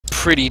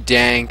pretty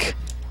dank.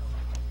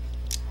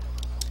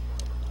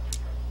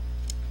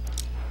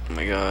 Oh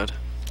my god.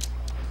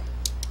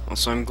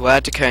 Also, I'm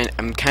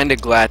kind of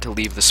glad to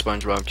leave the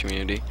SpongeBob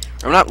community.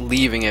 Or I'm not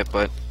leaving it,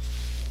 but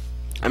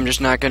I'm just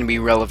not going to be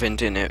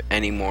relevant in it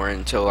anymore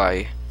until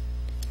I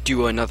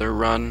do another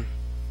run.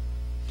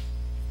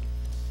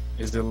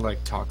 Is it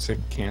like toxic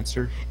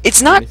cancer?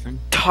 It's not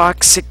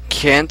toxic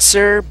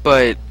cancer,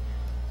 but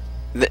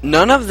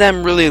none of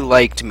them really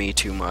liked me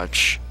too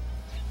much.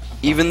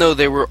 Even though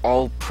they were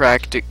all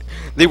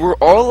they were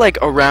all like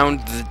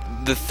around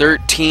the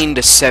 13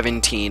 to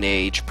 17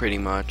 age, pretty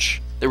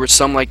much. There were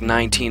some like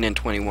 19 and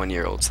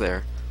 21-year-olds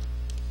there.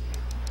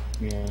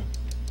 Yeah.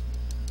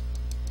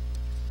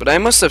 But I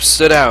must have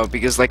stood out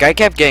because like I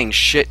kept getting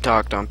shit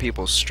talked on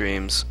people's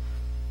streams.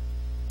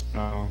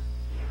 Oh.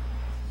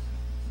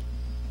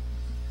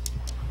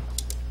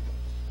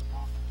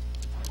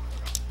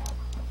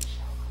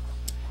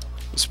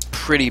 It was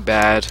pretty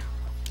bad.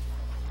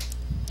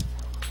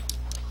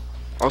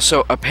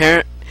 Also,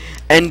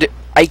 and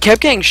I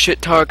kept getting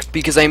shit talked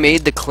because I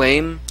made the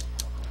claim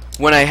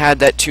when I had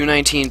that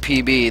 219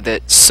 PB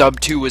that sub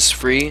 2 was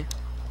free.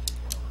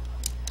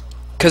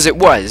 Cause it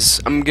was.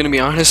 I'm gonna be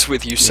honest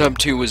with you, sub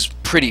 2 was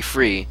pretty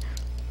free.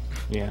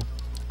 Yeah.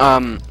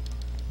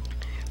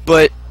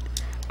 But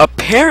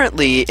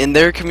apparently in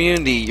their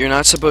community, you're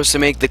not supposed to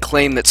make the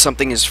claim that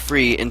something is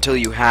free until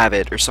you have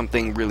it or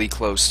something really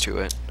close to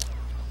it.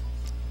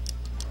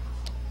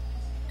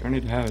 You don't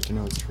need to have it to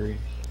know it's free.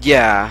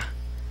 Yeah.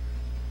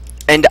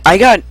 And I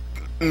got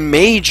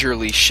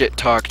majorly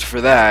shit-talked for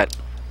that.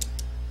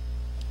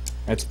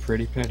 That's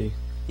pretty petty.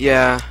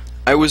 Yeah.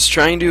 I was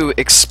trying to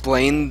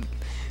explain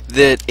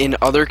that in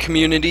other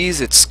communities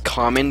it's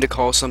common to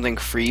call something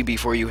free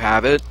before you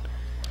have it.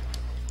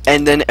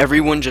 And then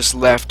everyone just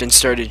left and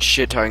started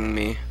shit-talking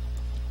me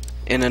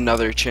in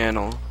another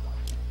channel.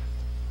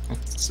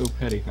 That's so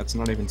petty. That's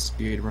not even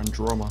speedrun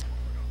drama.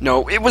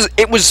 No, it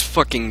was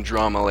fucking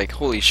drama, like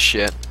holy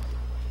shit.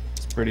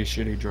 It's pretty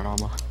shitty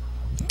drama.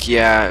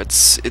 Yeah,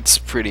 it's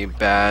pretty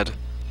bad.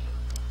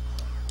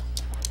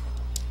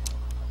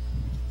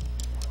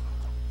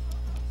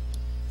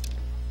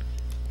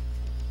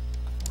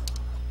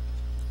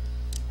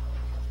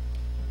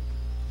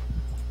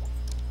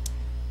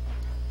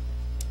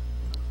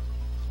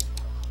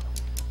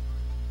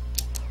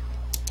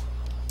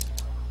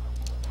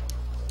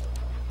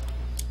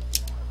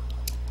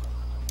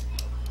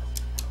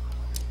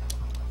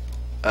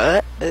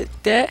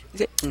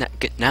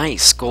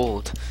 Nice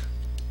gold.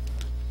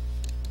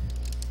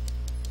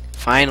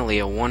 Finally,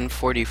 a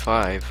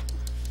 145.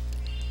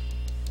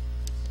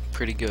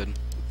 Pretty good.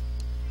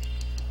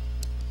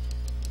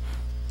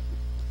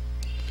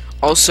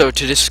 Also,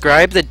 to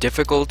describe the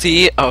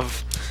difficulty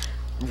of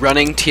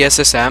running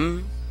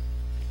TSSM,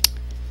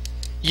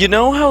 you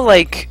know how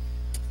like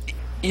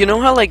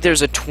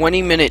there's a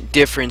 20-minute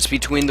difference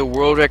between the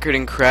world record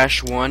in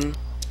Crash 1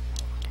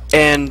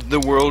 and the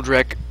world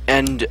rec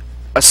and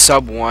a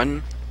sub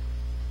 1?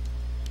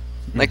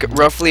 Like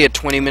roughly a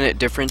 20-minute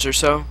difference or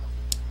so?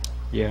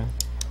 Yeah.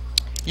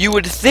 You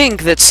would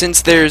think that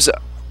since there's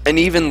an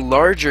even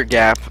larger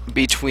gap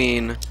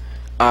between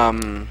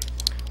the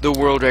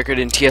world record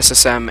in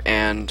TSSM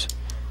and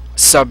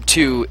sub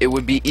 2, it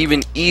would be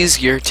even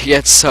easier to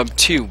get sub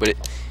 2, but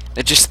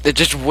it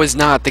just was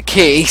not the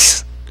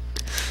case.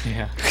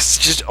 Yeah. It's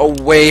just a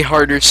way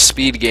harder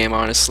speed game,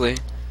 honestly.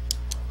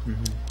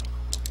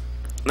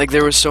 Like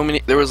there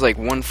was like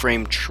one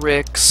frame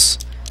tricks,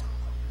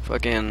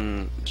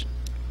 fucking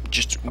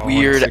just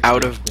weird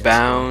out of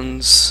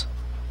bounds.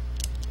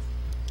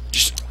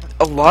 Just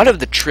a lot of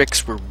the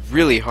tricks were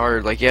really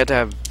hard. Like you had to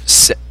have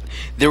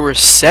there were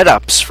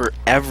setups for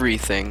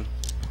everything.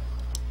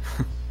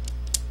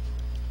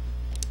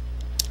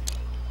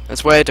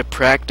 That's why I had to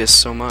practice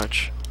so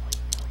much.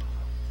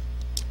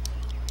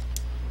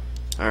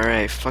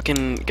 Alright,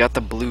 fucking got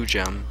the blue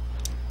gem.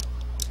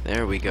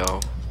 There we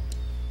go.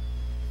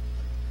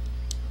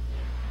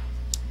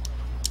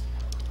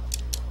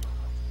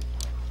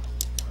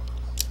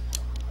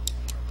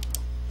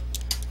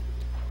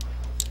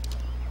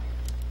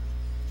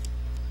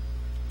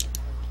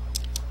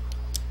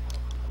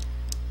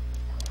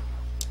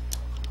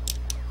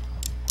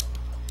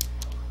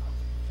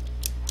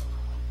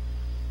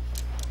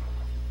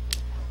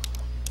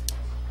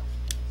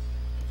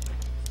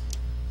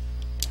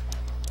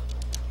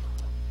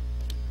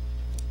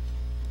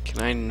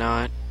 Can I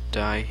not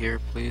die here,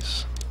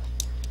 please?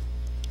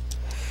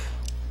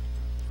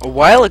 A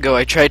while ago,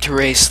 I tried to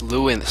race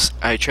Lewis.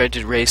 I tried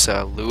to race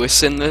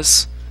Lewis in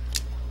this,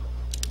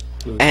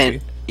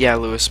 and yeah,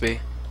 Lewis B.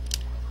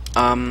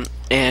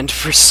 And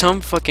for some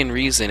fucking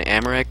reason,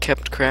 Amarak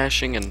kept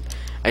crashing, and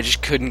I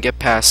just couldn't get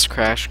past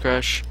Crash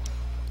Crush.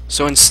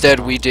 So instead,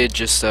 we did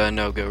just a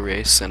no-go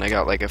race, and I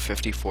got like a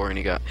 54, and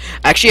he got.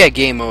 Actually, I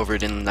game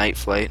overed in Night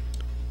Flight,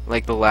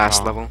 like the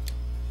last level.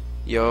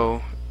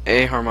 Yo,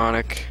 hey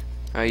Harmonic,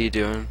 how you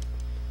doing?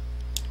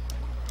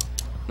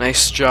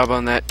 Nice job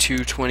on that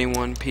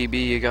 221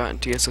 PB you got in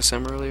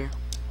TSSM earlier.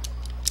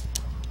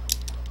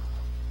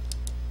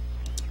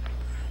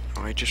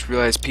 Oh I just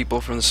realized people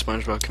from the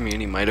SpongeBob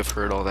community might have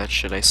heard all that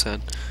shit I said.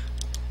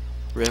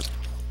 Rip.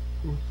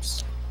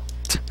 Oops.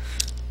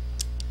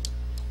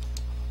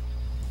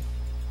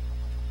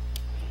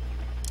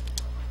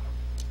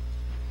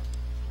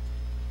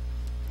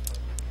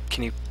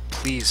 Can you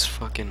please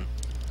fucking...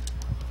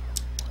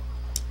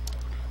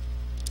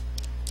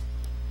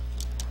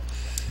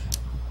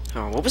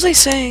 Oh, what was I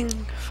saying?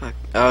 Fuck.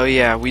 Oh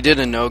yeah, we did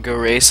a no-go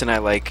race and I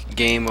like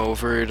game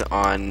overed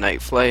on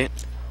Night Flight.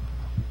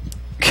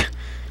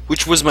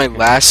 Which was my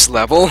last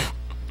level.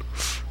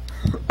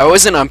 I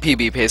wasn't on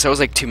PB pace, I was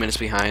like 2 minutes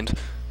behind.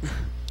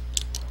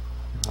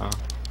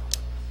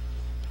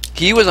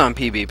 He was on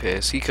PB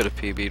pace, he could have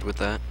PB'd with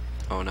that.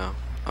 Oh no.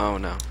 Oh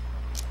no.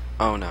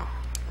 Oh no.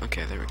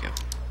 Okay, there we go.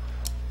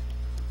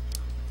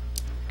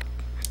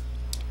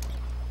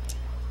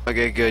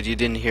 Okay, good, you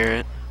didn't hear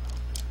it.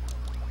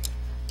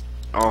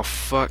 Oh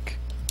fuck.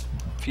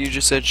 If you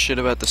just said shit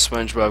about the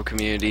SpongeBob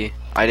community,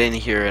 I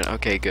didn't hear it.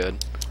 Okay,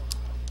 good.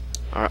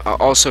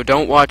 Also,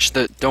 don't watch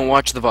the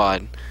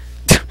VOD.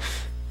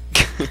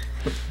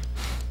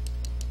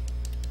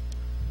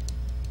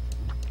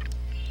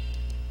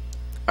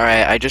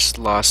 Alright, I just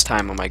lost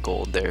time on my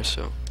gold there,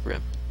 so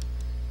rip.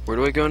 Where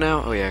do I go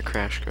now? Oh yeah,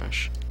 crash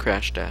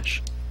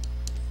dash.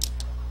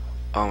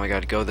 Oh my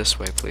god, go this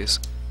way, please.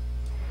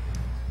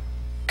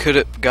 Could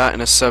have gotten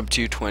a sub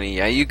 220.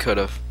 Yeah, you could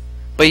have.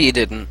 But you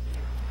didn't.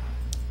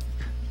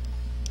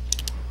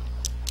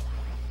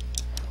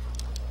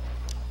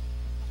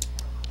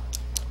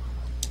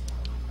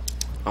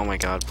 Oh my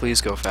god,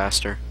 please go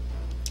faster.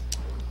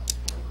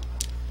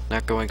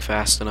 Not going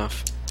fast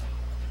enough.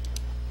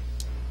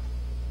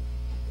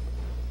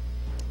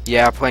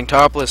 Yeah, playing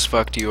topless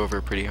fucked you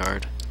over pretty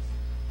hard.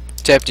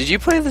 Tep, did you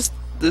play this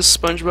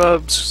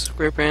SpongeBob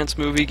SquarePants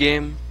movie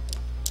game?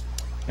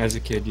 As a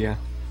kid, yeah.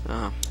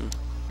 Oh.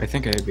 I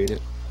think I beat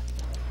it.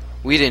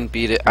 We didn't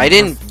beat it. I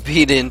didn't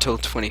beat it until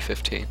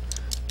 2015.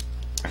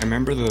 I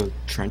remember the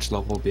trench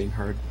level being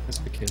hard as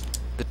a kid.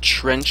 The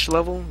trench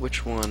level?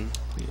 Which one?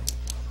 Yeah.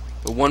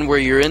 The one where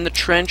you're in the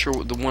trench,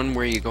 or the one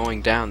where you're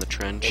going down the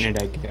trench? In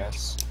it, I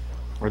guess.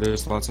 Where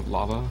there's lots of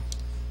lava.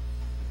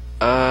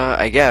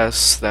 I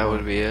guess that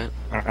would be it.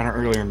 I don't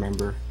really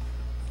remember.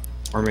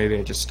 Or maybe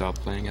I just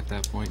stopped playing at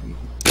that point. And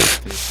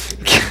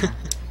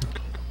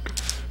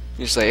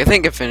You're just like, I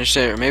think I finished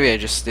it, or maybe I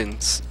just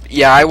didn't.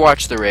 Yeah, I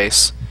watched the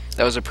race.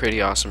 That was a pretty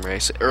awesome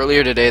race.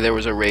 Earlier today, there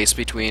was a race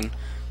between,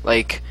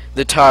 like,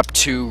 the top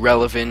 2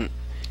 relevant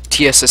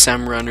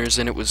TSSM runners,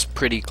 and it was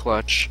pretty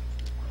clutch.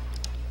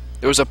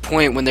 There was a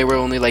point when they were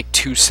only, like,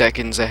 2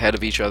 seconds ahead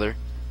of each other.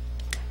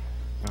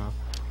 Oh.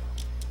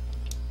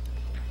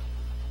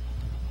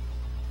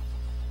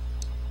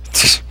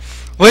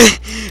 What?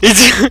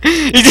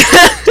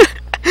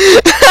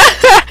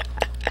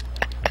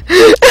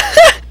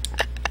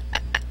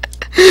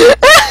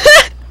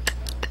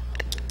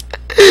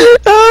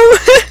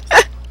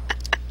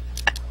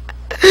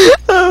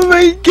 Oh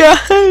my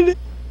god!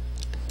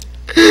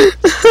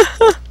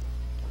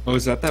 Oh,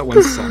 is that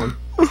one song?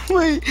 Oh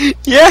my...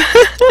 Yeah!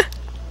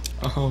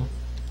 Oh.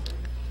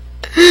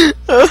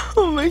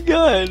 Oh my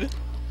god!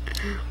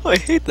 Oh, I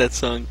hate that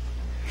song.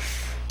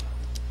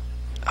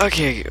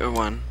 Okay,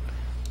 one.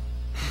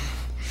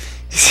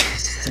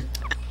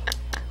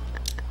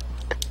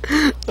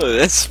 Oh,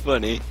 that's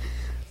funny.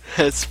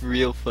 That's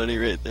real funny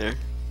right there.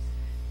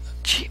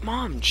 Gee,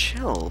 Mom,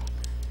 chill.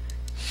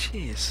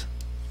 Jeez.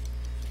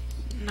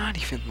 Not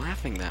even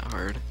laughing that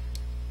hard.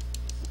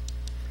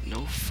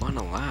 No fun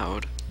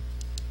allowed.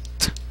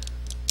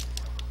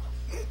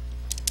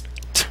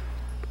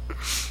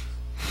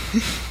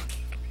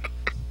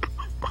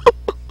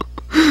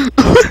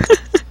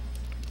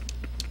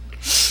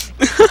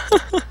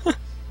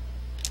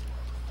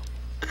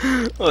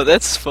 Oh,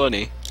 that's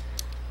funny.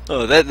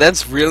 Oh,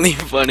 that's really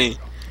funny.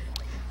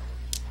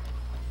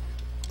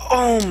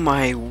 Oh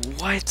my,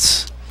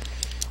 what?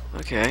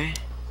 Okay,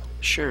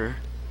 sure.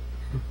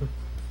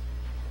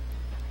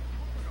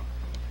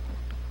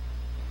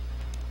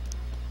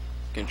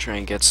 Gonna try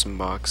and get some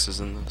boxes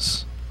in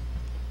this.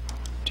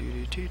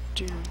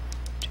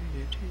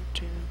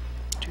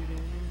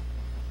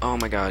 Oh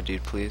my god,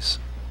 dude, please.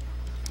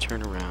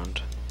 Turn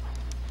around.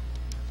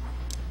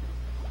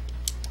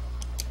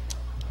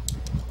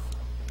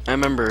 I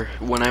remember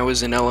when I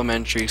was in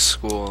elementary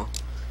school,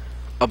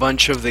 a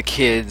bunch of the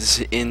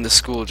kids in the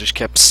school just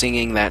kept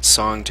singing that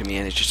song to me,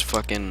 and it just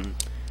fucking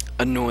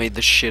annoyed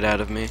the shit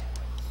out of me.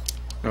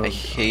 Oh, I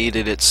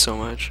hated it so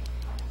much.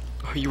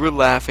 Oh, you were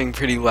laughing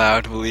pretty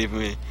loud, believe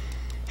me.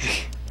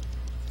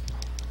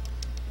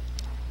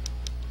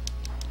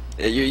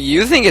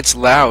 You think it's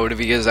loud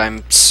because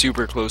I'm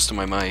super close to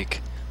my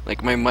mic.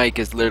 Like, my mic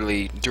is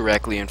literally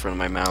directly in front of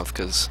my mouth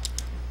because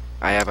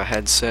I have a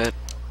headset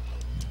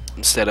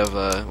instead of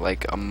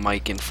like a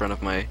mic in front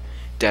of my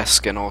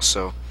desk, and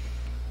also,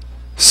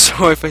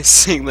 so if I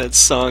sing that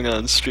song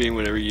on stream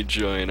whenever you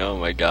join, oh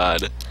my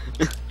god.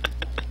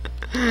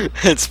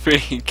 That's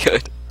pretty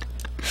good.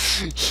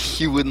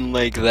 You wouldn't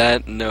like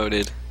that,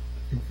 noted.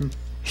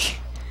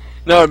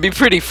 No, it'd be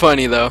pretty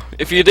funny though.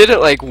 If you did it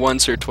like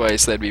once or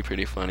twice, that'd be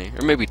pretty funny.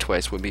 Or maybe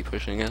twice would be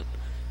pushing it.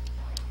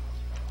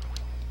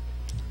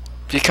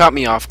 If you caught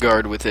me off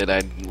guard with it,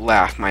 I'd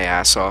laugh my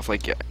ass off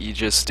like you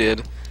just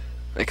did.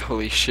 Like,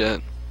 holy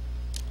shit.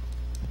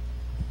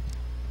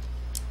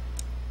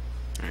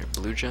 Alright,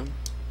 blue gem.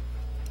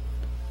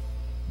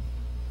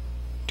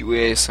 Do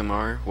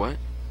ASMR? What?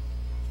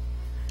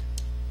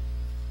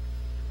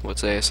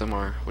 What's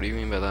ASMR? What do you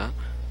mean by that?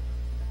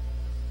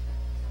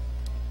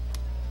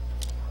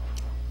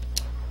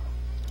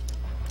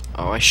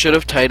 Oh, I should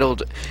have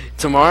titled...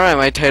 Tomorrow I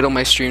might title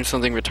my stream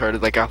something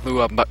retarded like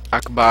Allahu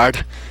Akbar.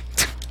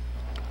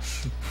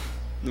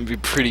 That'd be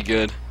pretty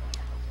good.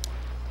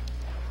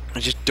 I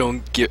just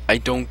don't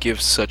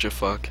give such a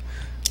fuck.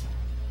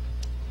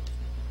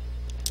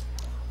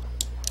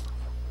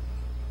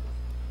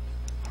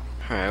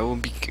 Alright, I will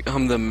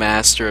become the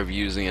master of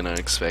using it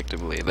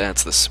unexpectedly.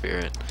 That's the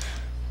spirit.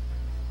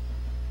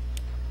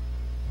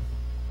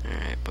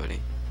 Alright, buddy.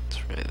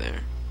 It's right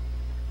there.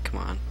 Come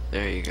on.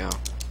 There you go.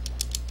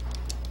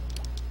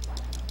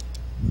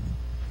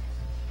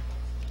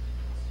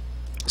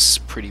 This is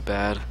pretty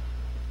bad.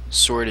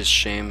 Sword is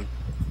shame.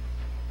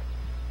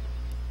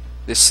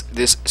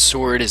 This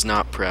sword is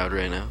not proud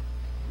right now.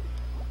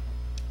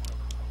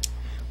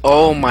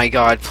 Oh my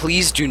god,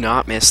 please do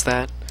not miss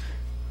that.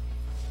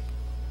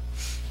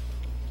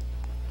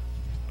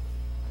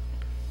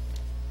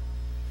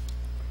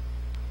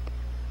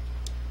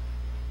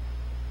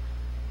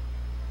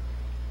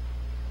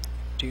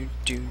 Do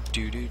do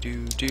do do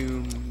do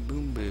do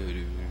boom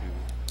boo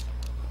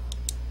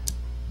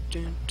do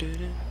do.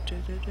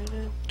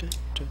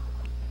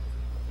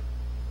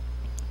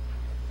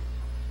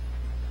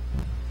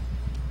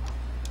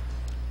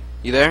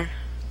 You there?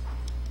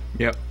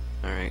 Yep.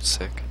 Alright,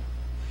 sick.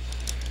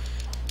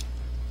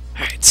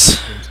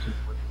 Alright.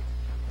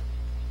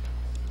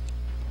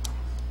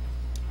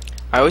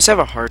 I always have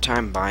a hard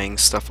time buying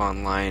stuff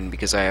online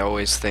because I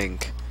always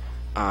think,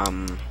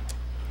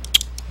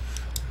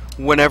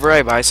 whenever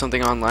I buy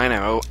something online,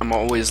 I'm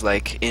always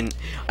like,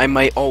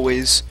 I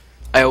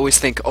always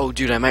think, oh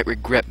dude, I might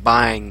regret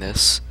buying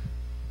this.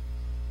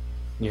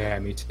 Yeah,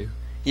 me too.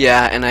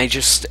 Yeah, and I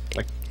just,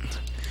 Like,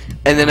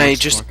 and then how I much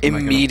just fuck am I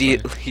gonna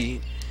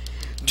immediately,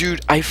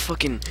 dude, I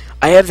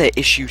have that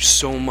issue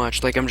so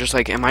much. Like, I'm just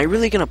like, am I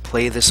really gonna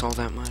play this all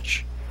that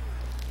much?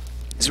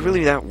 Is it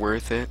really that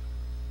worth it?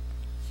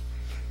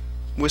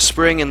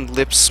 Whispering and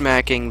lip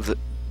smacking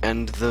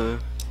and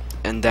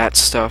that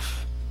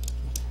stuff.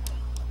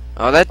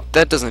 Oh,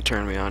 that doesn't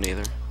turn me on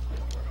either.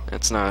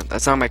 That's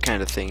not my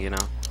kind of thing, you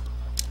know.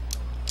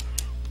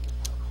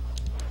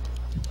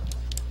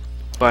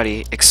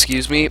 Buddy,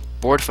 excuse me,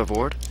 por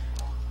favor.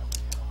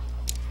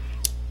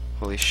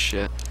 Holy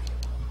shit.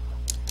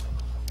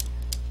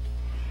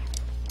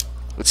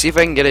 Let's see if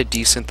I can get a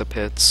decent the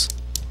pits.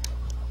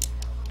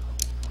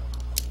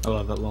 I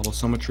love that level.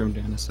 So much room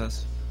to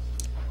NSS.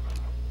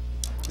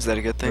 Is that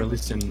a good Or thing? at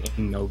least in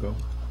no-go,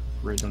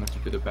 where you don't have to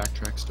do the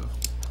backtrack stuff.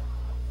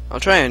 I'll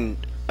try and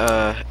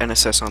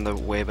NSS on the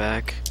way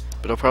back,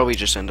 but I'll probably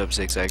just end up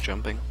zigzag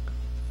jumping.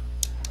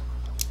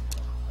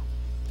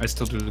 I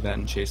still do that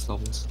in chase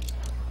levels.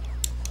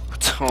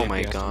 Oh my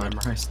You have to god.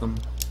 memorize them.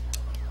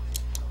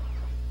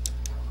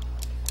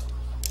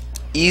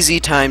 Easy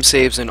time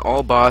saves in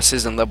all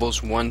bosses in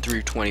levels 1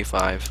 through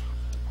 25.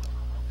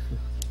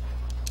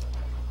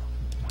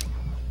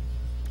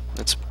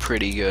 That's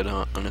pretty good,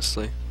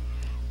 honestly.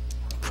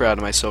 Proud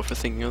of myself for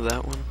thinking of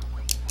that one.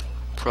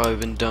 Probably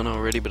been done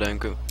already, but I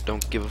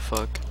don't give a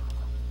fuck.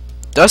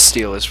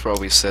 Duststeel has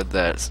probably said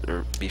that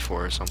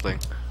before or something.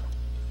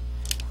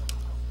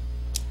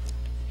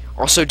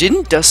 Also,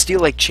 didn't Duststeel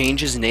like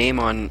change his name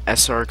on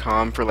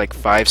SRCom for like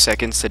 5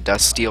 seconds to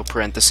Duststeel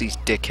parentheses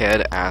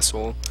dickhead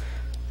asshole?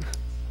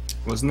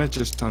 Wasn't that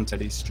just on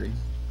Teddy's stream?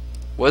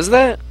 Was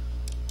that?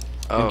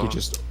 I think Oh, he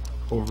just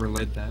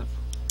overlaid that.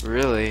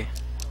 really?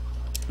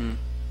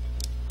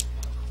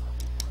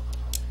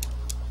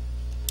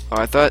 Oh,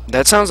 I thought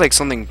that sounds like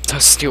something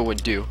Duststeel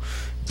would do.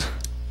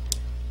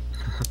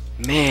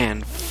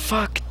 Man,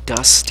 fuck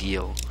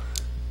Duststeel.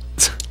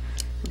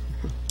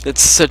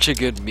 That's such a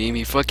good meme.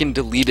 He fucking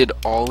deleted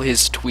all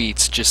his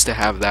tweets just to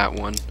have that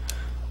one.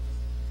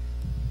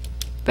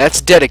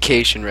 That's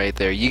dedication right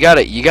there. You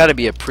gotta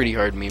be a pretty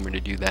hard memer to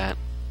do that.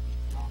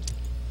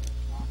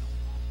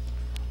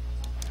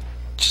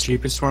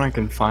 Cheapest one I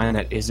can find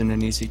that isn't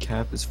an easy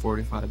cap is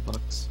 45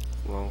 bucks.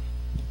 Well,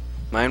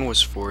 mine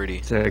was 40.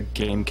 It's a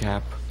game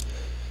cap.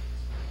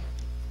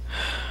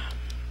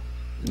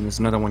 And there's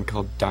another one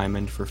called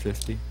Diamond for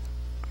 50.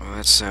 Oh,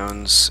 that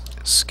sounds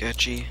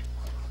sketchy.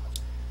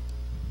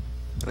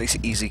 At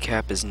least Easy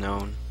Cap is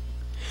known.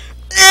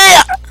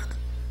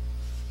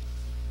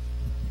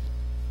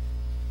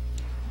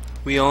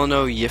 We all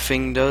know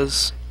yiffing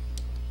does.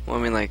 Well,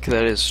 I mean, like,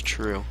 that is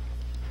true.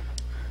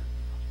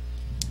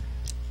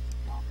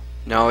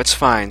 No, it's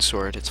fine,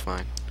 Sword. It's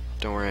fine.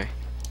 Don't worry.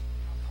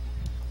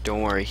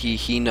 Don't worry.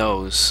 He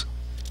knows.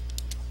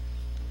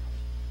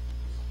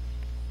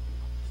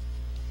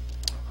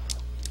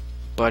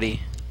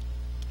 Buddy.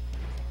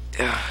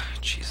 Ugh,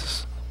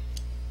 Jesus.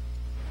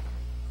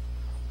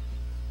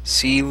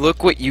 See,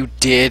 look what you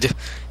did.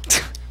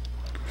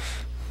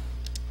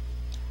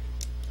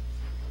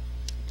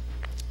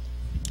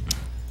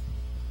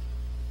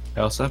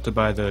 I also have to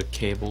buy the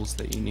cables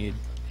that you need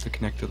to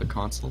connect to the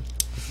console,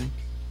 I think.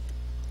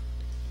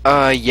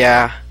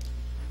 Yeah.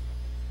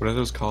 What are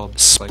those called?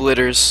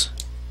 Splitters.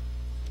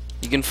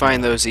 You can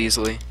find those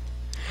easily.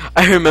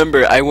 I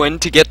remember I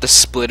went to get the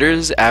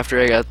splitters after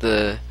I got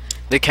the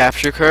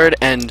capture card,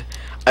 and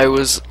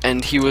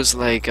he was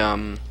like,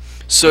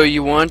 so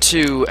you want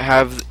to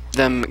have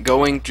them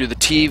going through the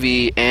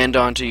TV and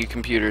onto your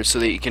computer so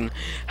that you can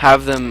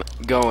have them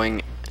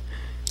going,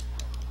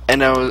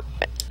 and I was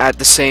at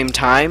the same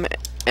time,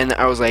 and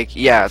I was like,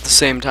 yeah, at the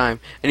same time,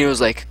 and he was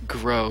like,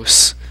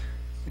 gross.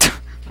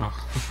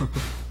 Oh.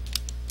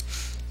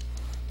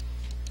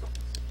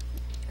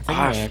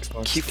 I my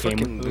Xbox keep came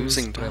fucking with those,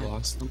 losing but I time.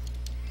 lost them.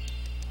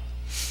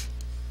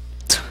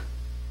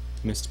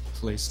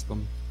 Misplaced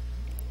them.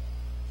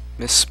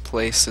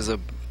 Misplaced is a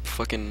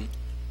fucking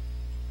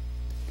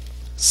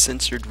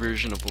censored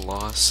version of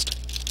Lost.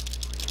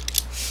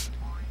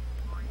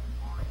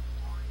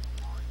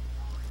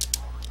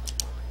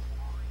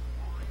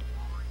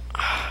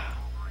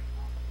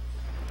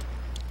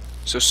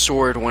 So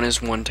sword, one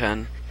is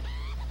 110.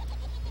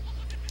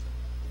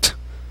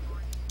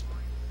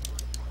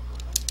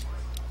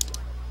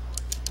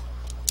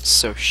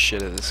 So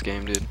shit at this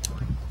game, dude.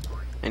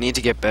 I need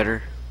to get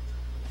better.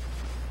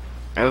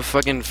 I have a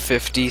fucking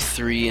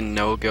 53 in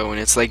no-go, and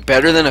it's like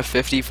better than a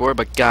 54,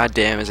 but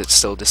goddamn is it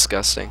still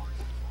disgusting.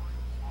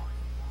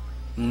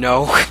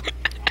 No.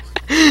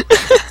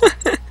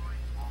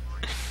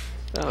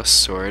 Oh,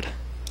 sword.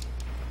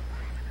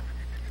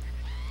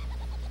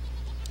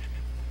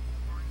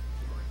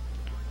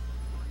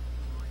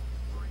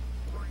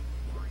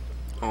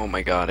 Oh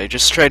my god, I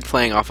just tried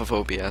playing off of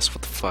OBS,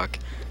 what the fuck?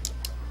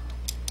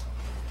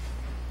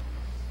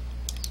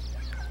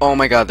 Oh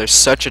my god, there's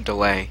such a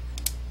delay.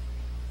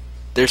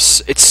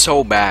 It's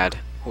so bad.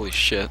 Holy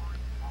shit.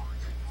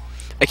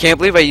 I can't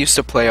believe I used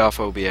to play off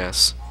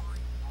OBS.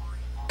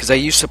 Because I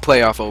used to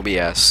play off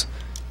OBS.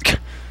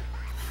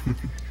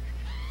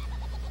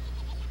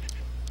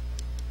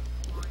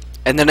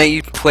 And then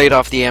I played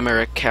off the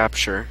Americ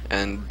capture,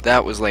 and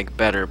that was like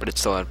better, but it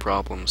still had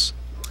problems.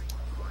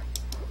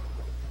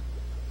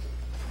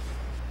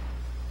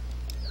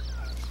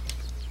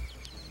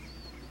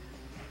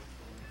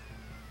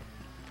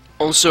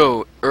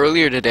 Also,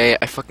 earlier today,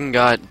 I fucking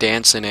got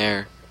Dance in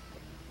Air.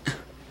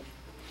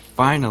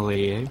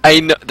 Finally, eh? I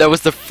know, that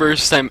was the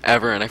first time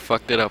ever, and I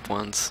fucked it up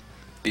once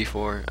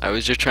before. I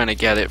was just trying to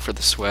get it for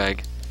the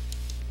swag.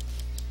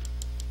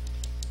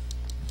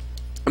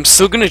 I'm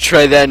still gonna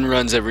try that in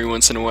runs every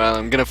once in a while.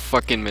 I'm gonna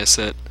fucking miss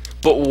it.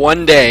 But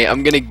one day,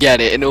 I'm gonna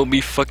get it, and it'll be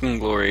fucking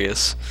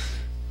glorious.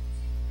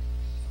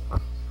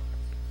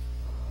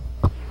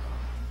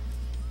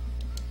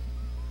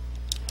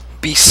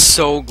 Be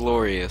so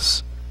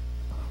glorious.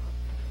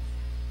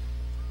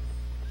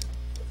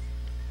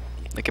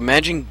 Like,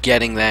 imagine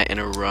getting that in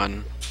a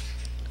run.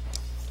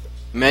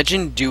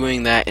 Imagine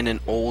doing that in an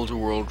old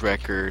world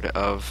record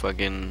of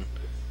fucking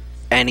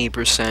any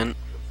percent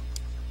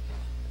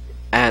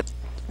at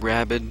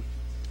Rabid.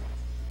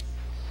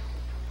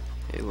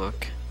 Hey,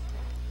 look.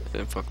 I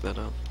didn't fuck that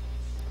up.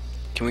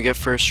 Can we get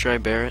first try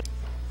Barrett?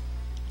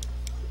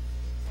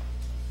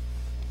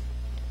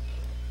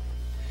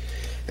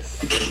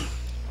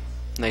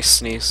 Nice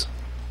sneeze.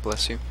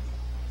 Bless you.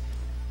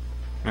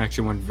 I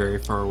actually went very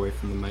far away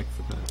from the mic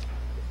for that.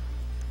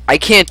 I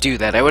can't do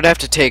that. I would have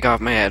to take off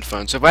my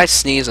headphones. So if I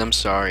sneeze, I'm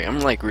sorry. I'm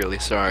like really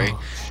sorry.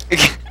 Oh.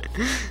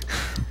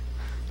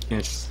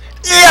 Yeah, just...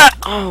 Yeah!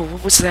 Oh,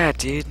 what was that,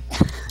 dude?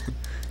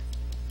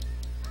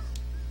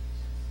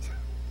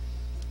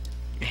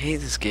 I hate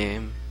this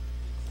game.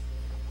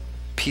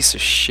 Piece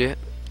of shit.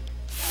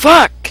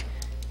 Fuck!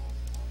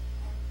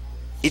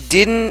 It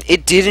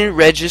didn't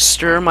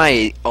register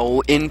my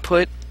O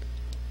input.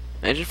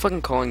 Imagine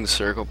fucking calling the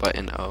circle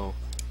button O.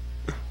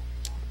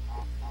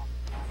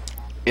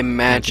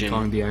 Imagine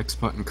calling the X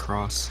button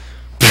cross.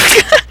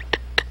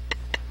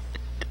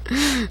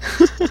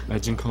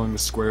 Imagine calling the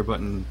square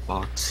button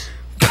box.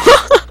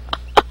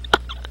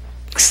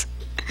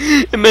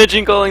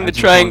 Imagine calling the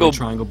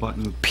triangle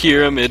button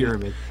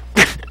pyramid.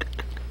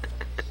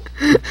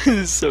 This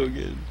is so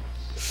good.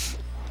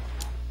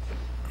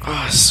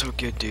 Oh, so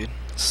good, dude.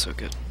 So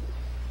good.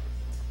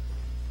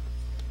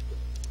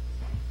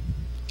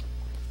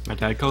 My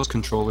dad calls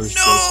controllers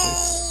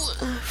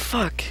joysticks.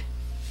 Fuck.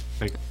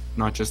 Like,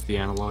 not just the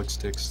analog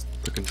sticks,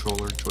 the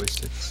controller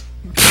joysticks.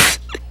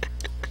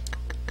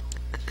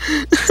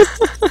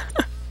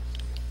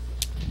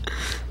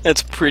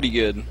 That's pretty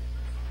good.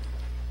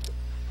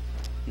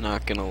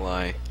 Not gonna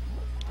lie.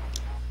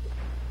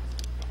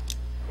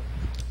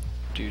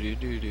 Do do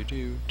do do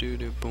do do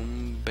do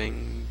boom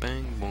bang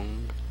bang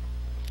boom.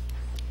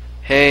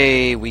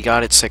 Hey, we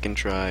got it second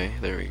try.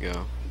 There we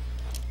go.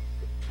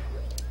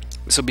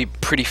 This will be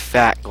pretty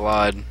fat,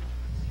 Glod.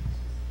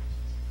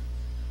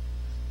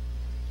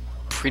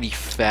 Pretty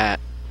fat.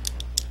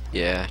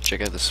 Yeah,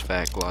 check out this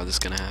fat glod that's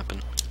gonna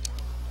happen.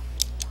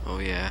 Oh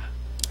yeah.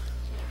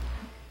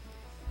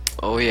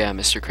 Oh yeah,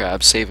 Mr.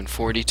 Krabs saving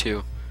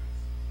 42.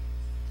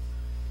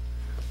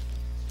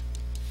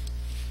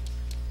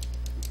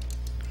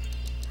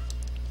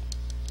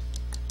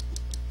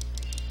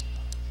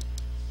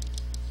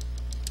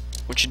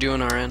 What you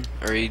doing, RN?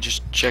 Are you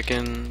just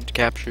checking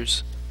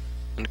captures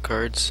and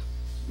cards?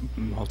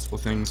 Multiple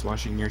things,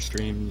 watching your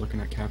stream, looking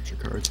at capture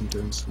cards, and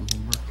doing some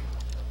homework.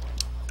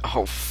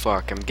 Oh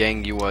fuck, I'm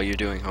ganging you while you're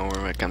doing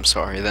homework. I'm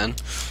sorry then.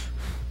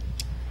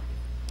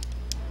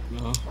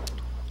 No.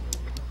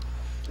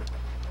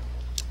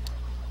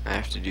 I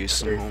have to do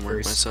some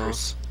homework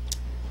myself.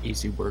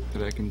 Easy work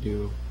that I can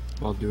do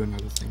while doing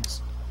other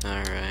things.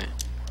 Alright.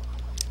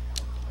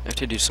 I have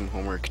to do some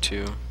homework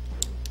too.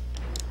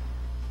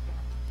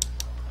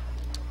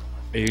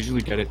 I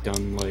usually get it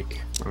done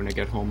like when I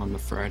get home on the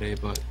Friday,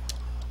 but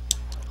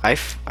I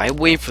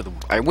wait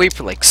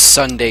for like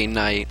Sunday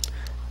night.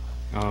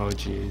 oh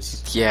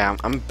jeez. Yeah,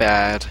 I'm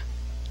bad.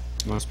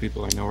 Most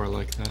people I know are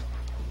like that.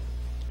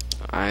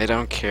 I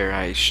don't care.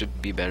 I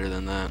should be better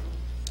than that.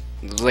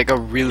 It was like a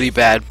really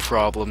bad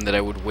problem that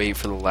I would wait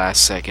for the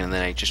last second and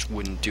then I just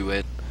wouldn't do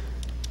it.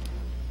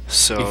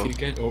 So if you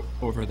get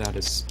over that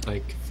as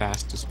like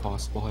fast as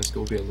possible, high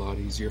school will be a lot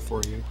easier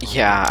for you.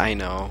 yeah, I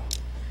know.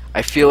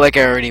 I feel like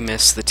I already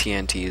missed the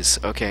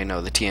TNTs. Okay, no,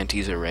 the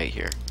TNTs are right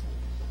here.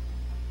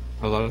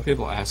 A lot of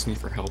people ask me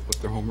for help with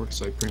their homework,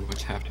 so I pretty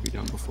much have to be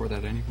done before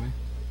that anyway.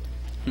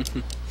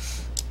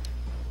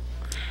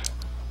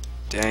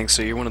 Dang,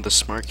 so you're one of the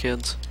smart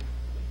kids?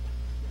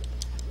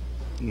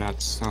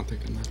 Not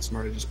thinking that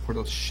smart, I just put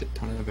a shit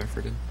ton of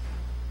effort in.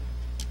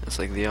 That's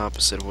like the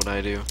opposite of what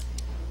I do.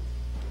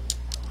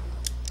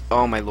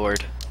 Oh my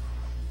lord.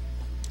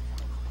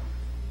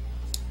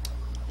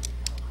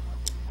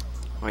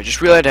 Oh, I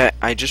just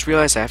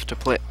realized I have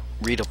to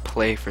read a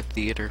play for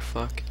theater,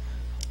 fuck.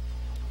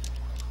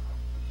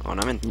 Oh,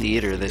 and I'm in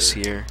theater this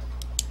year.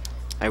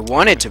 I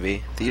want it to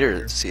be.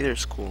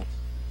 Theater's cool.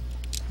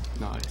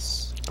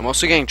 Nice. I'm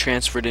also getting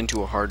transferred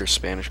into a harder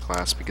Spanish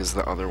class because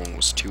the other one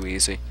was too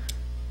easy.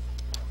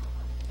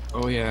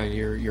 Oh yeah,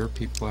 your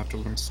people have to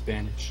learn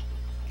Spanish.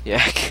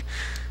 Yeah.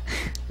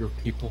 Your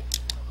people.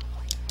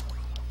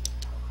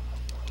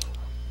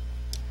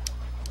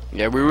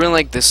 Yeah, we were in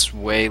like this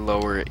way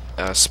lower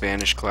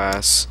Spanish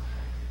class.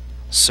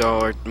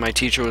 So my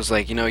teacher was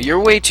like, you know, you're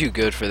way too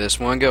good for this.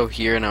 Wanna go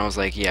here? And I was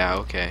like, yeah,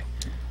 okay.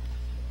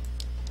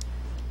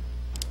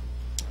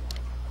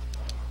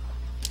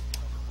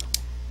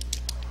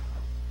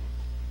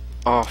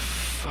 Oh,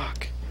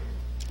 fuck.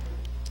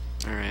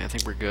 Alright, I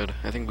think we're good.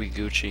 I think we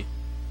Gucci.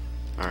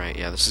 Alright,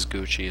 yeah, this is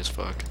Gucci as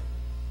fuck.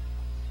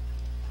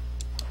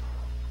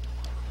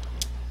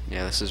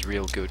 Yeah, this is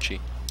real Gucci.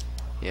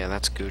 Yeah,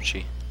 that's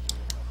Gucci.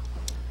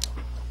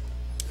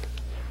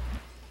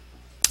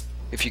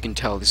 If you can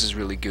tell, this is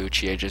really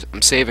Gucci.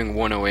 I'm saving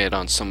 108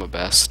 on Summer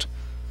Best.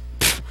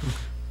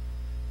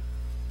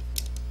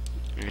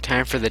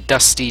 Time for the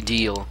dusty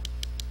deal.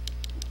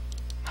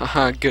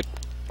 Haha, good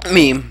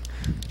meme.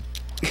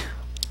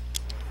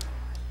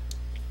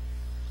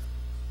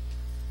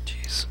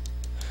 Jeez.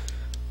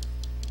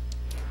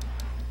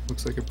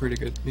 Looks like a pretty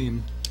good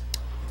meme.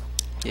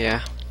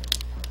 Yeah.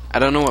 I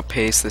don't know what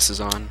pace this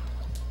is on.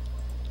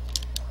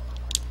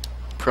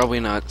 Probably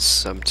not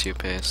sub 2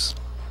 pace.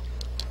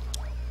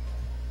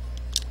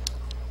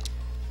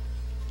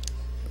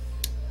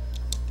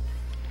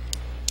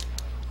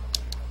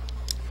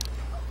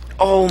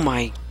 Oh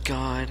my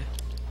god.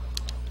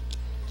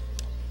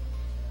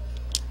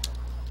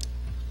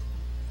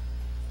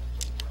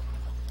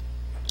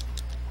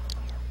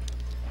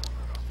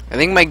 I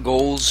think my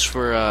goals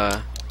for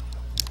a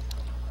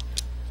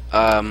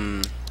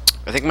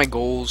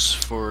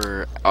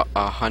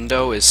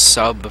hundo is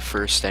sub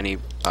first any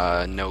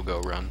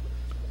no-go run.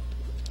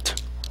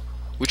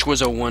 Which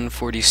was a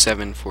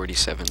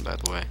 1:47.47 by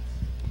the way.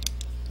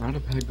 Not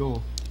a bad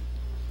goal.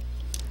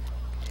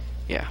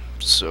 Yeah,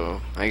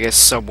 so I guess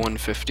sub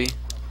 150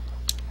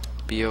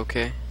 be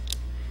okay.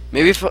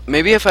 Maybe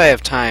if I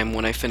have time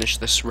when I finish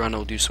this run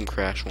I'll do some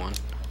crash 1.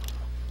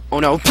 Oh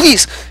no,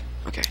 please.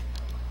 Okay.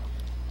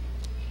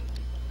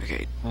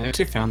 Okay. I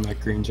actually found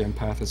that green gem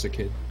path as a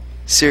kid.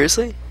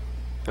 Seriously?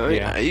 Oh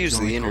yeah, I use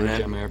the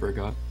internet. Gem I ever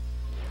got.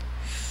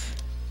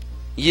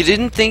 You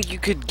didn't think you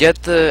could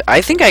get the...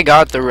 I think I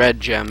got the red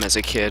gem as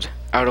a kid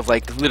out of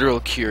like literal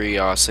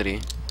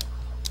curiosity.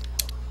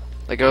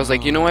 Like I was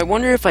like, you know, I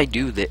wonder if I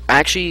do that.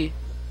 Actually,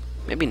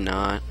 maybe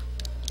not.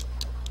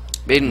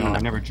 Maybe No, not.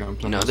 I never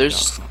jumped on No,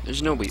 those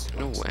there's no way.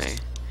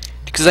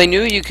 Because I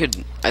knew you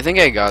could. I think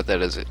I got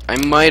that as I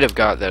might have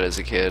got that as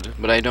a kid,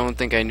 but I don't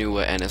think I knew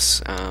what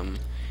Ennis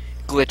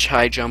glitch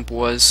high jump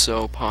was.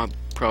 So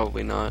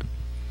probably not.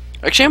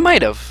 Actually, I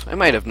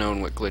might have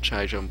known what glitch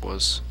high jump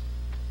was.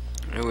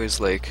 I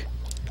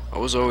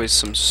was always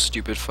some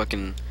stupid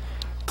fucking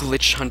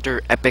glitch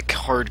hunter, epic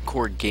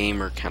hardcore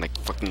gamer kind of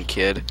fucking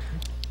kid.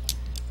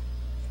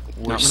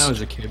 Not when I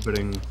was a kid, but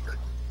in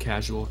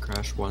casual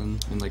Crash 1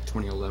 in like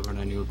 2011,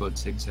 I knew about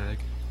Zigzag.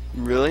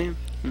 Really?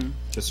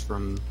 Just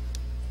from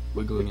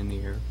wiggling in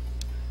the air.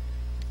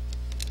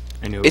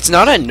 I knew It's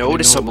not a I didn't know it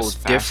noticeable was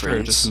faster,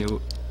 I just difference.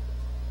 knew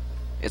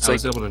It's I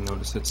like was able to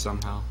notice it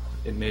somehow.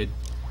 It made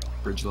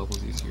bridge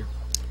levels easier.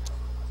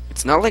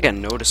 it's not like a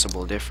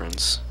noticeable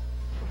difference.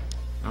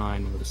 Oh, I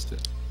noticed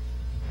it.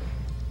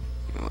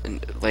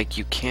 And, like,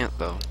 you can't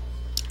though.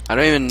 I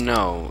don't even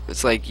know.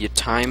 It's like you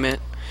time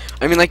it.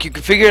 I mean, like, you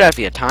could figure it out if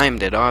you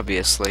timed it,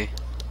 obviously.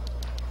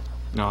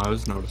 No, it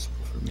was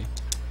noticeable for me.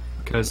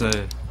 Because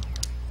I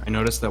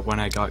noticed that when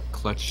I got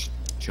clutch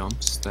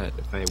jumps, that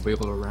if I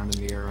wiggled around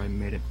in the air, I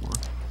made it more.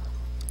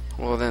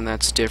 Well, then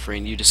that's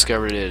different. You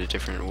discovered it a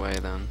different way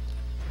then.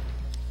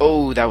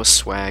 Oh, that was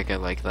swag. I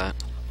like that.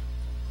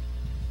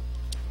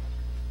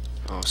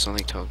 Oh,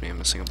 something tells me I'm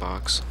missing a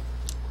box.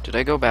 Did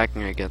I go back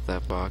and I get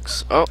that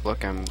box? Oh,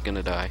 look, I'm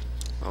gonna die.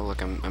 Oh,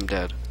 look, I'm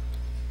dead.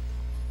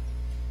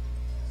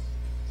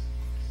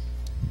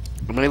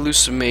 I might lose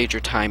some major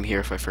time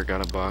here if I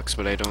forgot a box,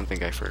 but I don't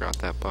think I forgot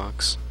that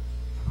box.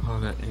 Oh,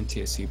 that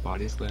NTSC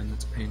body slam,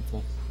 that's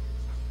painful.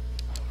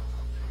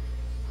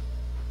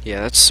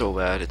 Yeah, that's so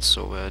bad. It's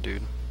so bad,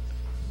 dude.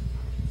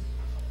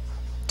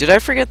 Did I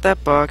forget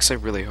that box? I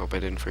really hope I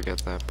didn't forget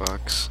that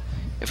box.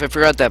 If I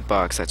forgot that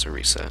box, that's a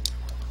reset.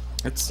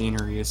 That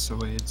scenery is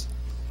so AIDS.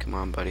 Come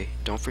on, buddy.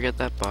 Don't forget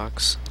that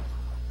box.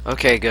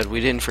 Okay, good. We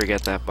didn't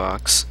forget that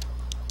box.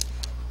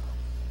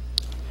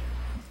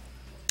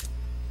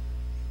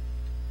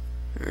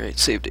 Alright,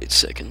 saved 8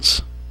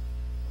 seconds.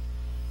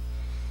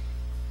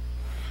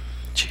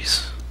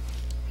 Jeez.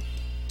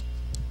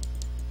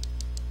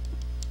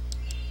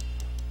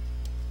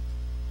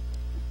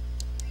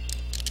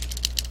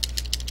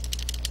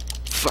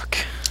 Fuck.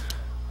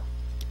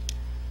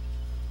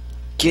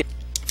 Get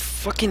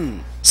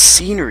fucking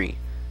scenery.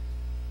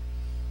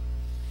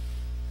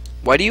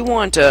 Why do you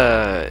want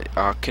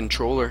a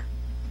controller?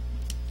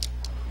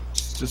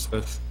 Just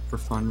for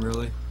fun,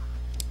 really.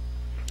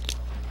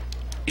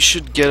 You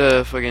should get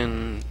a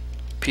fucking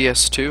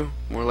PS2,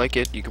 more like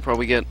it. You could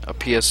probably get a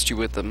PS2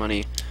 with the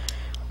money.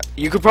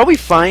 You could probably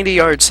find a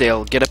yard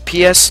sale, get a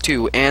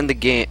PS2 and the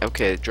game.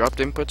 Okay, dropped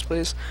inputs,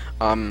 please.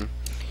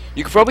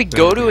 You could probably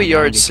go to a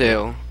yard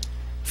sale,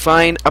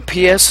 find a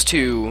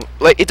PS2.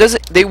 Like, it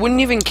doesn't. They wouldn't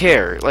even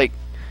care. Like,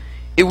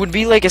 it would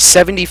be like a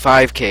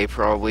 75K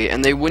probably,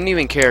 and they wouldn't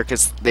even care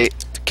because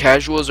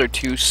casuals are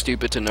too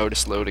stupid to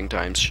notice loading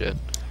times shit.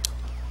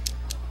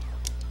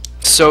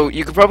 So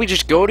you could probably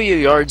just go to your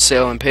yard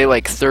sale and pay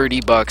like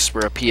 $30 for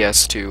a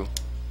PS2,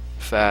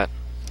 fat.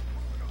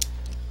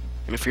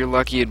 And if you're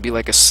lucky, it'd be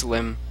like a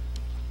slim,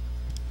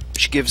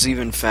 which gives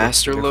even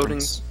faster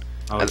loading.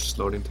 Oh, it's just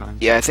loading time.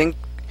 Yeah, I think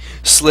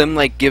slim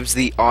like gives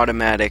the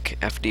automatic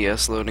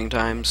FDS loading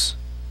times.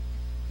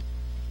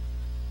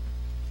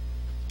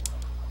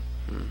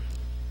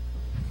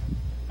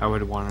 I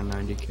would want a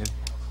 90K.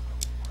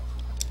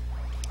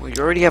 Well,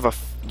 you already have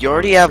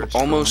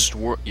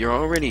you're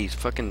already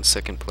fucking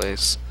second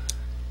place.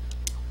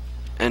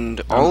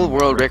 And all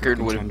world record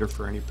would contender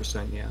for any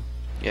percent, yeah.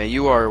 Yeah,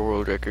 you are a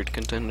world record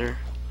contender.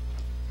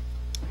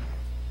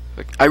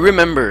 Like, I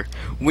remember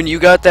when you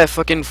got that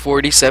fucking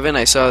 47,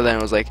 I saw that and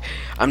I was like,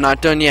 I'm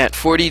not done yet.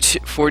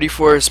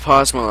 44 is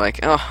possible.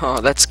 Like, oh,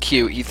 that's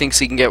cute. He thinks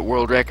he can get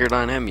world record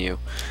on MU.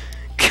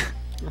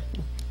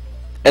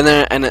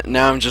 and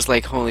now I'm just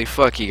like, holy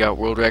fuck, he got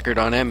world record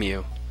on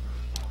MU.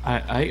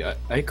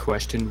 I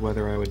questioned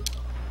whether I would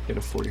get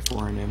a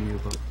 44 in MU,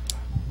 but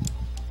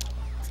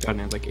I've gotten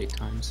it like 8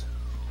 times.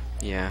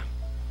 Yeah.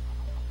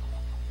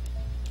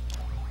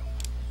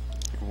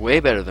 Way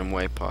better than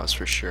White Paws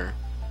for sure.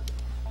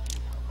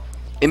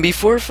 And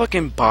before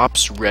fucking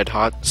Bop's Red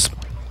Hot's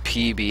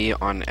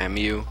PB on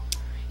MU,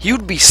 he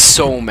would be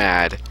so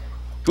mad.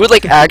 He would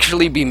like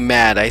actually be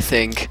mad, I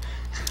think.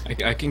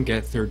 I can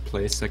get 3rd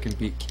place, I can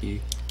beat Key.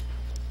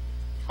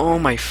 Oh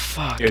my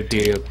fuck. It'd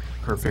be a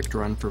perfect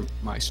run for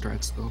my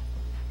strats though.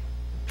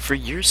 For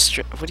your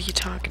what are you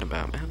talking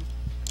about, man?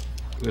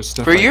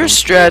 Stuff For your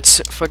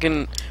strats,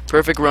 fucking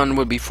perfect run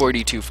would be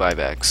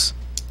 42.5x.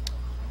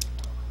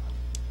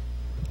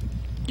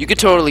 You could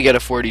totally get a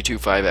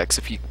 42.5x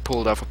if you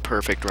pulled off a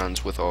perfect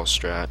runs with all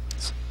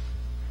strats.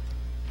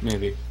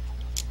 Maybe.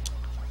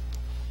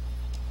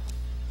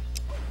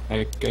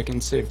 I can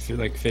save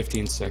like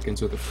 15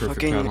 seconds with a perfect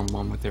fucking battle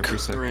mom with every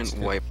current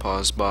second. White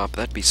Paws Bop.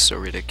 That'd be so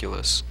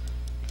ridiculous.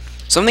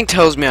 Something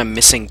tells me I'm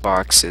missing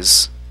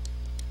boxes.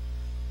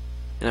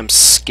 And I'm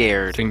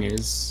scared. Thing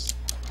is,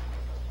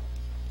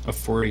 a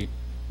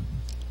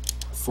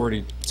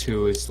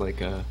 42 is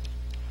like a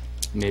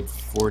mid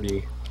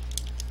 40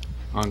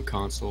 on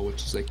console,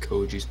 which is like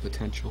Koji's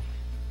potential.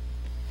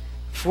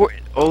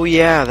 Oh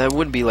yeah, that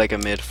would be like a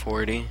mid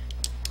 40.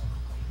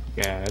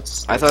 Yeah,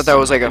 I thought that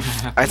was like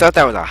I thought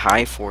that was a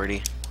high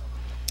 40.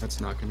 That's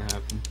not gonna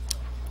happen.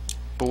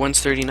 But one's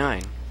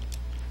 39.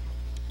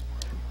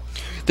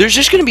 There's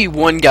just gonna be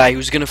one guy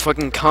who's gonna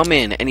fucking come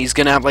in and he's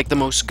gonna have like the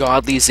most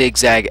godly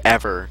zigzag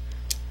ever.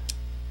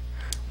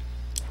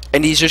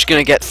 And he's just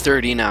gonna get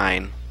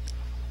 39.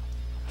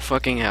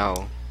 Fucking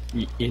hell.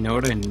 You know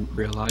what I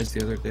realized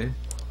the other day?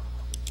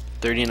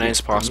 39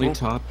 is possible?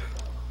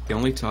 The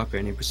only top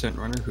 80%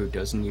 runner who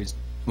doesn't use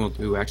Well,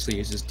 who actually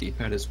uses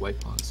D-pad is White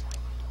Paws.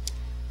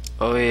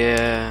 Oh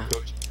yeah.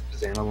 Coach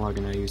uses analog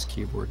and I use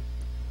keyboard.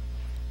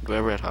 Do I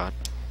red hot?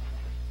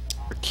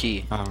 Or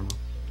key? I don't know.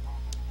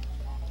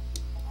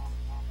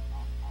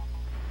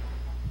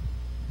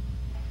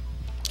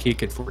 Key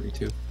Kid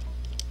 42.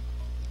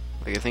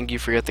 Like, I think you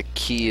forget the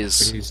key But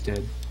is... he's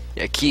dead.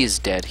 Yeah, key is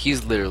dead.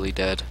 He's literally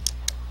dead.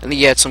 I think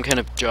he had some kind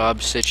of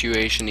job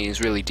situation.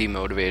 He's really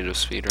demotivated of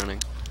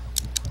speedrunning.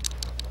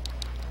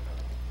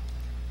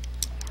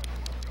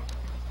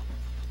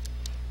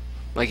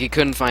 Like, he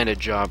couldn't find a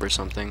job or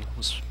something.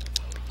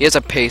 He has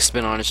a paste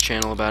spin on his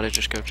channel about it.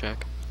 Just go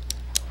check.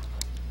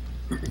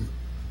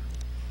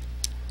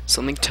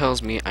 Something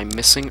tells me I'm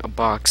missing a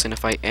box, and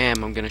if I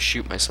am, I'm gonna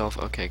shoot myself.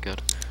 Okay,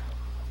 good.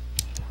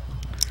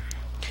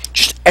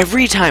 Just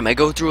every time I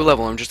go through a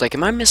level, I'm just like,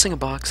 am I missing a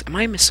box? Am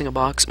I missing a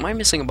box? Am I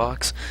missing a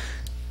box?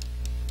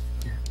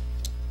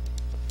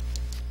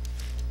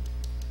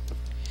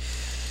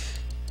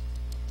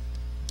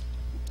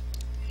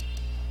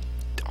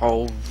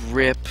 Oh,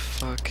 rip.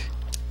 Fuck.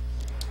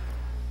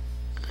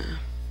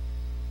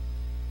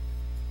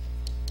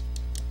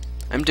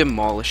 I'm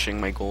demolishing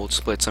my gold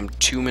splits. I'm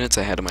 2 minutes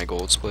ahead of my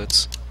gold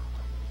splits.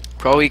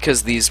 Probably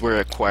because these were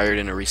acquired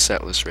in a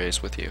resetless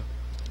race with you.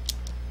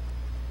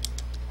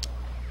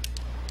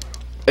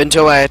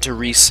 Until I had to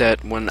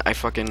reset when I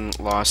fucking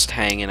lost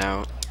hanging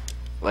out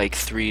like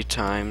 3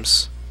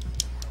 times.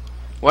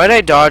 Why did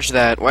I dodge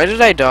that? Why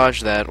did I dodge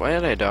that? Why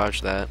did I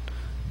dodge that?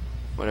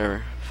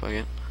 Whatever. Fuck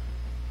it.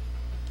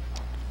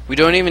 We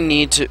don't even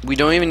need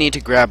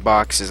to grab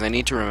boxes. I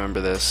need to remember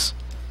this.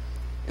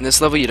 In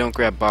this level you don't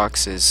grab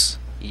boxes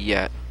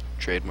yet.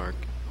 Trademark.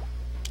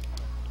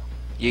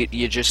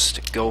 You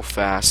just go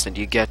fast and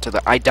you get to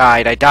the I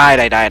died.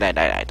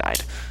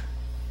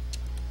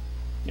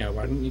 Yeah,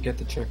 why didn't you get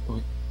the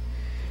checkpoint?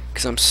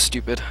 Because I'm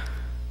stupid.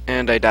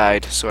 And I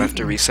died, so I have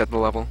to reset the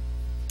level.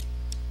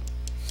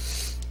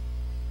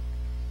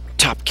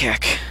 Top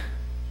kick.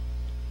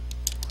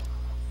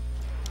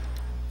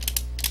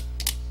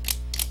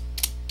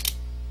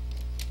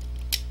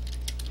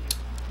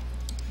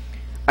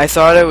 I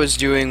thought I was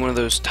doing one of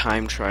those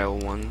time trial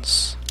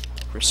ones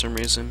for some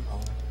reason.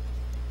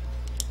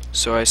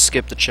 So I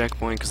skipped the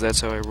checkpoint because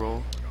that's how I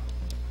roll.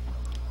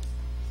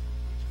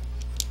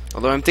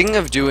 Although I'm thinking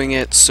of doing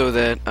it so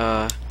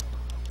that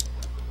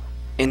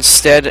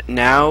instead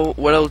now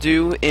what I'll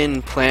do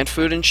in plant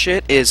food and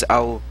shit is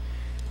I'll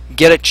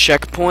get a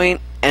checkpoint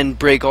and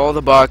break all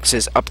the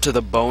boxes up to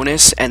the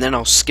bonus, and then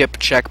I'll skip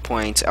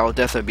checkpoints, I'll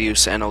death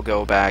abuse, and I'll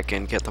go back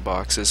and get the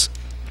boxes.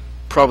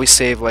 Probably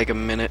save like a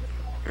minute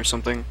or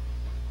something.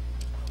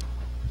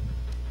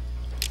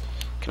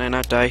 Can I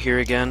not die here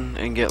again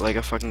and get like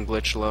a fucking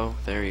glitch low?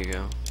 There you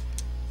go.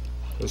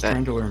 I was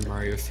trying to learn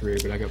Mario 3,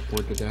 but I got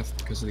bored to death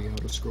because of the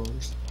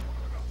auto-scrollers.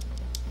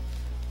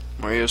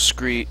 Mario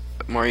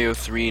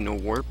 3 no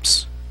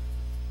warps?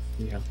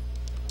 Yeah.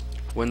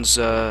 When's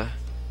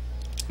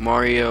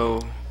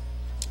Mario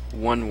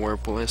 1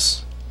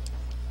 warpless?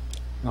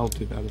 I'll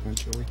do that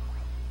eventually.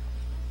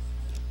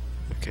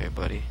 Okay,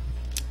 buddy.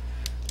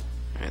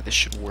 Alright, this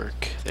should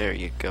work. There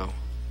you go.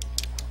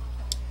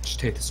 Just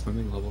take the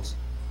swimming levels.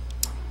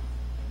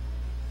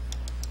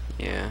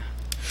 Yeah.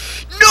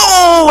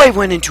 No! I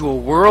went into a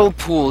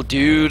whirlpool,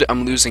 dude!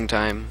 I'm losing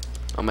time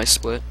on my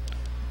split.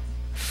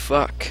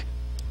 Fuck.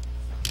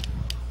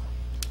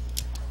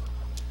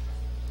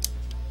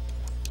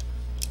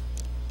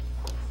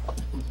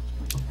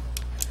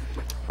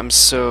 I'm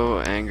so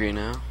angry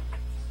now.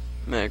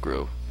 I'm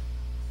aggro.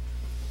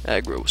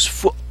 Aggro as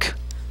fuck.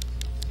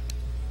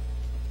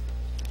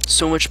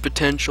 So much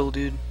potential,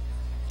 dude.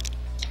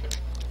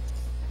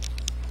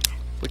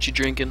 What you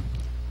drinking?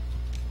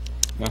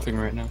 Nothing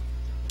right now.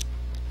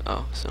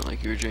 Oh, sound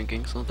like you were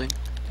drinking something.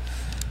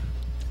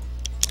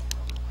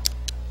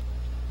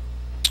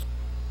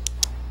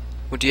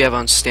 What do you have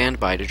on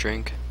standby to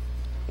drink?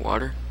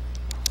 Water?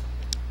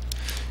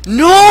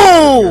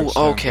 No!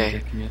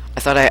 Okay. I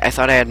thought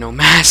I had no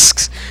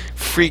masks.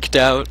 Freaked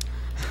out.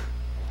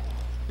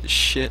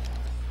 Shit.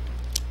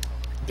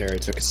 There, I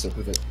took a sip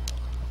of it.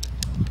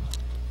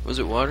 Was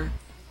it water?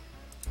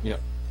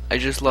 Yep. I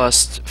just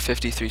lost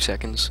 53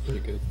 seconds. Pretty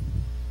good.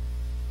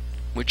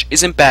 Which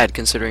isn't bad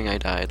considering I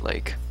died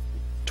like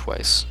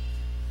twice.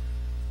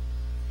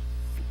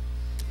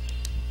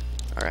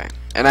 Alright.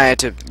 And I had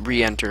to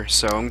re-enter,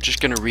 so I'm just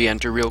gonna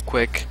re-enter real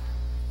quick.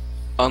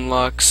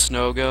 Unlock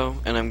Snow Go,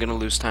 and I'm gonna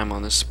lose time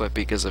on this split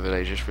because of it.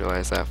 I just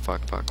realized that.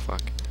 Fuck.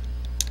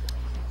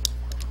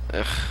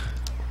 Ugh.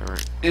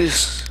 Whatever.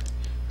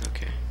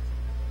 Okay.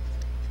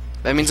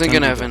 That means I'm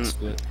gonna have an...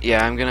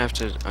 Yeah, I'm gonna have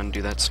to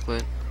undo that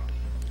split.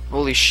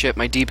 Holy shit,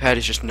 my D-pad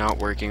is just not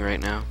working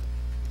right now.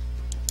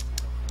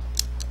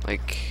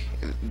 Like,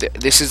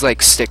 this is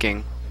like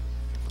sticking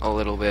a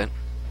little bit.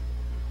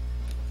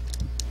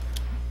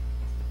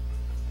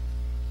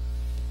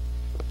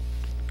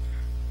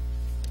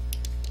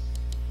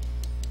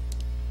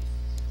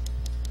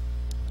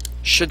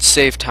 Should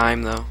save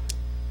time though,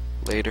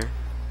 later.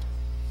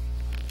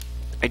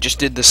 I just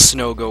did the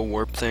Snow Go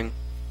warp thing.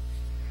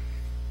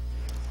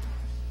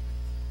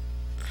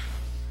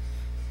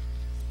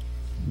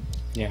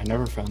 Yeah, I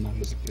never found that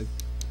as a kid.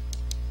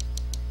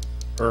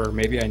 Or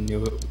maybe I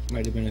knew it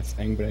might have been a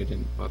thing, but I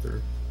didn't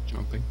bother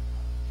jumping.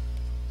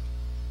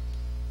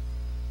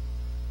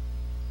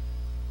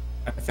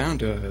 I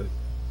found a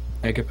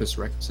Agapus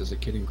Rex as a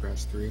kid in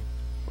Crash 3.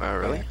 Wow,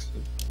 really? By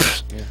accident.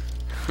 Yeah.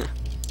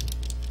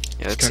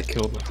 Yeah, Just that's got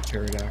killed with the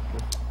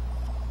pterodactyl.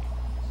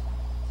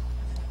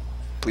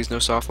 Please no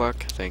soft lock.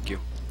 Thank you.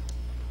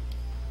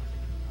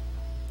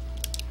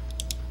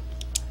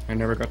 I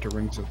never got to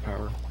Rings of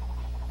Power.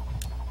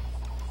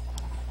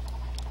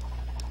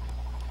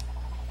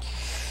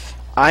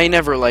 I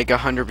never like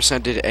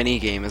 100% did any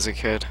game as a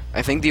kid.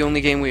 I think the only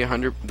game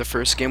the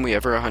first game we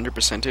ever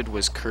 100%ed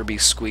was Kirby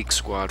Squeak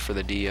Squad for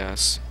the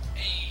DS.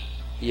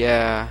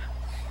 Yeah.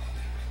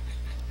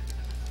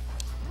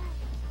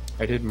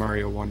 I did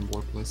Mario 1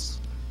 Warpless.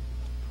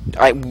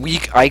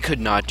 I could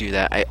not do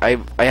that. I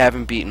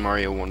haven't beaten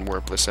Mario 1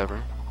 Warpless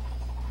ever.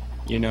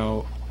 You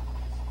know,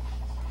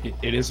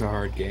 it is a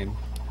hard game.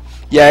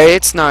 Yeah,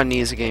 it's not an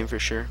easy game for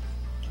sure.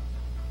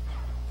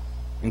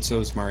 And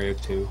so is Mario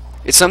 2.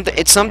 It's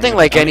something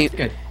like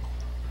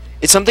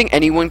it's something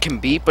anyone can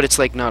beat, but it's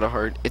like not a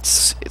hard.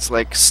 It's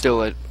like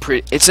still a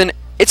it's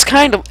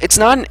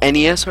not an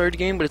NES hard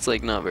game, but it's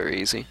like not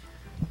very easy.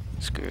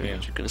 Screw it,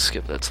 Yeah. you're gonna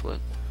skip that slut.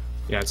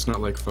 Yeah, it's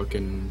not like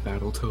fucking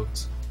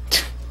Battletoads.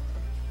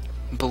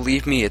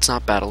 Believe me, it's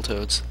not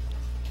Battletoads.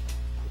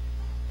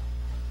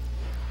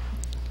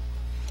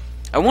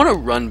 I want to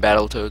run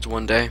Battletoads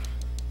one day.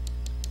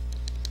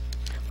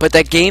 But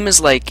that game is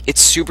like,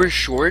 it's super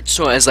short,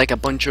 so it has like a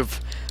bunch of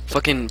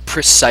fucking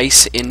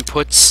precise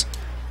inputs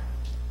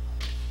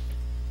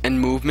and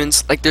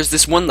movements. Like there's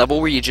this one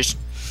level where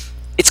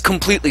it's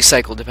completely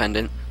cycle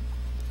dependent.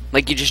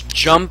 Like you just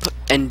jump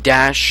and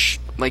dash,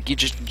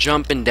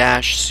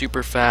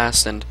 super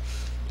fast, and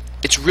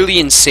it's really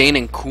insane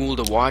and cool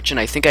to watch. And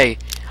I think I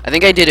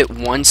did it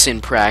once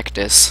in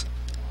practice.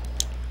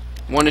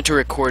 Wanted to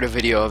record a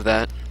video of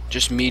that,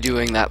 just me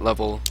doing that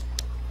level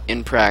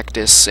in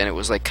practice, and it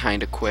was like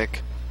kinda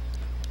quick.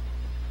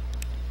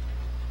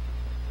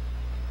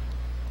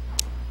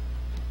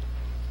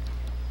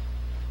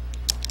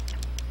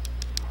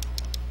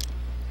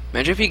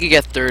 Imagine if you could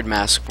get third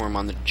mask form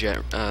on the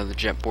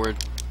jet board.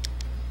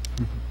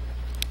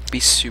 Be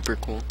super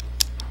cool.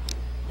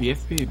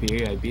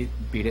 BFBB, I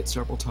beat it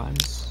several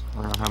times.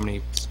 I don't know how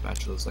many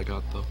spatulas I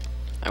got though.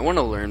 I want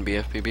to learn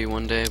BFBB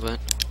one day, but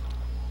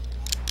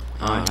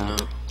I don't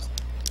know.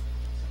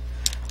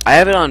 I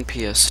have it on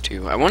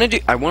PS2. I want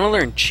to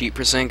learn cheat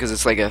percent because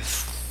it's like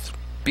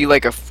be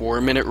like a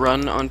 4-minute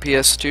run on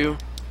PS2,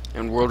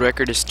 and world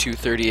record is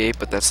 2:38.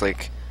 But that's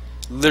like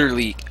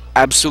literally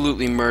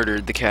absolutely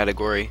murdered the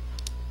category.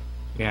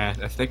 Yeah,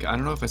 I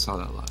don't know if I saw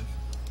that live,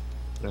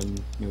 but I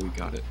knew we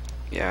got it.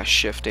 Yeah,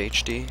 Shift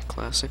HD,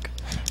 classic.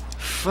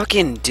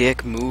 Fucking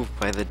dick move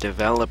by the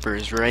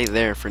developers right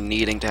there for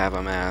needing to have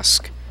a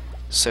mask.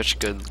 Such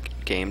good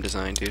game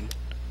design, dude.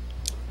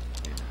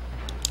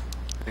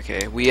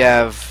 Okay, we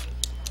have...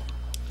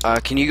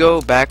 can you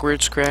go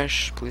backwards,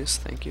 Crash, please?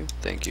 Thank you.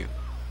 Thank you.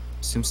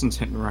 Simpsons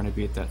Hit and Run, I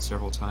beat that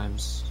several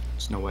times.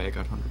 There's no way I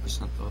got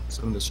 100% though.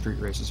 Some of the street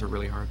races are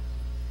really hard.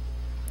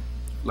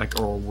 Like,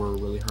 or were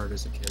really hard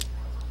as a kid.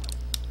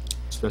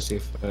 Especially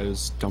if I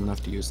was dumb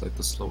enough to use, like,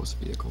 the slowest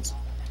vehicles.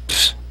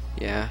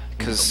 Yeah,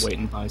 because... Wait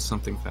and buy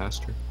something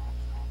faster.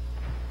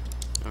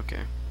 Okay.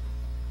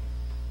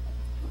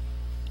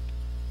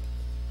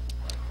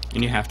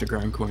 And you have to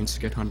grind coins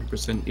to get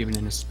 100%, even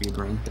in a speed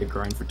run. They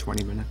grind for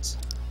 20 minutes.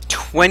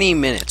 20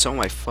 minutes? Oh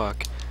my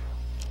fuck.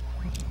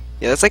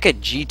 Yeah, that's like a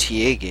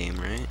GTA game,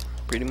 right?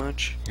 Pretty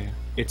much? Yeah,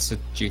 it's a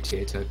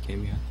GTA type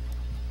game, yeah.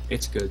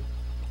 It's good.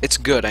 It's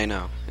good, I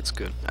know. It's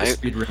good. The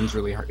speed run's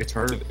really hard. It's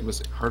harder. It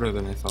was harder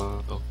than I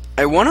thought, though.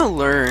 I want to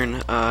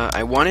learn,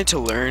 I wanted to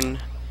learn,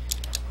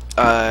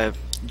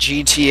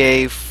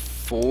 GTA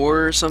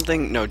 4 or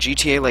something? No,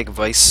 GTA, like,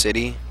 Vice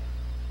City.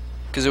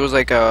 Because it was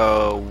like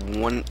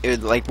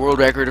like, world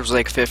record was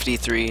like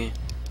 53.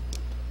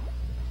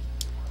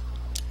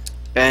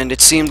 And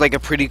it seemed like a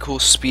pretty cool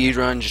speed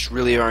run, just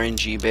really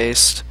RNG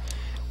based.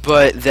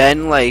 But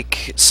then,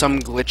 like, some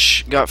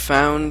glitch got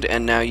found,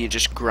 and now you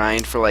just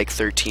grind for like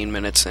 13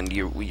 minutes and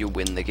you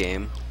win the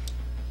game.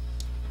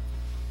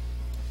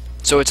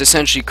 So it's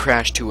essentially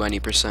Crash 2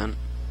 any percent.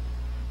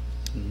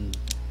 Mm.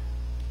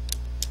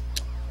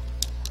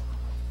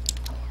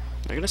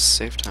 I'm gonna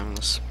save time on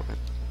this spot.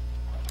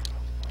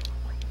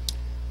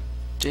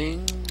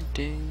 Ding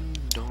ding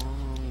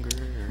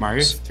donger.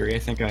 Mario 3, I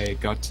think I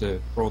got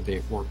to World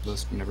 8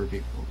 Warpless, but never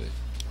beat World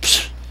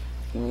 8.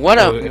 What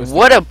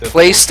a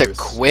place to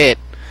quit.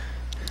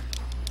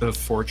 The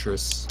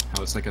fortress,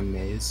 how it's like a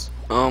maze.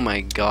 Oh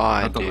my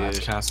god, Not the dude.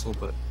 last castle,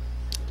 but...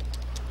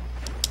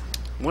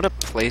 What a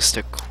place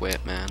to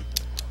quit, man.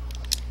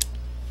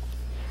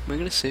 Am I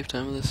gonna save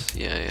time on this?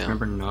 Yeah, I yeah.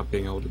 remember not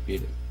being able to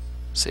beat it.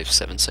 Save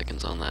 7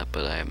 seconds on that,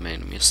 but I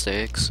made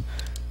mistakes.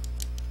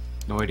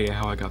 No idea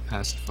how I got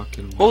past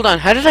fucking... Hold on,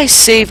 how did I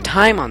save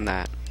time on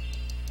that?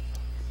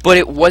 But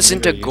it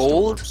wasn't a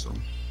gold?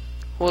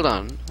 Hold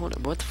on,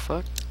 what the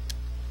fuck?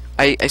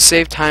 I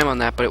saved time on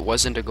that, but it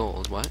wasn't a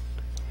gold. What?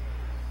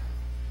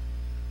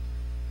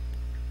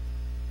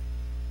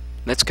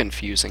 That's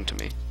confusing to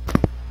me.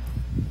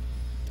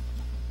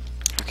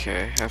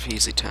 Okay, have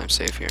easy time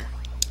save here.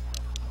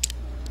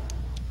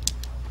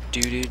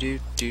 Do do do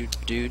do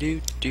do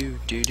do do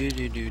do do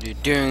do do do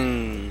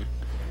ding.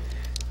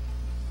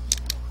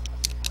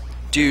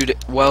 Dude,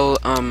 while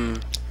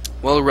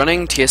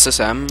running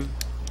TSSM,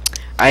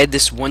 I had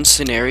this one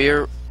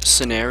scenario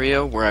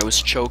where I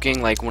was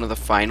choking like one of the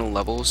final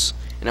levels,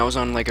 and I was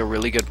on like a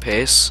really good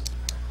pace.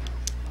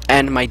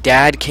 And my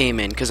dad came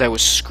in because I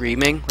was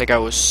screaming, like I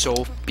was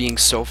being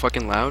so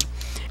fucking loud,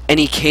 and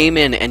he came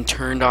in and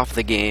turned off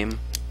the game.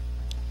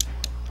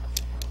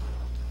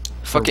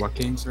 For what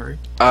game, sorry?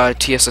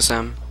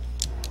 TSSM.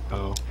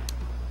 Oh.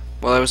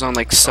 Well, I was on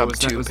like sub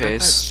 2 was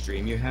pace. That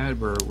stream you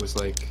had where it was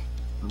like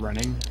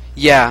running?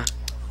 Yeah,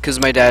 because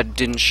my dad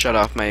didn't shut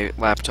off my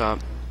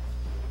laptop.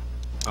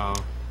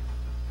 Oh.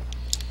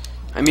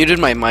 I muted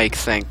my mic,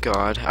 thank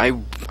God.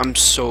 I'm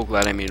so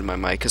glad I muted my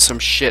mic, because some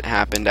shit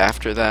happened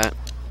after that.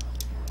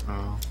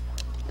 Oh.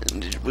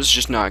 And it was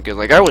just not good.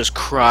 Like, I was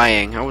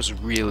crying. I was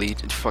really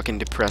fucking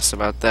depressed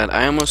about that.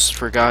 I almost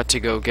forgot to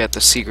go get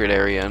the secret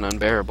area in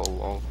Unbearable,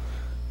 lol.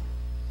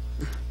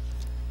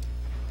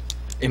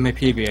 In my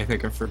PB, I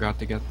think I forgot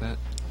to get that.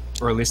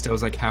 Or at least I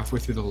was like halfway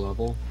through the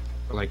level,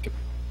 or like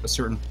a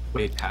certain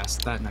way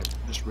past that, and I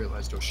just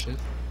realized, oh shit.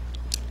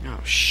 Oh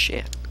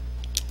shit.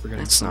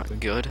 That's something.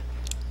 Not good.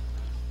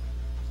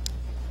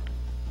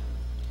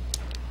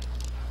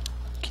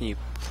 Can you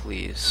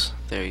please?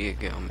 There you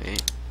go,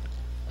 mate.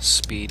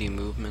 Speedy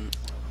movement.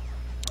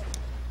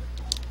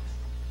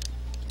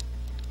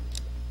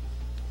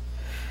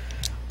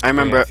 I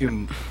remember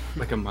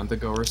like a month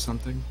ago or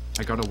something,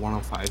 I got a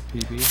 105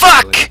 PB.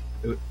 Fuck! Like,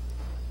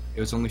 it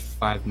was only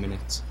 5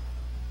 minutes.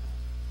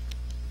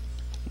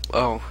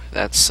 Oh,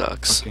 that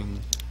sucks. Fucking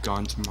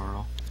gone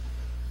tomorrow.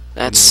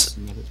 That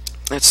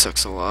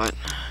sucks a lot.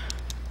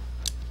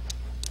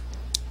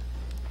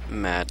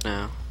 I'm mad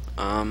now.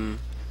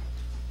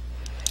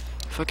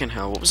 Fucking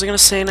hell, what was I gonna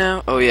say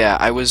now? Oh yeah,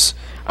 I was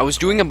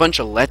doing a bunch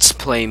of Let's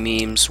Play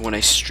memes when I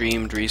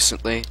streamed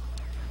recently.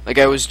 Like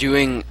I was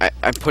doing, I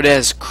put it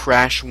as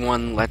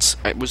crash1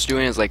 I was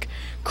doing it as like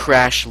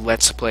crash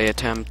Let's Play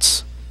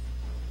attempts.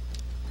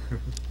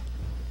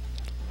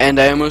 And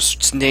I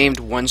almost named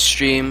one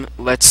stream,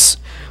 let's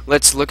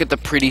look at the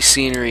pretty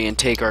scenery and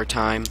take our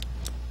time.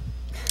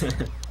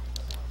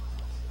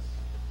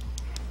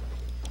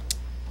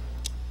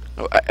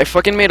 Oh, I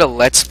fucking made a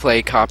Let's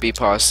Play copy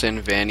pasta in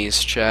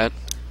Vanny's chat.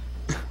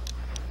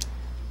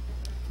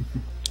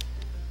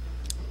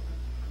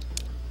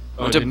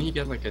 Oh, didn't he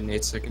get like an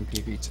 8-second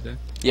PB today?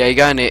 Yeah,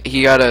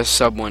 he got a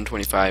sub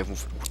 125,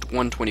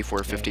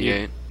 124.58.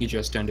 Yeah, he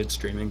just ended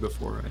streaming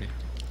before I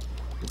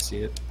could see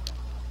it.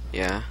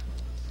 Yeah.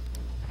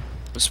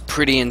 It was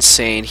pretty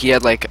insane. He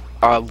had like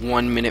a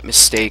 1 minute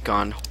mistake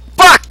on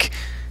fuck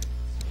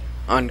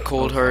on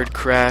Cold Hard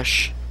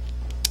Crash.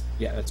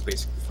 Yeah, that's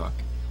basically fuck.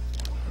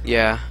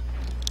 Yeah.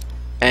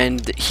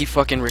 And he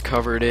fucking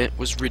recovered it. It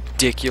was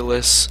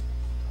ridiculous.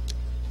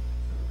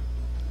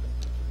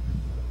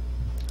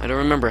 I don't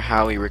remember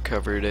how he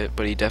recovered it,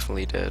 but he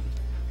definitely did.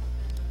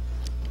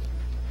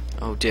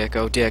 Oh dick,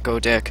 oh dick, oh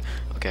dick.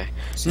 Okay.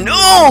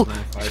 No!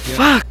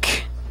 Fuck!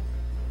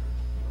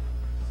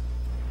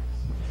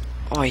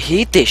 Oh, I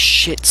hate this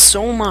shit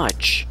so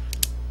much.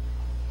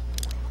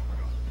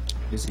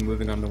 Is he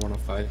moving on to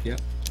 105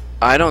 yet?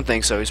 I don't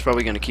think so. He's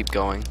probably gonna keep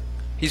going.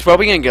 He's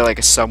probably gonna get like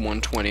a sub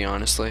 120,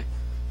 honestly.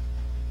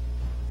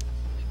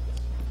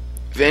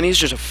 Vanny's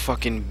just a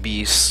fucking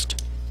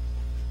beast.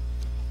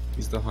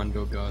 He's the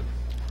hundo god.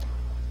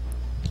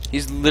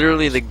 He's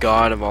literally the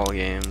god of all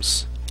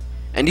games.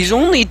 And he's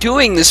only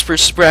doing this for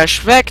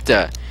Sprash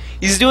Vecta.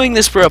 He's doing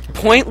this for a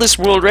pointless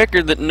world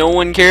record that no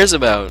one cares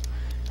about.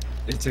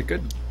 It's a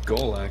good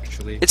goal,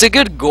 actually. It's a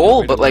good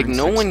goal, but like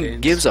no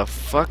one gives a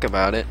fuck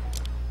about it.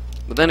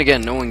 But then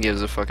again, no one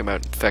gives a fuck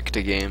about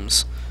Vecta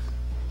games.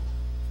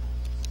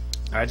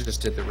 I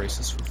just did the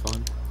races for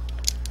fun.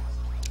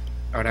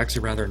 I would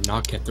actually rather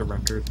not get the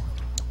record.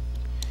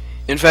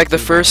 In fact,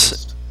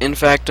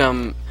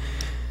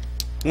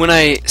 when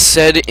I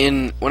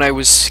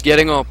was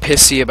getting all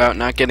pissy about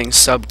not getting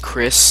sub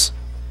Chris,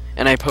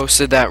 and I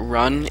posted that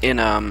run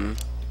in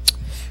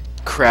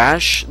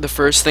Crash, the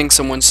first thing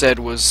someone said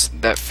was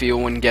that feel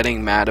when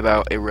getting mad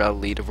about irrel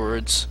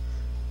leaderboards.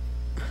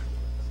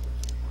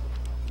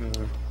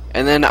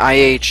 And then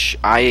IHNN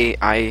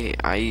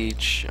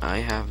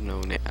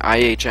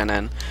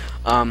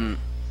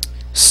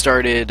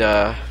started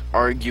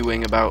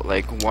arguing about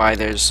like why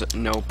there's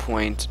no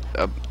point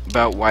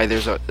about why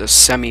there's a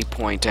semi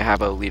point to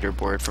have a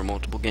leaderboard for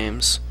multiple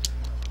games.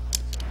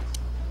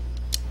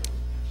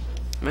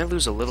 I might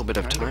lose a little bit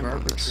of time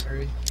on this.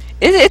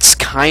 It's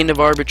kind of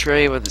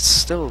arbitrary, but it's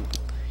still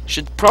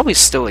should probably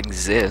still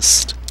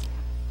exist.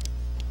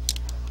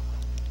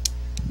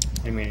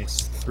 I mean,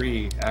 it's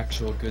 3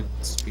 actual good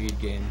speed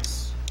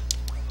games.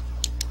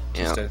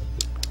 Yeah.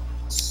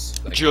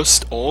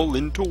 Just all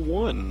into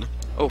one.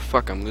 Oh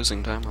fuck, I'm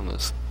losing time on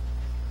this.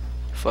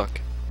 Fuck.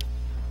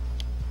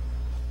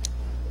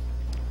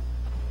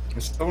 I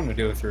still want to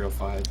do a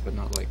 305, but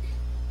not like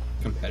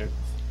competitive.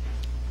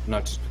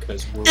 Not just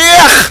because we're...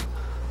 Ugh!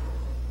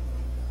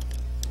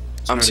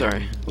 It's I'm not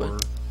sorry. even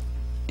What?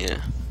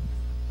 Yeah.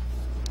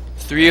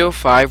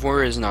 305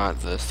 were is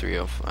not the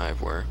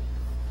 305 were.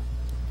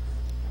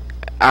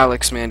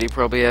 Alex Mandy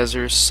probably has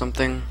or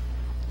something.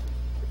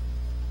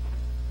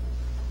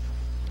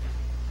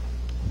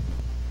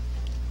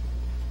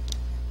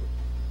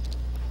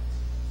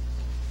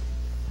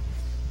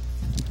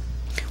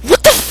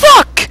 What the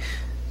fuck?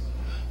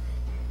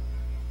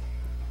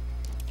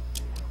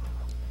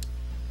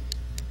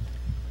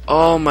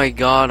 Oh my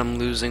god, I'm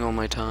losing all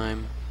my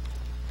time.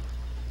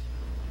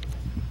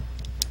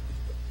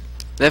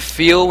 That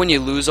feel when you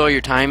lose all your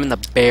time in the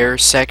bear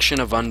section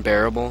of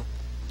Unbearable?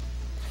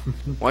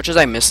 Watch as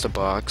I missed a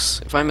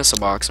box. If I miss a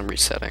box, I'm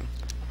resetting.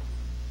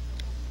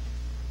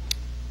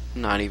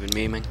 Not even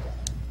memeing.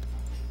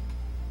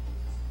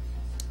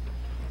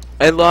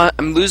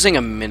 I'm losing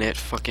a minute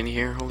fucking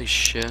here. Holy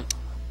shit.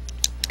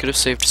 Could have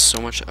saved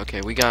so much. Okay,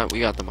 we got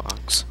the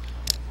box.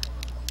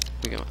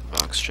 We got the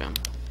box gem.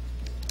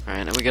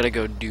 Alright, now we gotta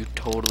go do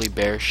totally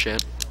bear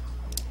shit.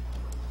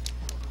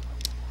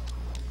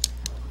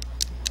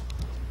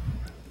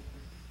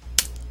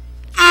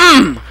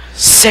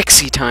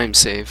 Sexy time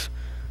save.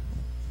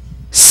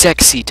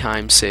 Sexy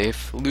time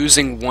save.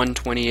 Losing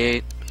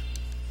 128.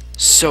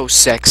 So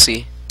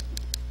sexy.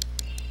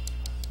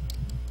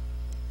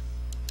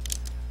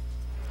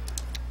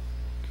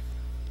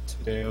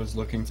 Today I was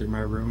looking through my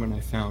room and I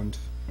found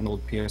an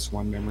old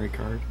PS1 memory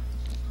card.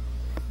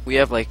 We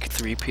have like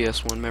 3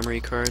 PS1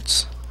 memory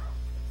cards.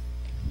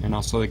 And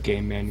also the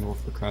game manual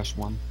for Crash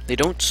 1. They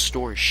don't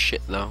store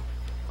shit though.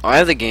 Oh, I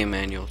have the game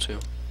manual too.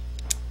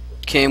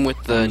 Came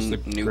with the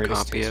new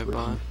copy I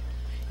bought.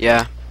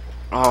 Yeah.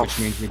 Oh, which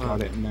means we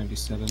got it in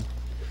 97.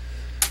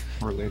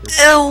 Or later.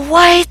 Ew,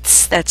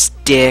 what? That's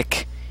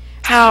dick.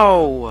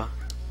 How?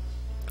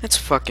 That's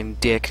fucking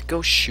dick.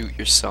 Go shoot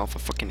yourself. I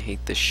fucking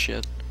hate this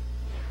shit.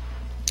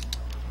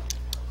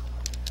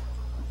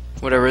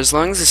 Whatever, as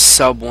long as the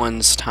sub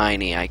 1's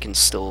tiny, I can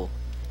still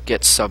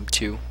get sub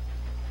 2.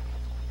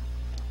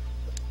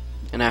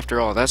 And after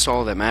all, that's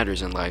all that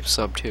matters in life,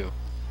 sub 2.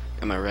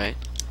 Am I right?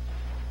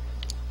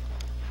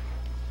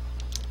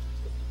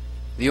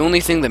 The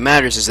only thing that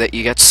matters is that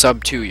you get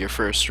sub 2 your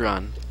first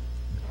run.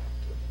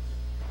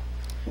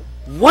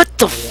 What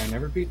the f—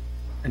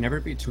 I never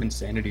beat to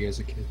insanity as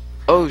a kid.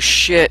 Oh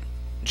shit.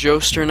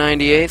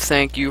 Joester98,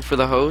 thank you for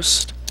the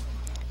host.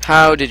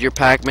 How did your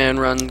Pac-Man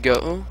run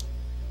go?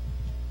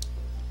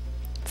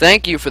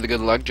 Thank you for the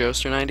good luck,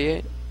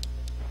 Joester98.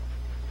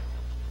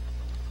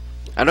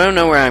 I don't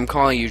know where I'm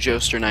calling you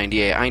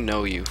Joester98. I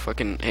know you.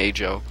 Fucking hey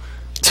Joe.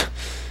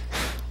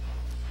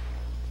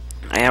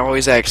 I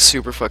always act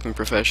super fucking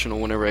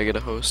professional whenever I get a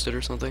hosted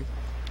or something.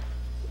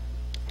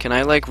 Can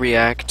I like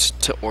react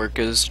to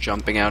orcas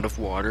jumping out of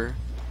water?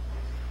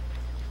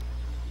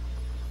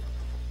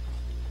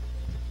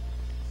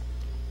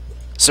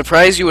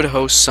 Surprised you would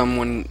host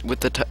someone with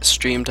the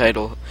stream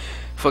title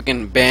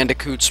fucking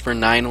Bandicoots for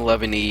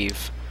 9/11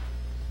 Eve.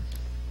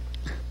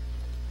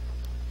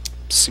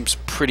 Seems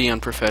pretty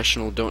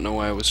unprofessional. Don't know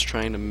why I was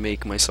trying to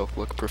make myself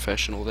look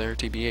professional there,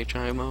 TBH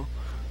IMO.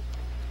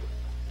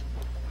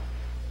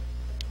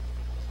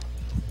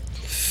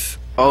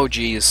 Oh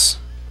jeez.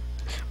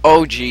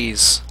 Oh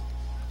jeez.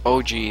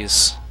 Oh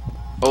jeez.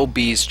 Oh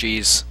bees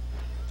jeez.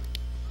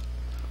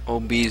 Oh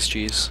bees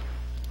jeez.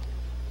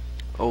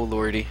 Oh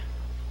lordy.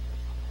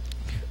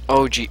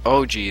 Oh gee.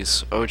 Oh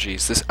jeez. Oh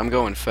jeez. This— I'm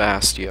going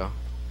fast, yo.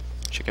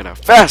 Check it out.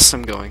 Fast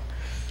I'm going.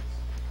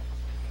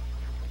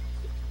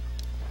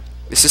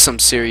 This is some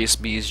serious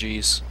bees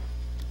jeez.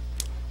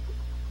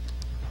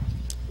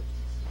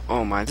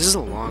 Oh my, this is a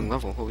long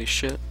level. Holy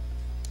shit.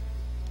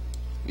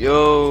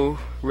 Yo,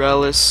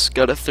 Relish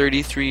got a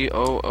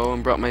 33.00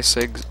 and brought my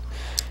segs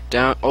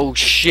down. Oh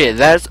shit,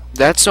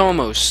 that's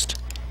almost.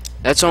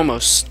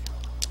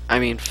 I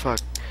mean, fuck.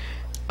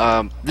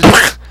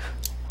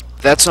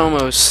 That's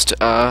almost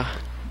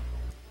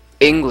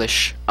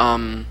English.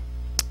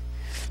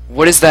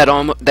 What is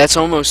that? That's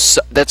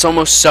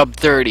almost sub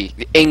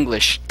 30.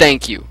 English.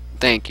 Thank you.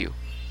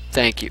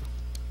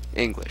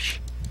 English.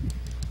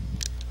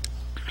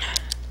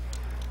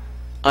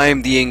 I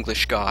am the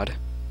English god.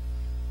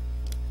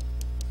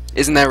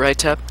 Isn't that right,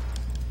 Tep?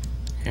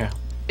 Yeah.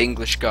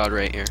 English god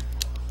right here.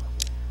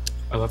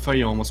 I love how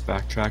you almost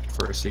backtracked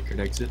for a secret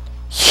exit.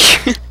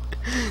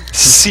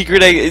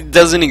 Secret exit, it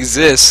doesn't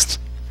exist.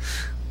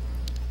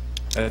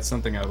 That's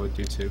something I would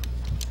do too.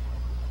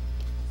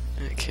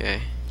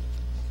 Okay.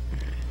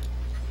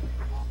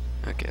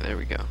 Okay, there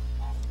we go.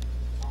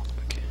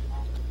 Okay.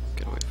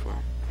 Gotta wait for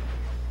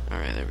it.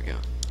 Alright, there we go.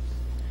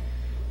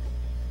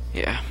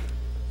 Yeah.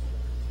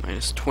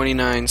 Minus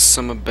 29,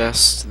 sum of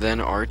best, then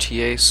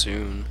RTA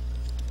soon.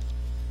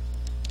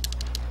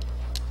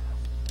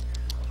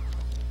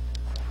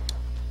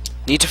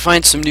 Need to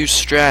find some new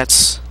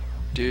strats,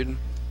 dude.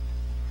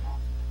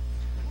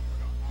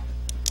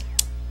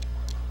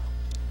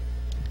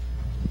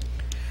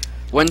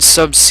 One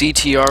sub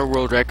CTR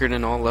world record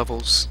in all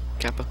levels.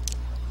 Kappa.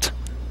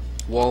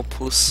 Wall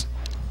plus.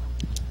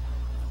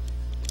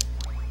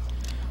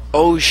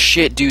 Oh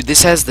shit, dude,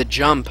 this has the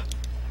jump.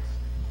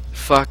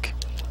 Fuck.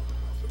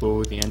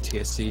 Oh, the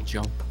NTSC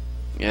jump.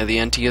 Yeah, the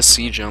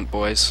NTSC jump,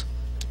 boys.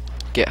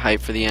 Get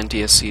hyped for the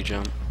NTSC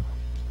jump.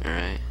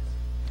 Alright.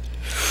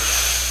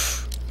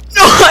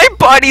 No, I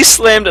body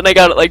slammed and I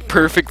got it like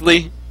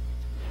perfectly.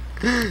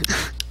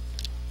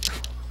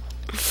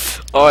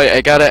 Oh,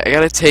 I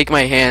gotta take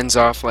my hands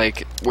off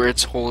like where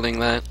it's holding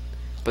that,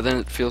 but then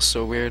it feels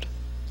so weird.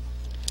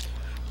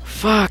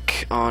 Fuck!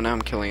 Oh, now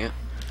I'm killing it.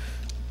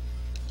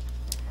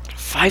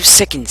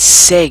 5-second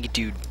seg,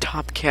 dude.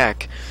 Top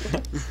cack.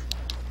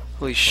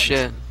 Holy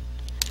shit.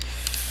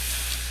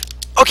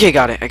 Okay,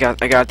 got it. I got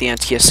the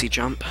NTSC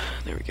jump.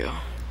 There we go.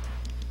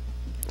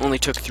 Only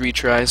took 3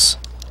 tries.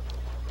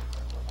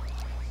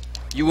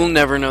 You will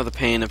never know the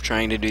pain of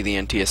trying to do the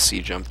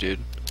NTSC jump, dude.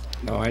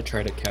 No, I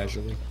tried it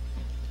casually.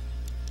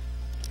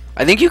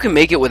 I think you can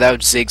make it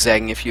without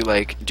zigzagging if you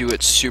like do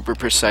it super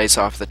precise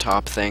off the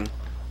top thing,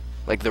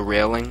 like the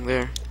railing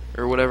there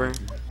or whatever.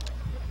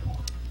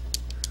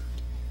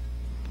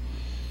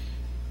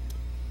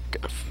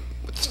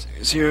 With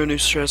 0 new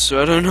strats,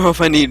 so I don't know if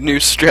I need new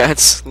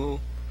strats.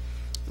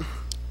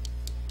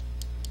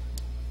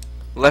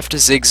 Left to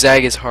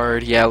zigzag is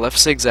hard. Yeah, left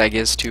zigzag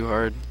is too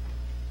hard.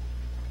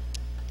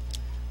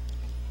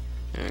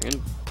 Yeah, I'm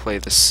gonna play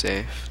this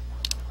safe.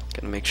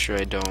 Gotta make sure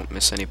I don't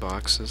miss any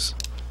boxes.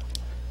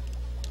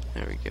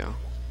 There we go.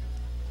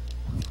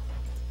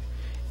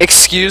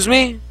 Excuse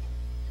me?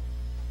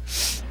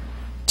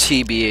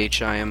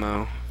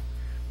 TBHIMO.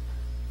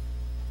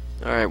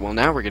 Alright, well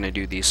now we're gonna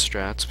do these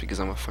strats because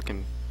I'm a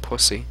fucking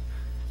pussy.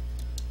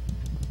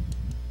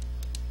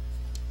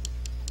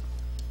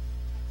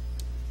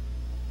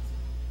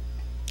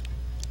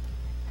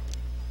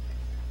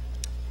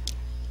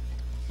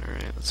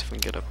 Alright, let's see if we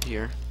can get up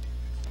here.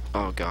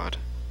 Oh god.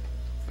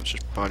 I was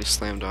just body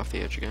slammed off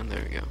the edge again.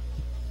 There we go.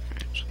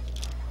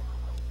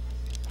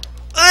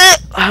 Alright.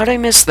 How'd I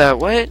miss that?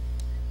 What?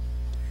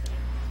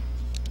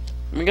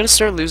 Am I gonna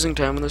start losing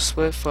time on this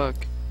split?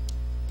 Fuck.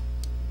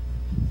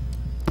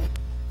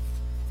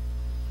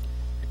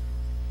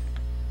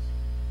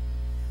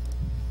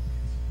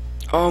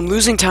 Oh, I'm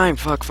losing time.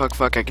 Fuck.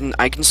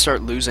 I can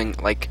start losing,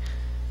 like,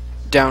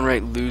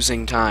 downright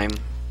losing time.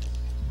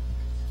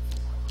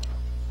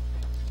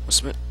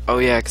 Oh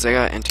yeah, because I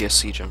got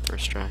NTSC jump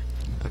first try.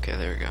 Okay,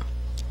 there we go.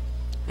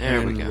 There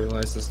we go. I didn't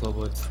realize this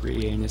level had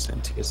 3 anus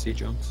NTSC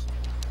jumps.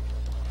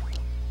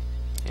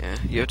 Yeah,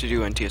 you have to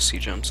do NTSC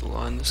jumps a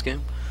lot in this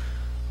game.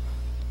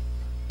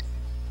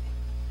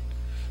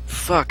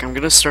 Fuck, I'm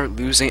gonna start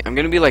losing. I'm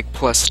gonna be like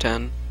plus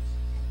 10.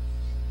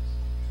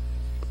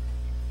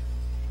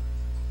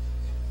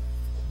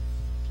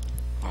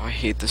 Oh, I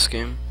hate this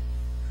game.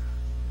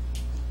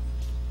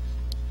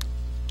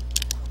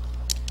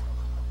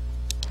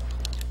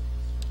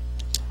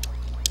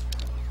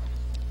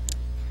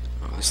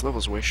 Oh, this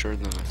level's way shorter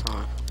than I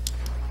thought.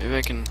 Maybe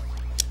I can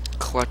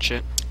clutch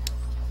it.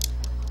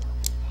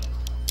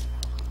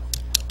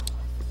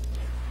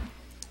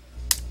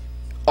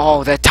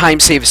 Oh, that time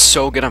save is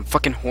so good. I'm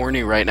fucking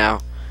horny right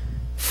now.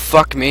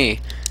 Fuck me.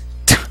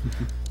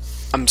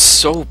 I'm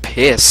so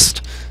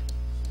pissed.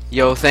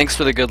 Yo, thanks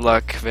for the good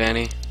luck,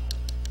 Vanny.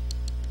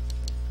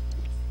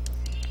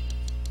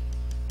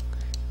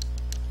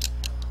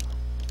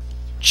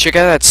 Check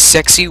out that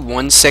sexy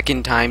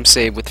 1-second time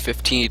save with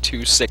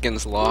 52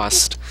 seconds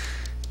lost.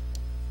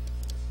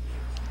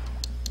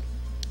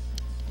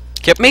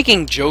 Kept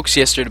making jokes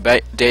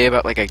yesterday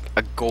about like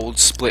a gold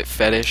split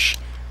fetish.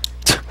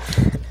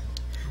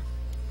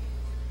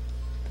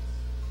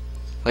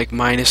 Like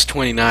minus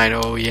 29,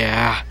 oh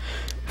yeah.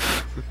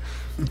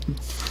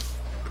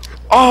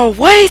 Oh,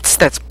 what?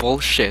 That's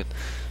bullshit.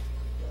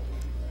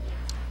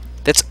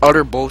 That's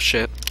utter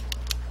bullshit.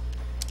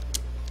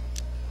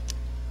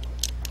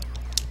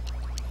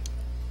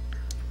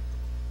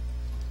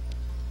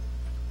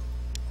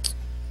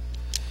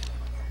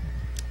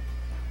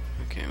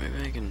 Okay,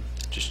 maybe I can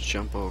just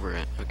jump over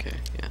it. Okay,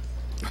 yeah.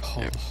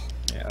 Oh,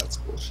 yeah, that's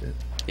bullshit.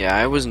 Yeah,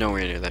 I was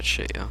nowhere near that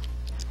shit, yo.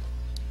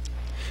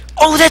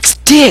 Oh, that's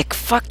dick!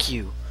 Fuck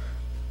you.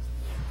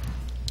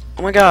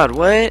 Oh my god,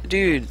 what?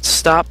 Dude,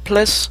 stop,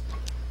 please.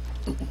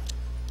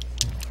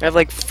 I have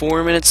like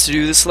 4 minutes to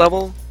do this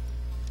level,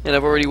 and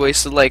I've already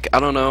wasted like,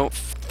 I don't know,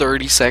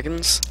 30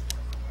 seconds.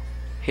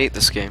 Hate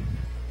this game.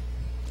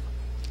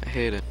 I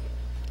hate it.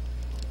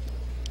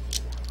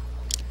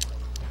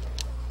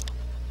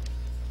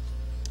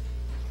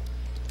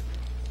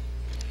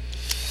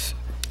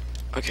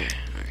 Okay,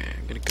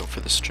 I'm gonna go for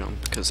this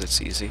jump because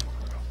it's easy.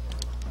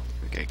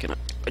 Okay,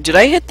 did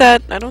I hit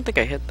that? I don't think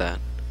I hit that.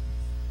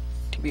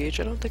 TBH,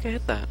 I don't think I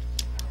hit that.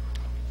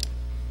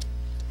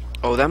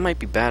 Oh, that might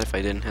be bad if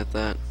I didn't hit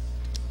that.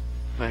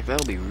 In fact, that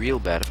would be real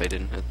bad if I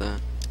didn't hit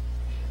that.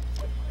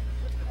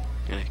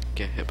 Gonna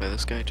get hit by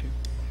this guy too.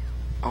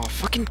 Oh, I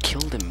fucking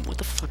killed him. What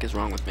the fuck is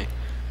wrong with me?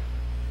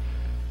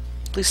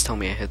 Please tell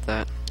me I hit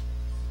that.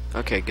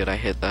 Okay, good, I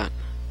hit that.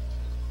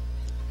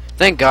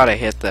 Thank God I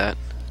hit that.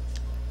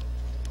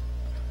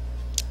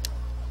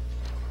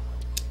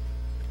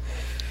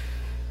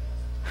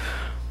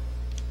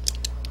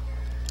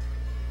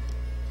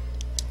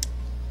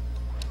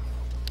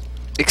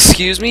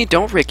 Excuse me?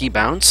 Don't Ricky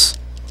bounce.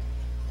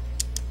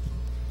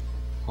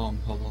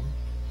 Hello?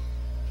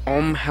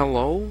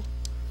 Hello?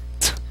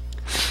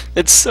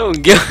 It's so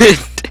good.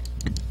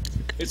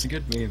 It's a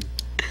good meme.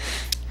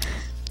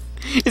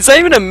 It's not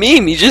even a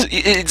meme,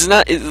 it's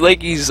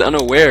like he's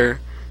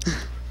unaware.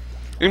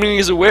 I mean,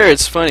 he's aware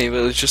it's funny,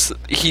 but it's just,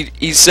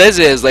 he says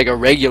it as like a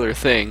regular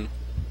thing.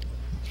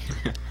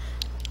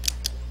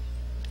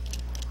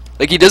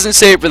 Like, he doesn't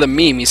say it for the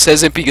meme, he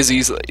says it because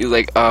he's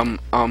like,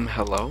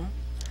 hello?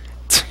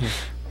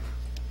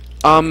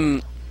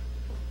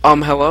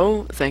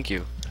 Hello? Thank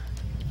you.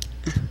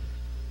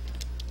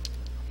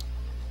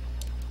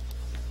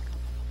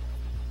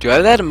 Do I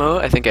have that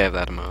emote? I think I have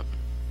that emote.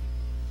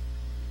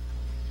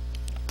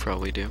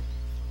 Probably do.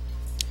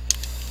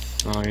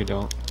 No, you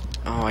don't.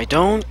 Oh, I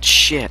don't?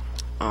 Shit.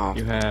 Oh.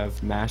 You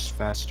have mash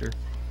faster.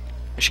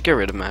 I should get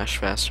rid of mash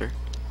faster.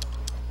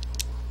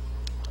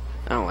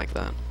 I don't like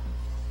that.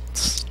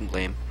 It's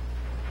lame.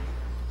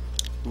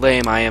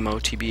 Lame,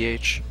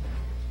 IMOTBH.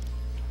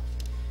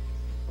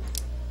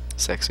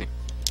 Sexy.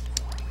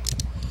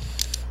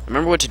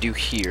 Remember what to do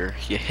here.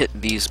 You hit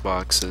these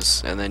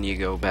boxes, and then you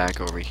go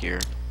back over here.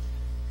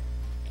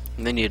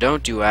 And then you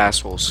don't do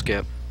asshole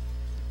skip,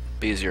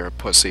 because you're a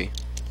pussy.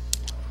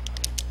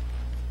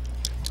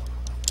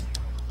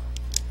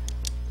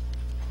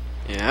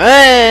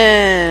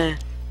 Yeah.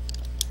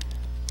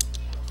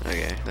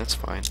 Okay, that's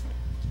fine.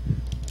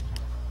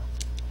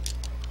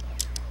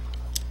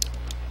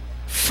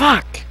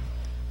 Fuck!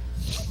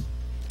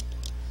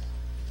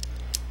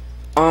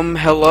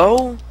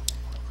 Hello?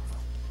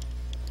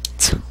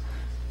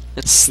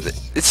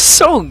 It's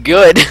so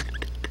good.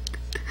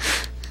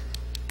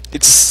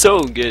 It's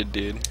so good,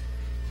 dude.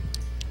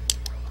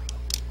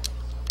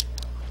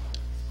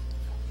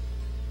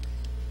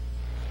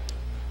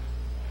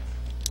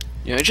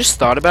 You know, I just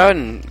thought about it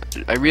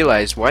and I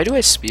realized, why do I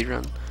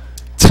speedrun?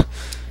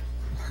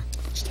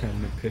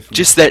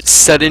 Just that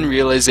sudden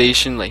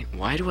realization, like,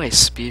 why do I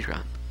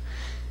speedrun?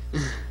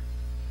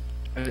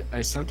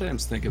 I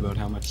sometimes think about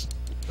how much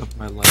of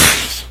my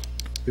life is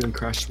doing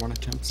crash 1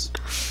 attempts.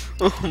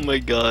 Oh my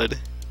god.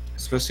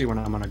 Especially when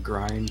I'm on a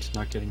grind,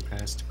 not getting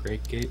past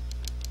Great Gate.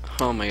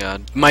 Oh my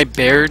god. My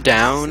bear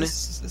down.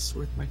 Is this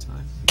worth my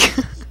time?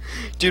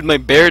 Dude, my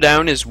bear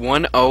down is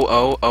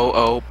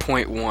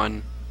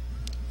 10000.1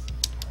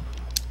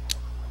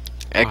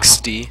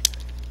 XD.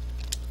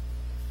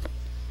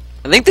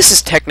 I think this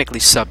is technically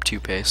sub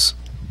 2 pace.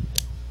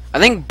 I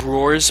think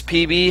Broer's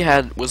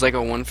PB was like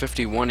a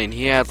 151 and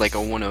he had like a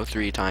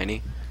 103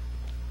 tiny.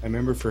 I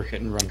remember for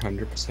hit and run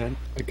 100%,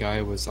 a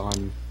guy was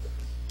on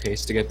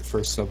pace to get the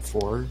first sub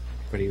 4,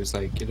 but he was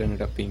like, it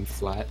ended up being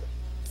flat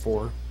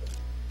 4.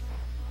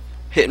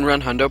 Hit and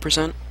run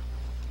 100%?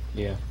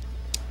 Yeah.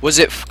 Was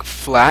it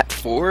flat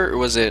 4 or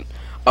was it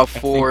a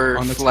 4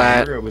 on the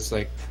flat? timer, it was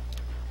like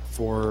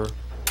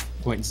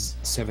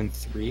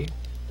 4.73,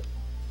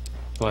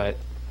 but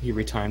he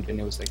retimed and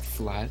it was like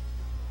flat.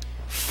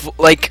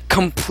 Like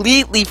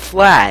completely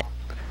flat.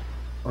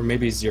 Or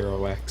maybe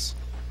 0x.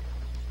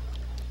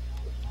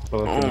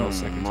 But like Oh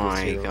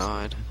my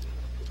god.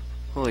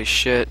 Holy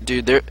shit,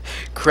 dude,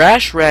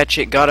 Crash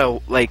Ratchet got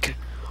a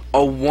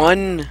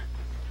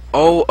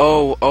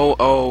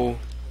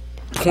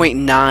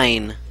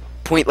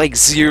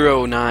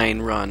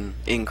 1.09 run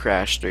in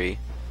Crash 3. It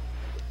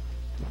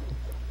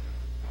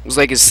was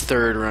like his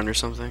third run or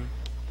something.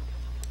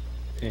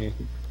 Okay.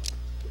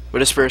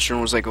 But his first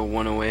run was like a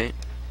 108.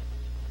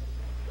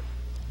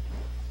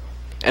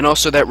 And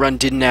also that run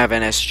didn't have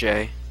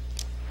NSJ.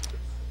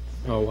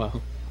 Oh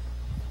wow.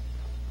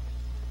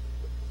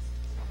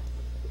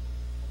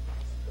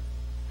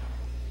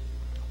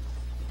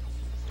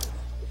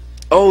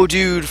 Oh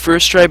dude,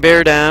 first try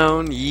bear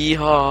down,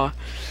 yeehaw.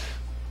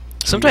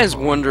 Sometimes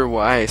wonder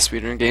why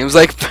speedrun games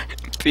like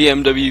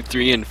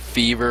PMW3 and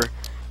Fever.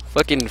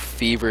 Fucking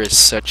Fever is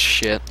such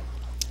shit.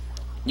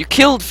 You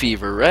killed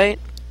Fever, right?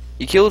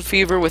 You killed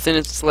Fever within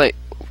its like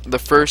the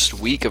first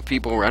week of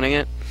people running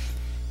it.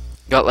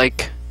 Got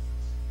like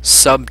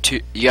sub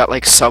 2, you got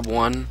like sub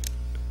 1.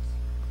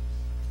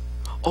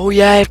 Oh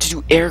yeah, I have to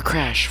do air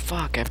crash.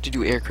 Fuck, I have to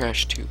do air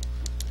crash too.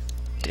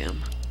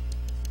 Damn.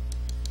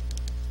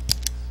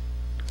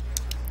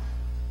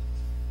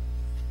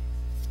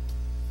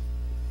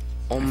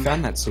 I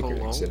found that secret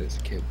hello? exit as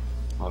a kid,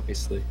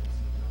 obviously.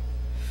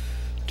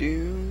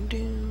 Didn't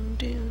Didn't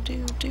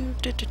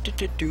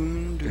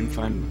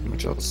find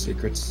much else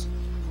secrets.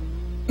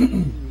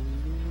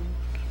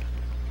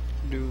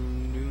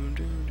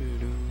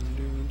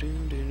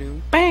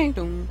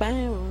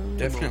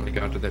 Definitely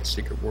got to that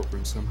secret warp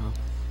room somehow.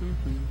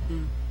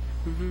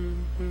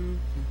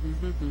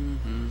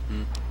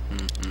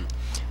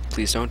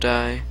 Please don't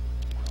die.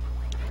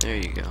 There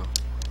you go.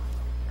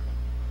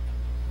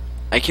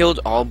 I killed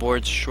all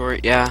boards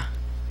short, yeah.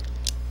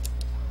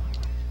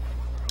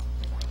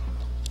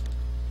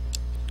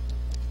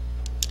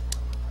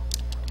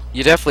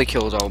 You definitely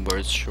killed all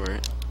boards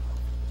short.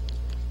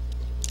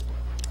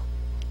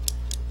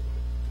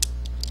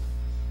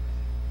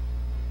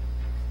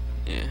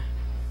 Yeah.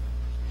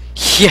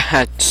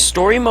 Yeah,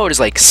 story mode is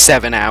like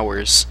 7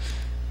 hours.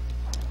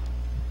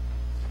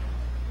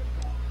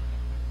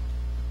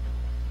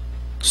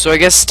 So I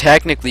guess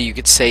technically you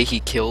could say he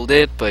killed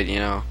it, but you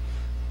know,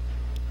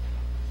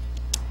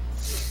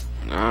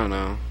 I don't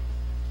know.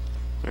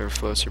 Whatever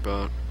floats your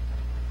boat.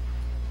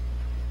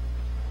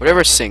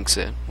 Whatever sinks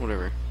it.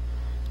 Whatever.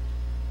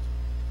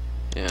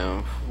 You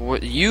know,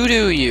 what you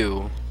do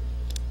you.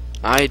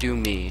 I do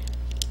me.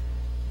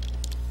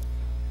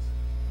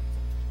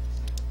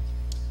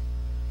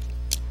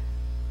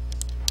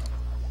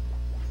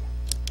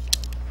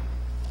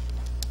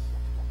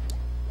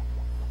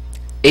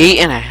 Eight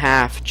and a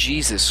half.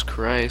 Jesus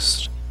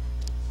Christ.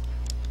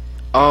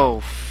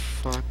 Oh,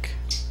 fuck.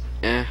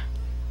 Eh.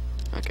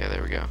 Okay,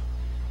 there we go.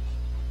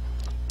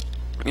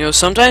 You know,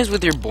 sometimes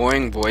with your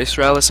boring voice,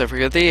 Rallis, I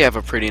forget that you have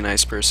a pretty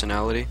nice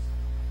personality.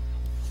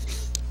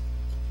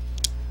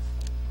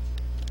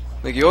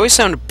 Like, you always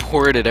sound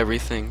bored at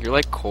everything. You're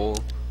like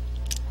Cole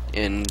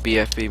in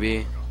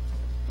BFBB.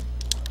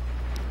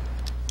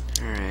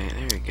 Alright,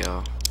 there we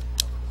go.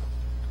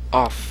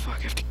 Oh, fuck,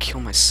 I have to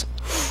kill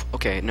myself.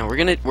 Okay, no, we're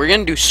gonna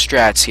do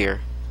strats here.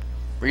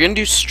 We're gonna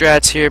do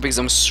strats here because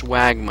I'm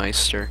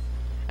Swagmeister.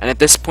 And at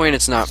this point,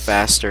 it's not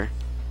faster.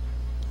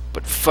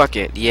 But fuck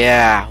it,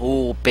 yeah.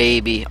 Oh,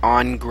 baby.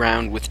 On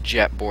ground with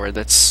jetboard.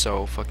 That's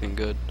so fucking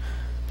good.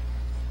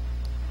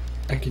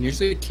 I can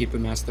usually keep a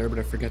mask there, but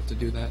I forget to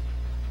do that.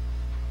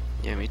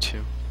 Yeah, me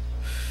too.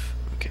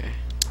 Okay.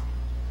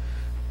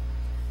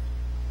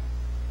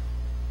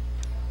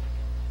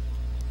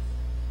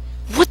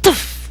 What the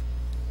f...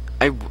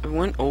 I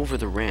went over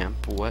the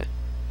ramp. What?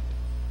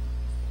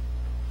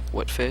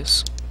 What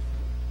face?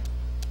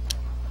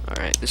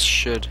 Alright, this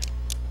should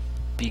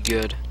be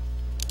good.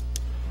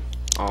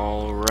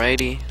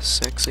 Alrighty,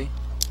 sexy.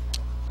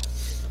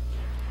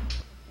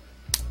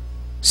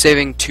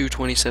 Saving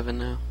 227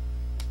 now.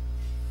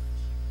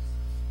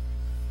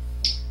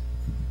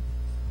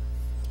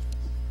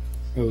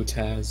 Oh,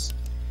 Taz.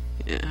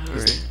 Yeah,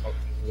 alright.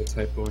 The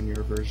typo in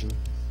your version.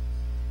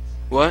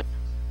 What?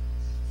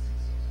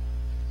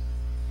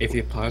 If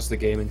you pause the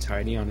game in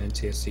Tiny on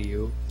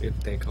NTSCU,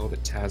 they called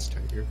it Taz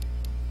Tiger.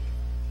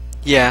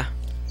 Yeah.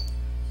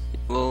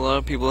 Well, a lot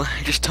of people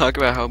just talk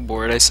about how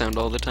bored I sound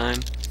all the time.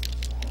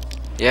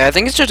 Yeah, I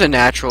think it's just a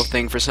natural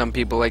thing for some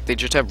people, like, they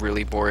just have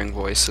really boring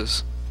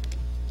voices.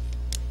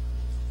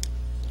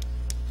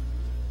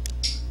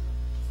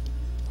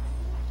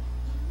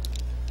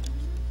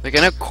 Like, I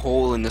know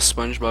Cole in the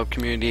SpongeBob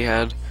community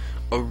had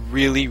a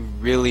really,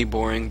 really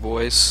boring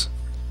voice.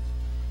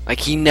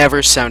 Like, he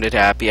never sounded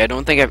happy. I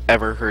don't think I've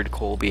ever heard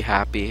Cole be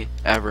happy,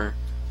 ever.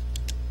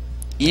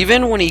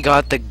 Even when he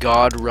got the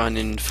God run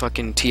in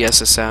fucking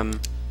TSSM,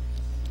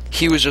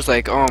 he was just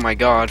like, oh my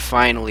god,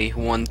 finally,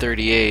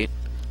 138.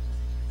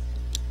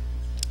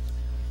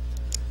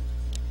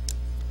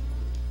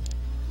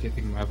 Do you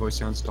think my voice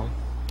sounds dull?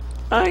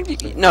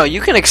 No, you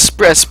can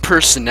express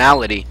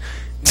personality.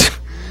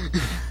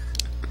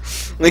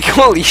 Like,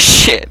 holy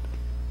shit.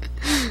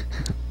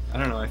 I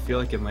don't know, I feel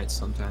like it might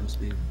sometimes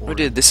be boring. Oh,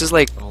 dude, this is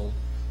like... dull.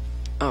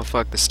 Oh,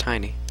 fuck, this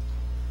tiny.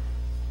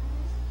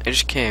 I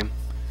just came.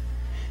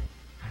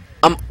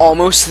 I'm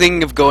almost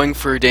thinking of going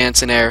for a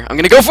dance in air. I'm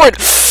gonna go for it!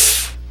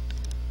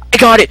 I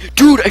got it!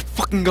 Dude, I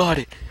fucking got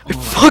it! I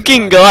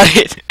fucking got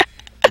it!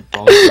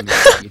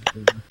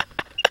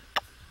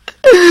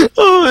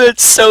 Oh,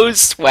 that's so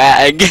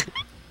swag.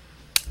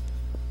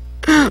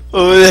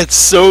 Oh, that's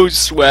so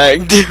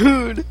swag,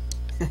 dude.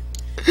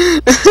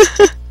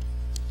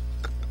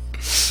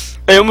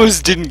 I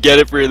almost didn't get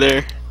it for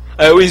there.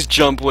 I always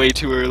jump way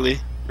too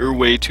early. Or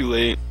way too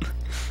late.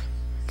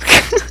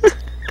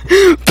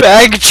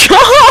 Bag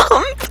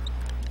jump!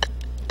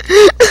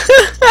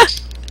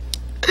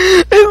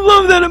 I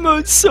love that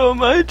emote so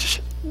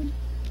much.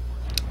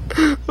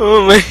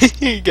 Oh my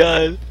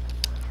god.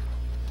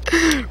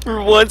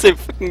 For once I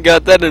fucking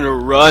got that in a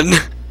run.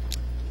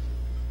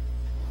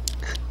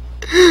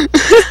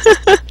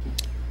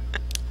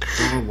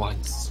 For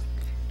once.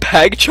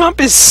 Bag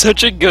jump is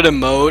such a good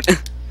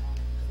emote.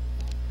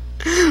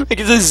 Like,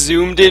 it's a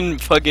zoomed in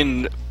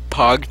fucking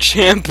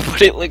PogChamp,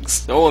 but it looks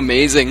so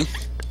amazing.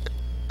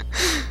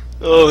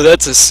 Oh,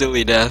 that's a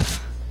silly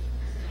death.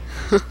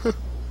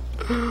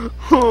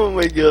 Oh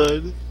my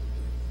god.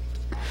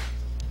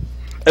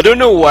 I don't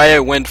know why I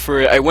went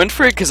for it. I went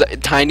for it because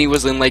Tiny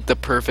was in like the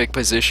perfect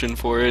position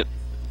for it.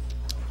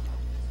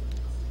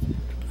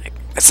 Like,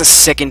 that's the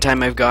second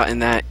time I've gotten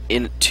that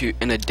in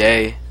a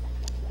day.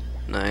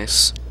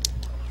 Nice.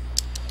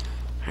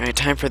 Alright,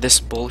 time for this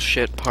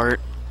bullshit part.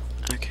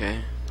 Okay.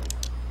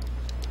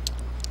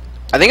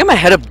 I think I'm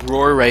ahead of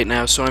Broer right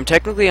now, so I'm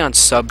technically on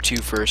sub 2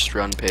 first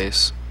run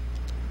pace.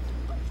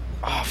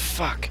 Oh,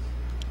 fuck.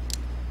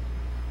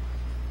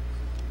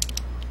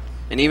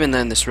 And even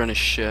then, this run is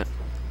shit.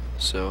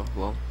 So,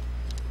 well.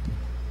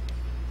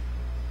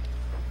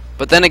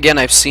 But then again,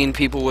 I've seen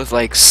people with,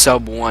 like,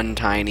 sub 1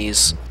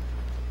 tinies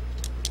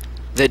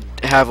that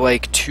have,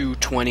 like, 2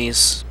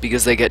 20s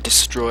because they get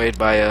destroyed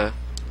by a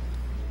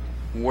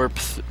warp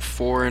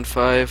 4 and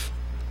 5.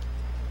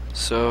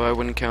 So, I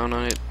wouldn't count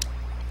on it.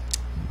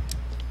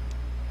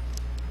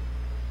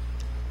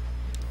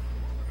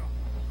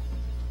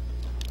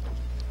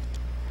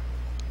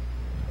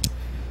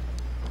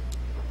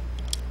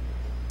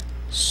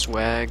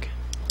 swag.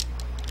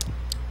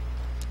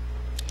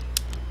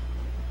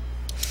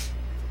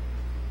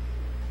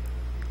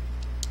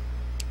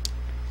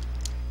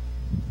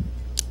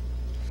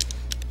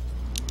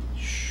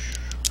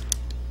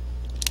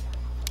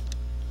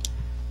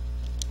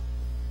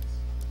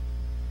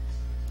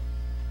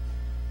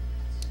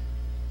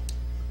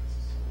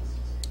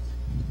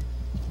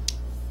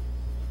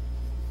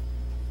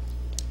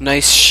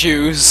 Nice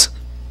shoes.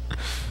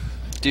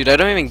 Dude, I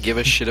don't even give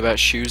a shit about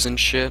shoes and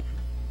shit.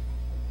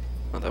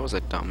 Oh, that was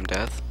a dumb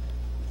death.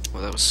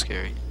 Well, that was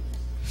scary.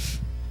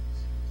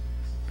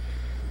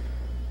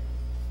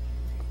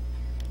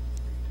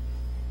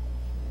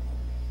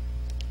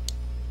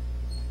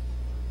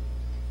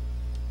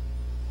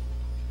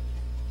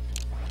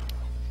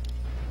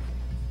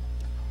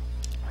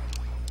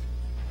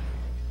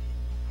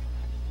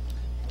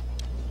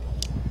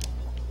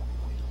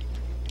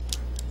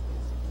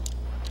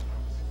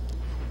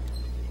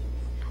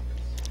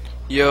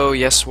 Yo,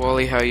 yes,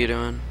 Wally, how you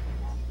doing?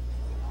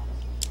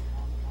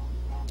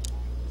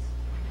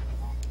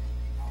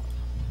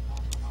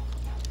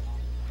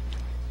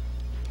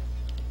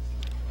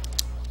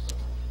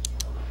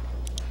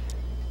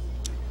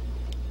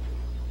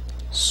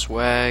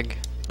 Swag,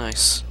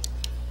 nice.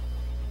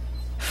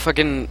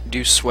 Fucking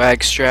do swag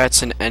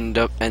strats and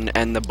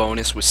end the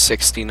bonus with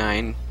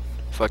 69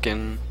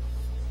 fucking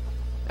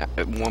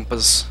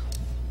wumpas.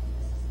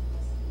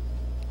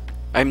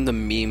 I'm the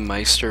meme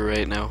meister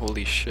right now,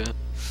 holy shit.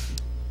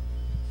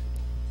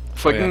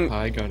 Fucking Oh, yeah,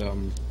 I got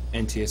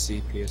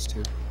NTSC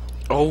PS2.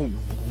 oh,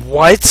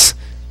 what?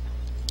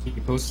 He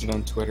posted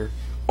on Twitter.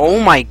 Oh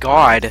my I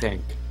god.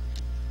 think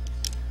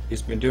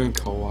he's been doing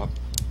co-op.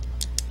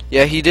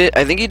 Yeah, he did.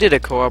 I think he did a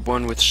co-op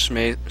one with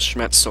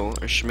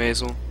Schmetzel or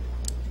Schmazel.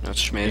 No,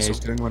 it's Yeah, he's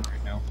Schmazel. doing one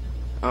right now.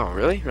 Oh,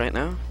 really? Right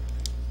now?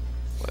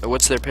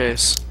 What's their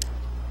pace?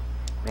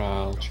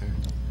 I'll check.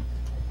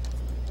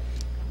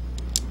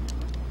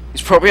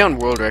 He's probably on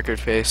world record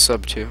pace,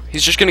 sub 2.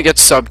 He's just gonna get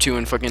sub 2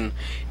 and fucking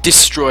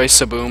destroy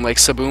Saboom. Like,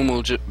 Saboom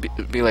will just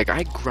be like,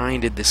 I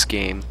grinded this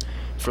game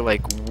for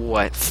like,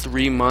 what,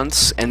 3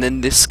 months? And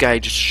then this guy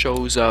just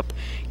shows up,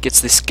 gets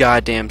this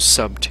goddamn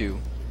sub 2.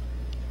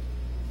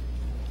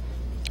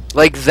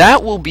 Like,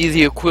 that will be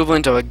the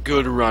equivalent of a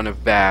good run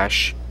of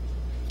Bash.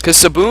 Because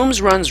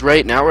Saboom's runs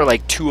right now are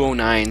like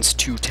 209s,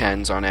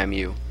 210s on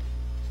MU.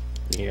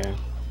 Yeah.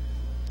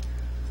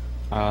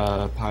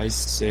 Pi's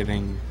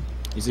saving.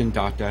 He's in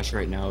dot dash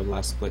right now.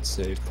 Last split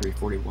save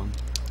 341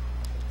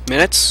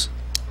 Minutes?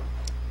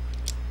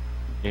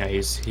 Yeah,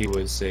 he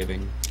was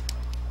saving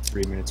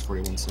 3 minutes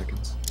 41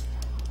 seconds.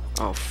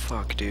 Oh,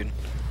 fuck, dude.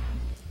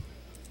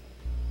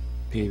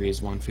 PB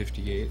is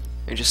 158.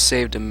 I just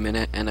saved a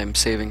minute, and I'm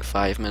saving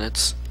 5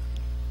 minutes.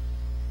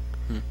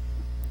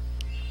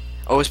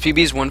 Oh, his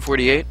PB's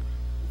 148?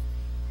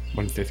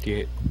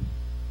 158.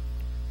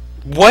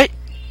 What?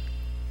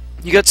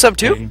 You got sub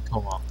 2?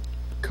 Co-op.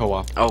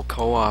 Co-op. Oh,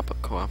 co-op,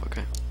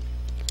 okay.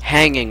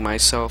 Hanging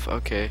myself,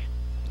 okay.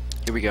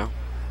 Here we go.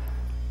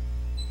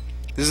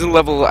 This is the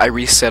level I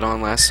reset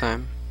on last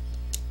time.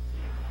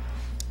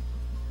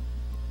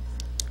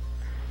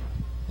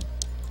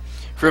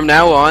 From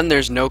now on,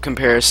 there's no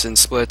comparison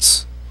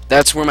splits.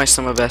 That's where my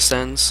sum of S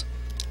ends.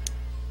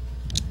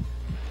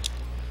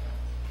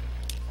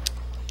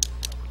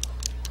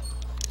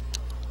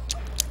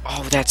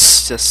 Oh,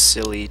 that's just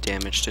silly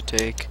damage to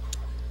take.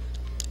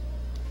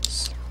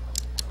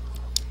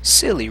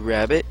 Silly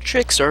rabbit,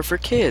 tricks are for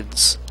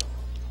kids.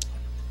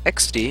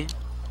 XD.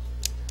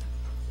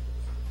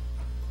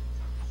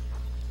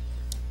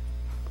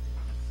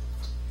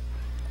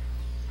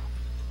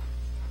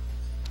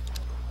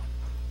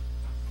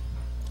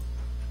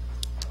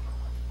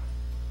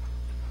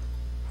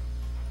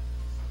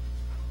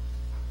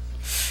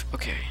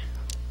 Okay.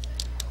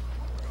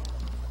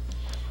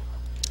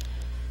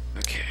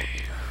 Okay.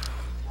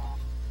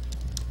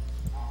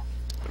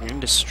 I'm gonna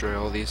destroy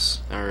all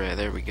these. Alright,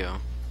 there we go.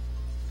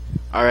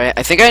 Alright,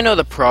 I think I know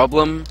the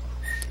problem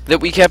that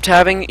we kept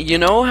having. You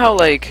know how,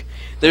 like,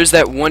 there's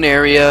that one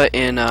area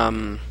in,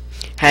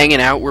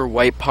 Hanging Out where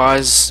White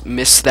Paws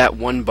missed that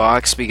one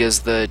box because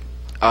the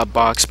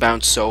box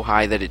bounced so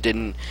high that it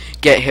didn't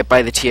get hit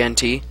by the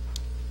TNT?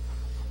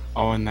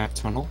 Oh, in that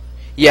tunnel?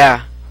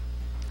 Yeah.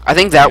 I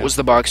think that Yeah. was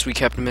the box we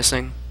kept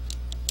missing.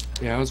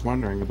 Yeah, I was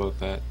wondering about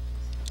that.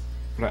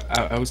 But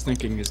I was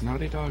thinking, is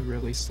Naughty Dog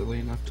really silly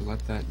enough to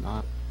let that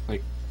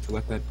to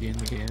let that be in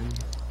the game?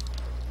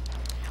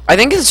 I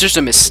think it's just a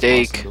As a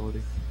mistake.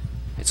 possibility.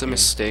 It's a Yeah.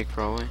 mistake,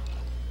 probably.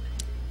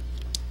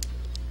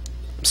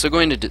 I'm still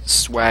going to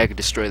swag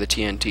destroy the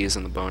TNTs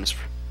in the bonus.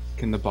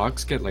 Can the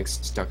box get, like,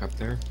 stuck up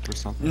there or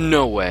something?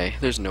 No way.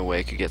 There's no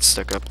way it could get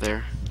stuck up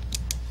there.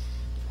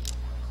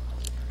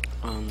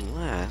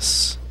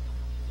 Unless...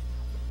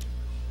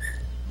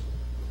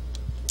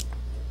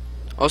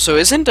 Also,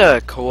 isn't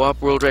a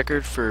co-op world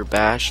record for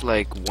Bash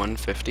like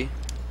 150?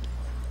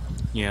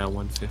 Yeah,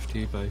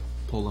 150 by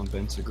Poland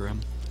Instagram.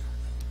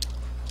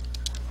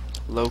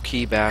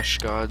 Low-key Bash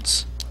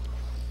gods.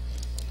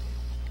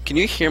 Can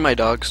you hear my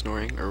dog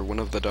snoring? Or one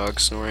of the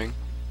dogs snoring?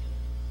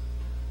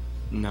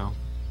 No.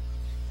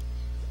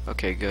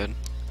 Okay, good.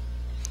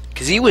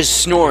 Because he was The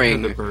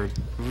snoring bird.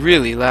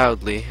 really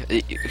loudly.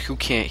 Who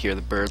can't hear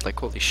the bird? Like,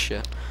 holy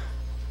shit.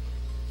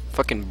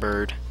 Fucking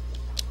bird.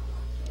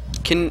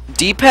 Can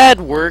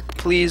D-pad work,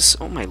 please?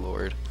 Oh my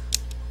lord.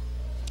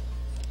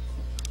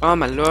 Oh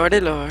my lordy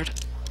lord.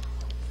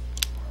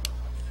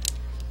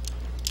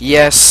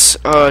 Yes.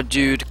 Oh,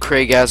 dude.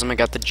 Craigasm, I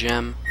got the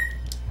gem.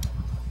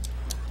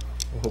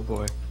 Oh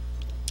boy.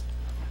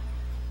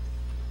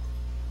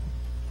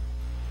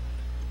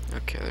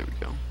 Okay, there we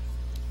go.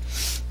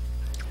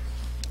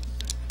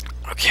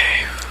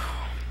 Okay.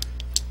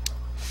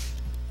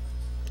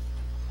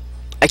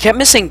 I kept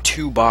missing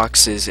 2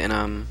 boxes in,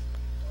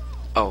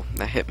 oh,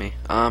 that hit me.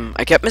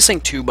 I kept missing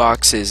 2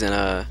 boxes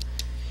in,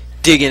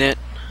 digging it.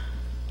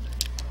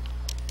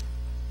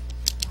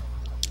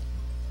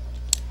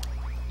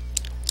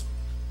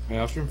 I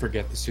often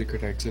forget the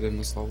secret exit in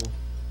this level.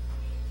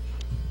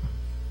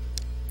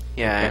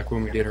 Yeah. Back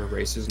when we did our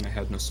races and I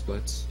had no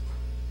splits.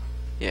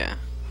 Yeah.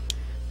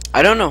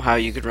 I don't know how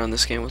you could run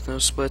this game with no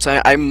splits.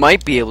 I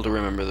might be able to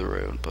remember the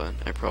road, but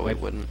I probably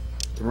wouldn't.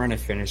 The run I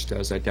finished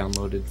as I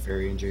downloaded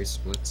Fairy and J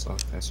splits off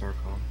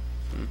SRCom.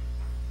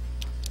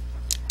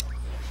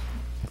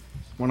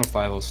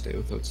 105 will stay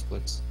without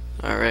splits.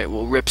 Alright,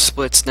 we'll rip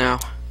splits now.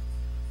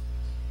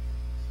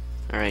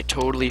 Alright,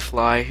 totally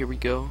fly, here we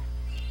go.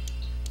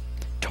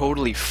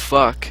 Totally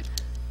fuck.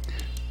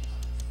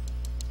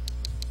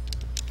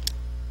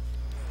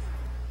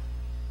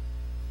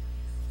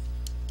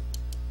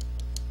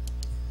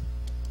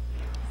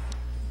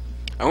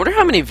 I wonder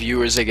how many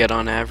viewers I get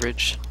on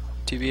average,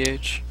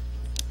 TBH.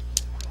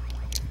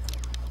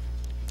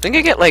 I think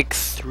I get like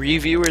 3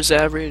 viewers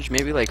average,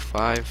 maybe like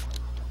 5.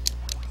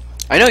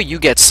 I know you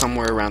get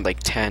somewhere around like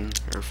 10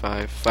 or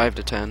 5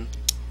 to 10.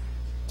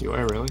 Do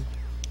I really?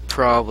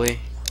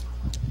 Probably.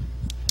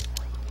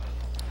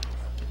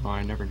 Oh,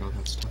 I never know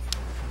that stuff.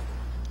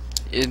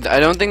 I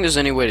don't think there's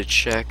any way to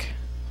check.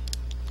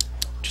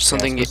 Just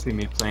something. Yeah, especially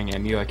me playing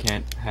MU, I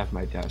can't have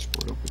my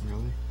dashboard open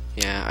really.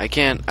 Yeah, I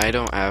can't. I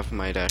don't have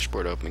my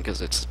dashboard open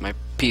because my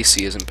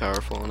PC isn't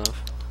powerful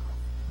enough.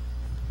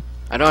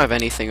 I don't have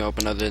anything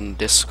open other than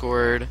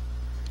Discord,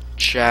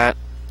 chat,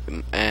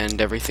 and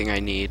everything I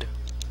need.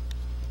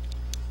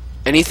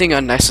 Anything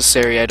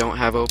unnecessary I don't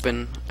have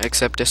open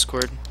except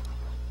Discord.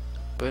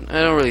 But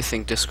I don't really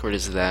think Discord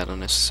is that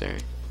unnecessary.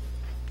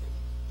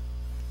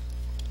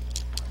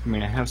 I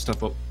mean, I have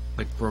stuff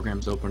like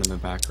programs open in the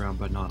background,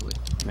 but not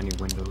like many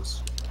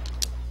windows.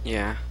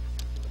 Yeah.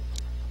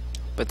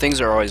 But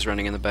things are always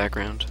running in the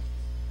background.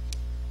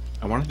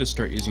 I wanted to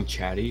start using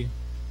Chatty,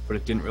 but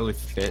it didn't really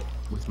fit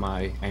with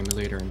my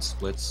emulator and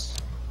splits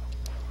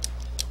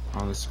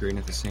on the screen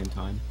at the same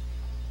time.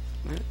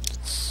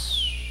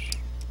 It's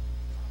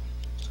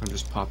So I'm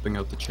just popping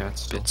out the chat a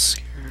still. bit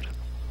scared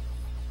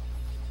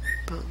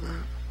about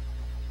that.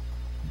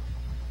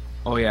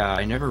 Oh yeah,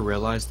 I never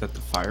realized that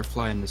the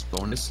Firefly in this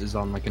bonus is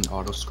on like an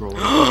auto-scroller.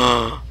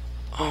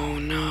 Oh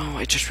no,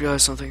 I just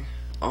realized something.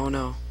 Oh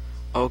no.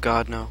 Oh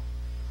god, no.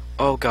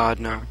 Oh god,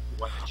 no.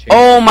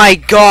 Oh my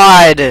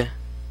god!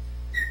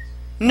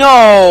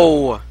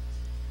 No!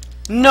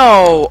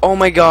 No! Oh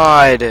my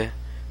god!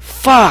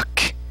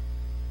 Fuck!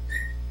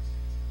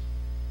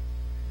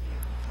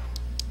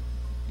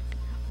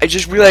 I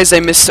just realized I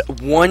missed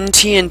 1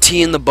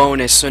 TNT in the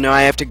bonus, so now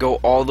I have to go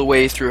all the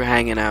way through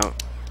hanging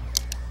out.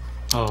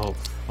 Oh,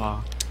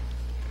 fuck.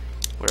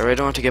 Whatever, I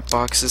don't have to get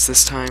boxes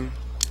this time.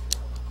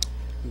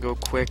 Go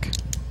quick.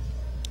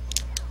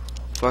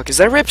 Fuck, is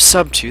that Rip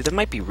Sub 2? That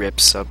might be Rip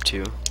Sub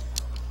 2.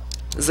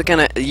 This is the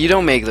kind of... You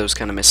don't make those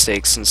kind of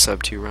mistakes in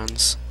Sub 2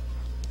 runs.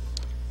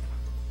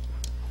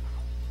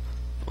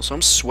 Also,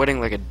 I'm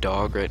sweating like a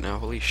dog right now.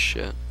 Holy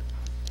shit.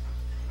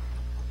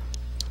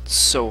 It's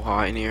so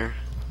hot in here.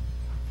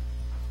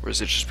 Or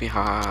is it just me?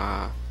 Ha ha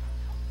ha.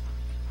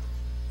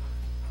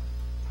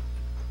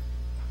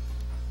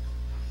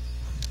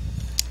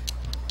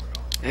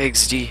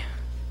 XD.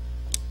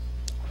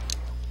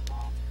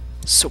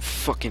 So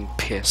fucking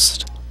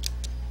pissed.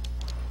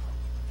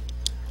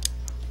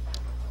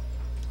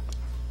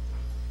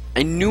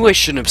 I knew I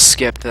shouldn't have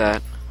skipped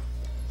that.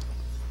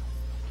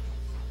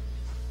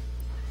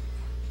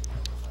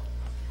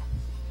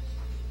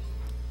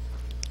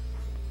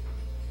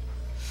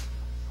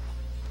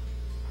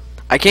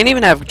 I can't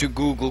even have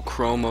Google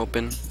Chrome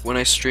open when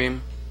I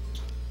stream.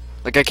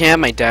 Like, I can't have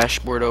my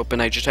dashboard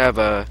open, I just have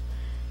a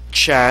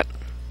chat,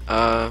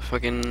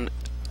 fucking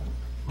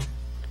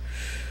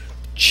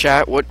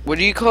chat, what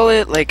do you call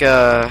it? Like,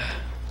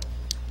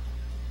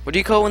 what do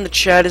you call when the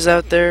chat is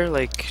out there?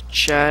 Like,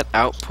 chat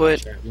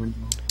output?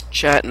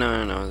 Chat,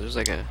 no, there's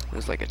like a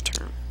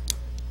term.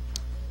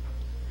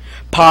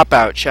 Pop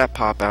out, chat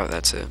pop out,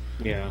 that's it.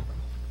 Yeah.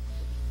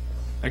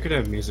 I could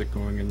have music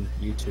going in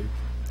YouTube,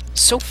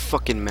 So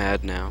fucking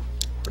mad now.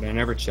 but I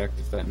never checked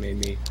if that made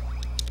me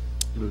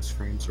lose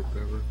frames or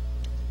whatever.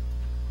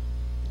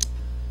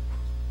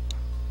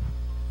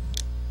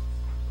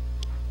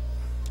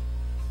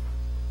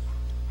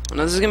 Well,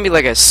 now this is gonna be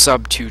like a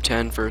sub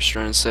 210 first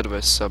run instead of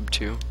a sub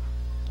 2.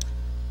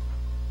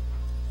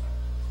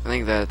 I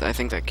think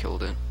that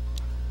killed it.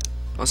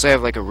 Unless I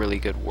have like a really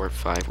good Warp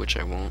 5, which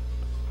I won't.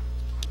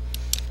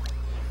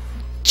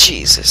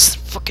 Jesus,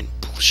 fucking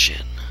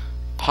bullshit.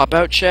 Pop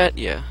out chat?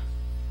 Yeah.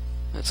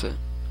 That's it.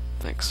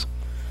 Thanks.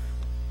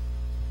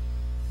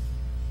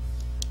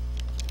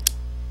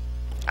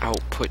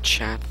 Output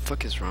chat? The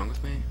fuck is wrong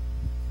with me?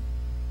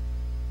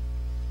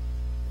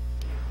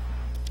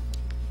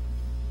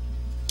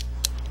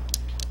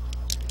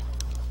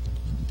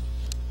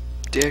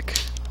 Dick.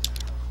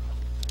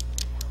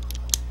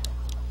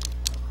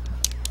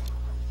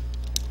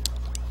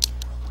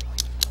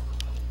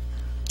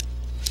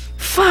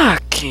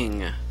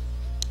 Fucking.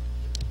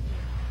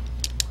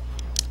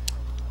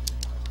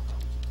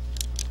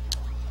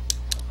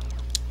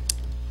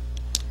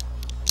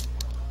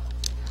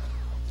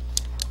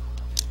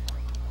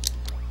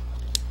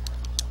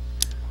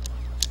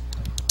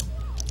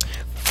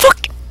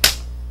 Fuck.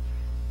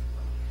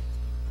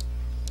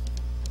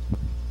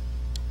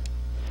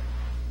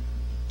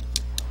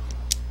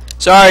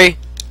 Sorry.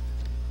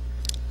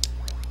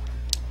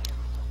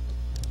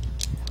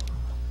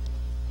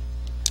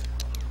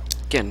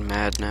 Getting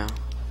mad now.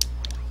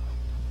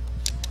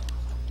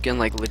 Getting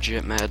like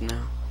legit mad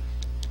now.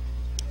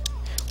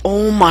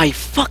 Oh my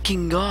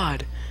fucking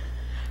god!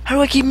 How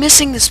do I keep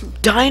missing this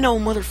dino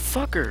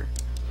motherfucker?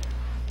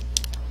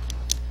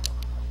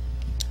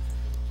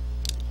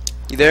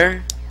 You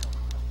there?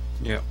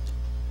 Yeah.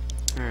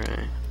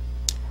 Alright.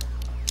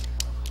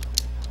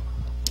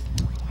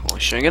 Holy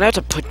shit, I'm gonna have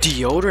to put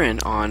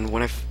deodorant on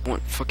when I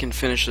fucking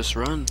finish this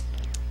run.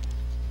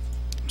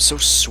 I'm so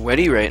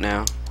sweaty right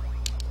now.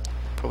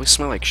 Probably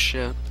smell like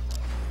shit.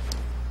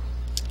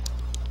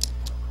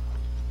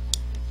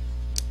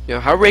 Yo,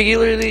 how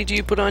regularly do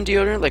you put on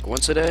deodorant? Like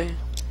once a day?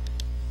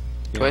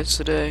 Yeah. Twice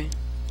a day?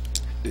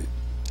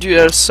 Dude,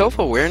 out of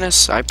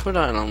self-awareness, I put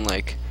on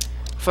like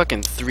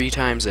fucking 3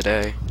 times a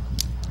day.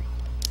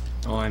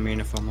 Oh, I mean,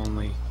 if I'm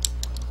only...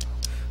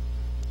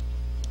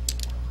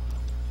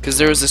 Cause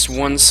there was this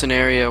one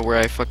scenario where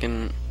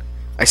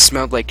I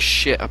smelled like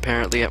shit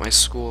apparently at my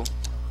school.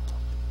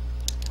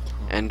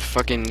 And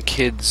fucking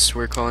kids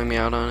were calling me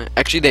out on it.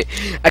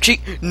 Actually,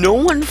 no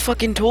one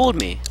fucking told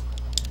me.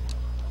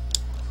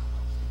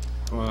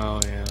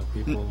 Well, yeah,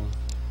 people...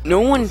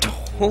 No one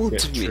told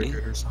me.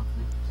 Or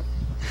something.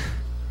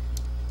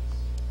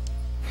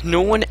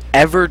 No one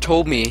ever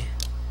told me.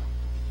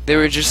 They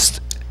were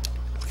just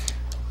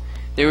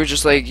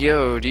like,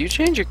 yo, do you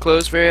change your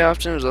clothes very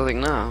often? I was like,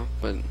 no,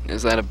 but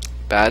is that a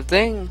bad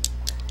thing?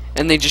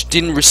 And they just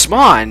didn't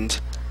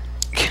respond.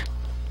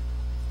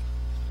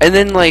 And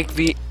then like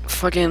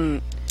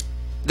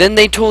then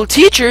they told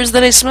teachers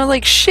that I smell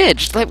like shit.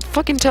 Just like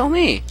fucking tell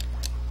me.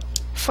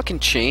 Fucking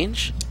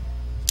change.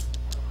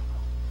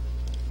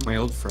 My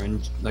old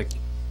friend, like,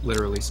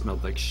 literally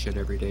smelled like shit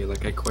every day.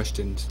 Like, I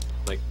questioned,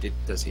 like,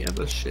 does he have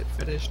a shit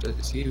fetish?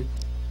 Is he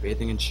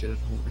bathing in shit at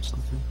home or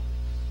something?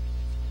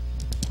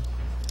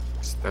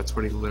 That's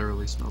what he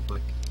literally smelled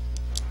like.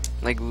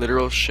 Like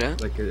literal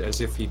shit? Like,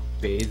 as if he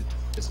bathed,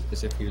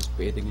 as if he was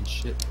bathing in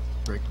shit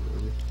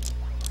regularly.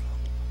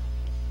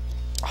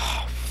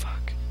 Oh,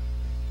 fuck.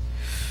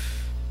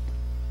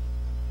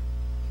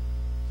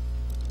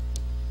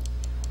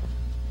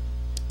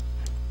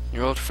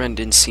 Your old friend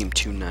didn't seem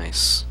too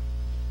nice.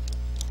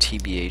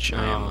 TBH,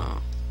 I am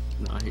out.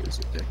 Nah, he was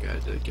a dick. I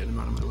had to get him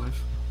out of my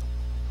life.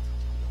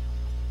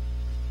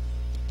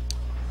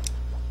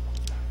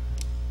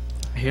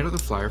 I hate how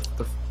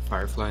the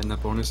Firefly in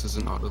that bonus is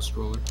an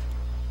auto-scroller.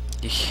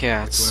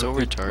 Yeah, it's so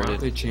Why retarded. don't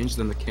they change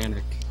the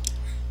mechanic?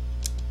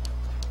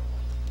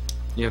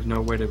 You have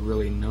no way to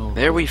really know.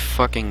 There we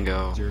fucking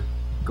go.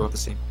 Go at the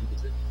same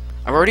speed.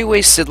 I've already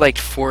wasted like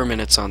 4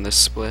 minutes on this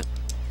split.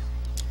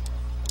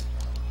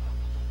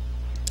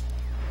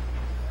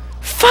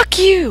 Fuck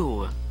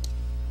you!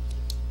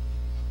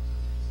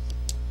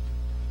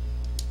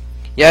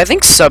 Yeah, I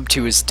think sub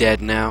 2 is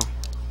dead now.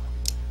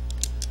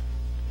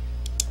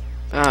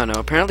 I don't know,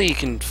 apparently you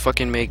can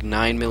fucking make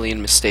 9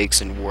 million mistakes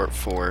in Warp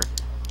 4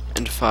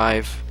 and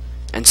 5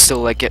 and still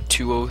like get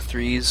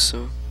 203s,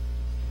 so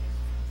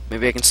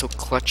maybe I can still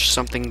clutch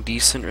something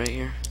decent right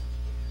here.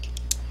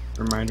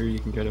 Reminder, you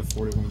can get a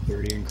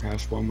 4130 in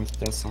Crash 1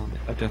 with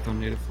a death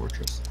on Native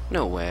Fortress.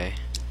 No way.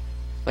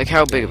 Like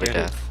how big of a Yeah,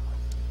 death?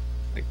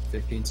 Like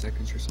 15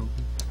 seconds or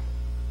something.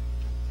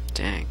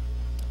 Dang.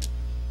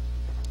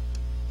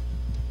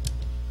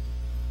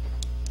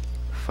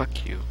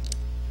 Fuck you.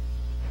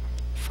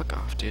 Fuck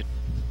off, dude.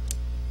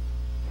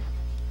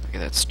 Okay,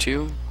 that's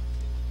 2.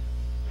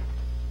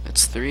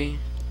 That's 3.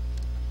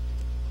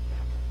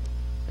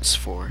 That's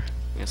 4. I'm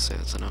gonna say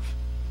that's enough.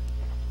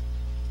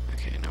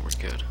 Okay, now we're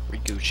good.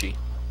 We're Gucci.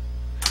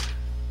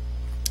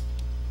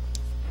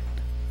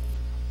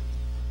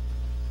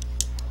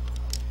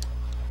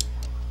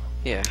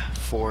 Yeah,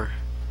 4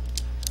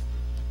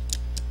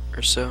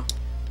 or so.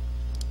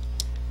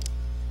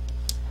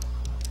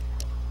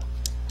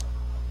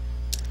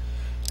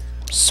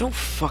 I'm so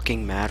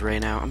fucking mad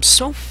right now. I'm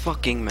so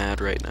fucking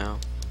mad right now.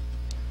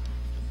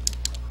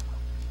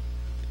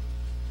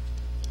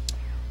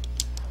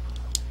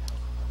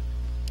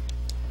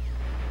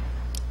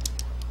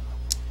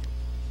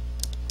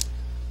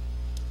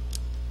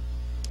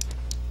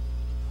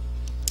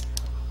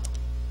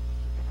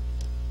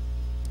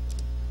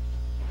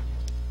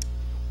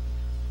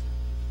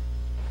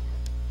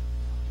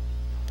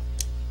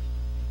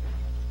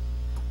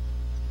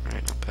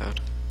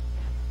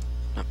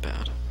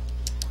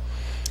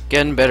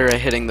 Getting better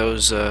at hitting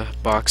those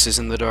boxes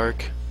in the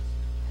dark.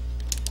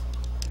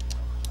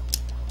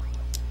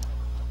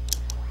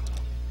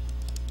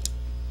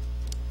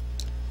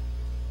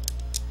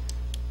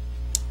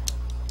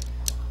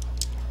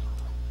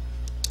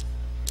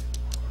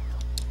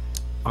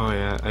 Oh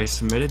yeah, I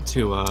submitted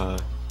to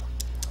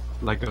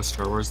Lego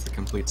Star Wars: The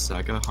Complete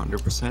Saga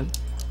 100%.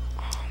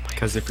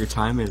 Because if your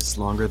time is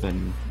longer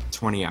than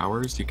 20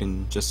 hours, you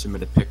can just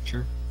submit a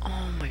picture.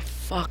 Oh my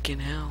fucking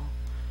hell.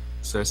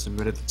 So I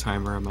submitted the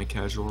timer on my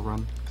casual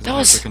run. That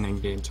was like an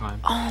in-game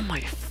time. Oh my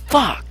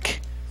fuck.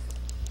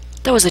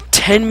 That was a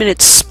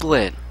 10-minute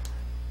split.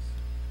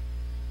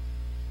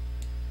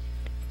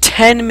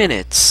 10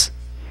 minutes.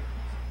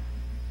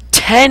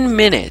 10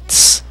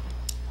 minutes.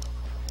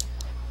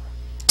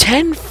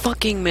 10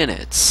 fucking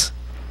minutes.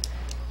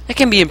 That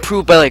can be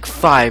improved by like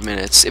 5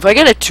 minutes. If I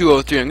get a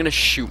 203, I'm gonna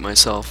shoot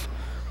myself.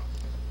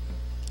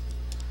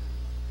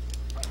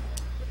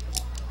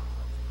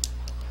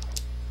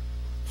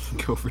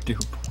 Go for dupe.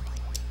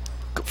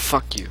 Go,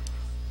 fuck you.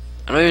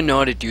 I don't even know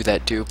how to do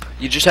that dupe.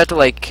 You just have to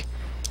like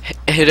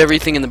hit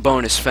everything in the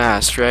bonus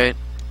fast, right?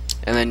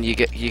 And then you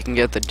can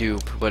get the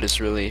dupe, but it's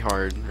really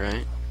hard,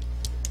 right?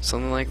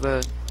 Something like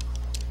that.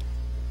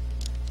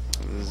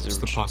 It's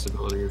the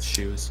possibility of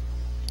shoes.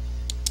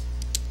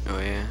 Oh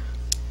yeah.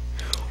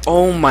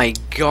 Oh my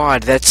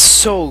god, that's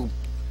so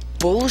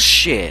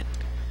bullshit.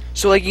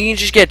 So like you can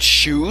just get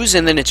shoes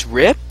and then it's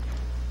rip?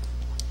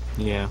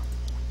 Yeah.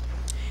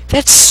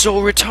 That's so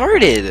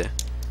retarded.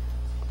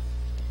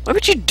 Why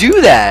would you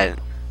do that?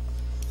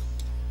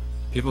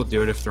 People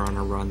do it if they're on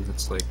a run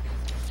that's like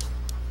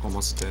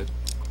almost dead.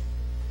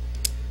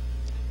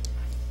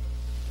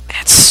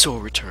 That's so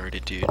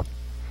retarded, dude.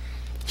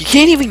 You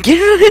can't even get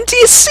it on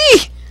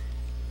NTSC!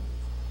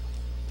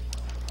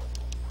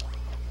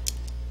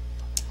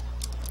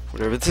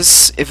 Whatever, if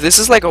this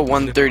is like a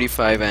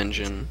 135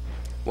 engine.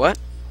 What?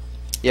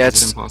 Yeah, Is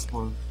it's it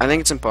impossible? I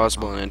think it's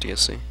impossible in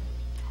NTSC.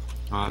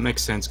 It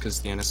makes sense because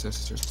the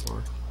NSS are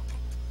slower.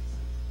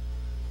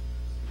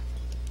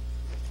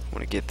 I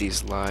want to get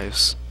these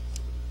lives.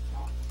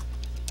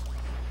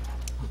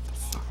 What the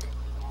fuck?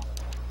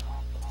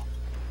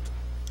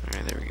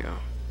 Alright, there we go.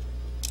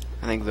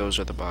 I think those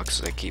are the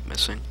boxes I keep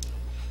missing.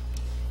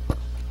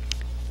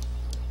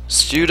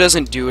 Stu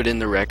doesn't do it in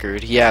the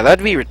record. Yeah,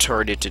 that'd be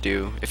retarded to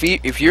do.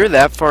 If you're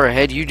that far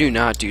ahead, you do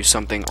not do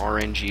something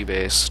RNG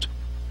based.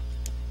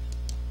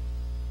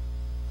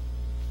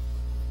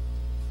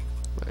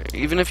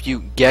 Even if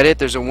you get it,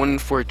 there's a 1 in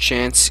 4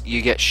 chance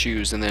you get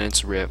shoes and then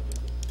it's rip.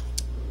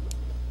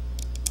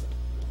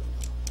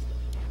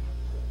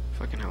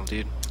 Fucking hell,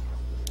 dude.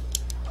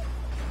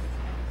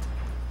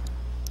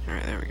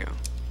 Alright, there we go.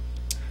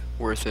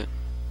 Worth it.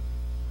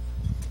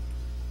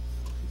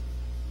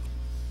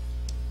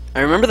 I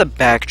remember the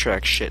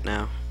backtrack shit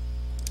now.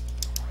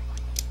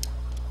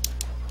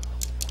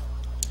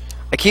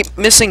 I keep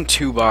missing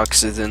 2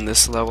 boxes in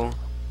this level.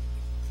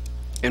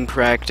 In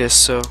practice,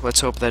 so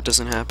let's hope that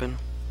doesn't happen.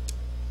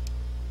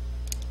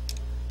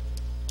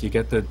 Do you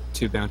get the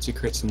 2 bouncy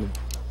crits and the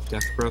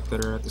death breath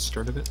that are at the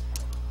start of it?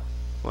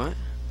 What?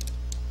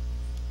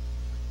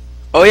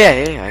 Oh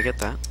yeah, I get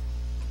that.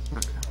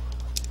 Okay.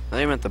 I thought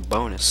you meant the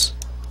bonus.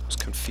 I was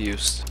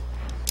confused.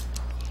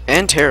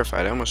 And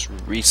terrified. I almost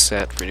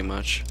reset pretty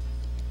much.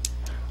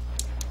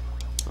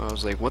 I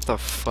was like, what the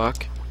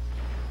fuck?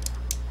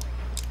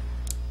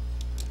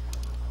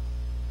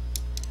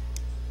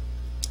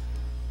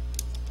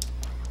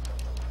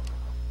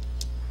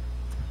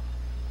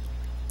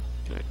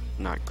 Can I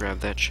not grab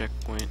that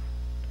checkpoint?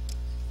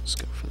 Let's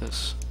go for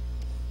this.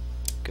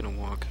 Gonna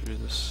walk through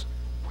this.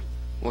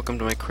 Welcome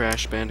to my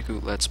Crash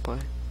Bandicoot Let's Play.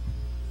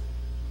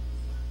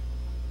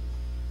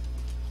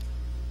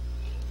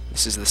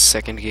 This is the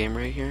second game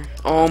right here.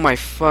 Oh my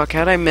fuck,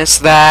 how'd I miss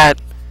that?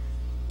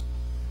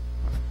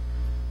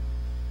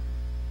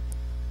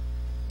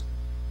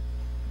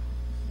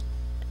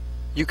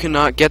 You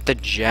cannot get the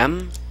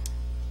gem?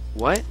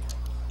 What?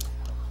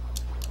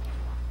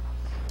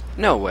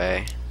 No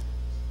way.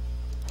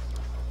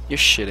 You're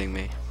shitting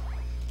me.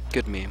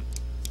 Good meme.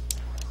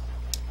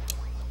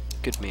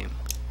 Good meme.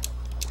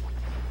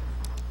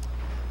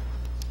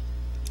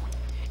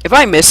 If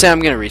I miss it, I'm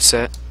gonna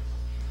reset.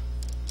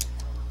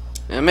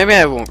 Maybe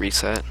I won't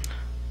reset.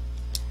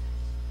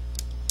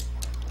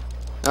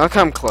 I'll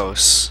come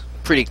close.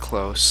 Pretty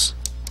close.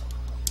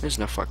 There's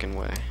no fucking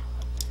way.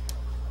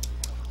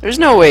 There's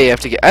no way you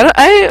have to get...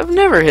 I've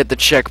never hit the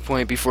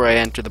checkpoint before I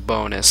enter the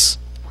bonus.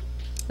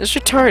 That's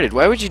retarded.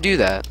 Why would you do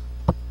that?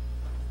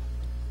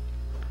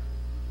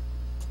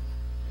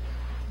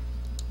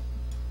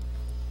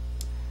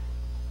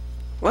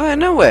 What?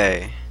 No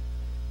way.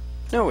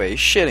 No way. You're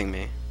shitting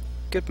me.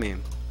 Good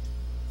meme.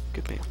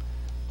 Good meme.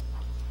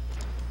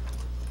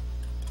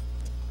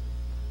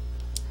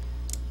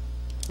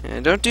 Yeah,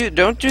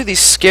 don't do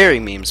these scary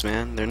memes,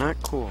 man. They're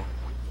not cool.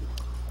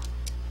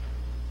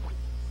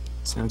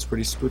 Sounds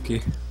pretty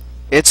spooky.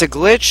 It's a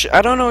glitch?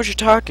 I don't know what you're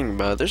talking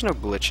about. There's no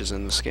glitches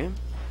in this game.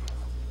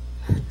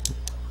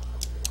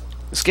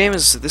 This game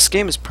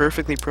is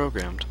perfectly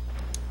programmed.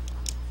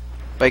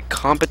 by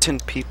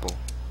competent people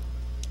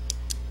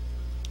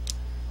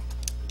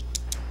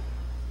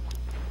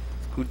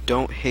who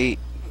don't hate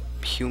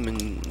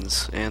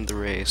humans and the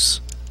race.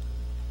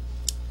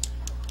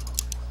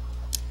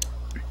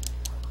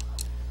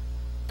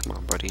 Come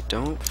on, buddy,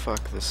 don't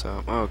fuck this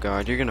up. Oh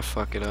god, you're gonna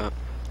fuck it up.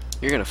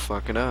 You're gonna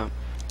fuck it up.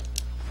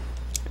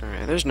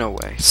 Alright, there's no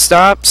way.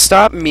 Stop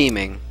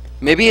memeing.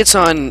 Maybe it's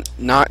on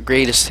not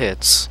greatest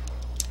hits.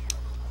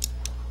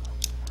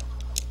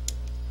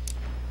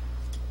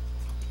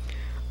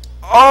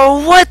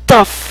 Oh, what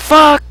the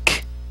fuck?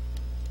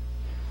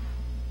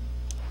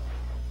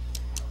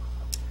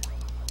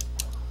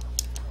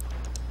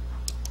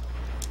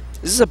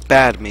 This is a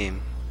bad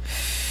meme.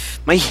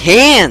 My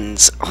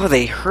hands! Oh,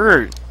 they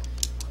hurt.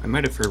 I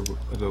might have heard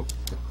about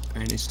what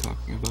Annie's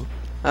talking about.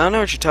 I don't know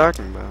what you're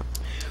talking about.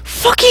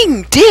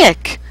 Fucking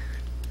dick!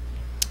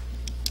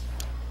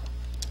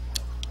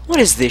 What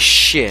is this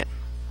shit?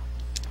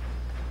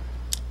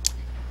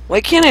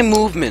 Why can't I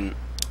movement?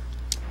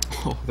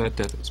 Oh, that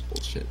death is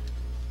bullshit.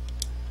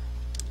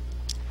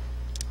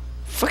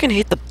 Fucking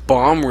hate the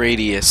bomb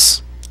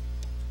radius.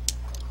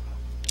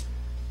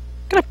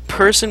 What kind of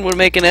person would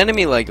make an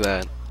enemy like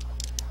that?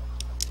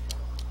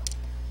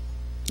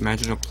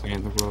 Imagine a plane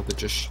in the world that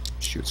just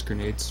shoots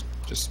grenades,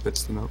 just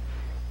spits them out.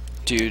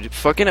 Dude,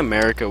 fucking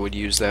America would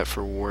use that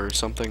for war or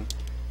something.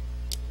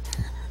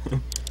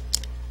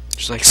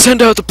 Just like,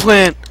 send out the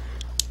plant!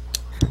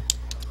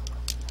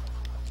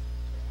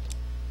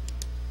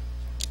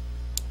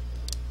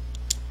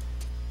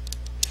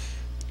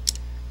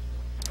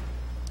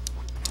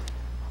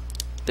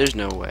 There's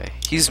no way.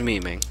 He's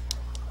memeing.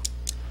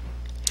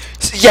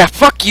 Yeah,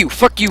 fuck you,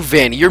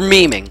 Vanny. You're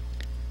memeing.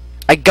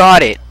 I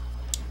got it.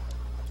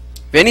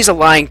 Vanny's a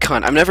lying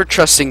cunt. I'm never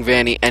trusting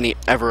Vanny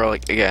ever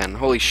again.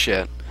 Holy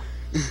shit.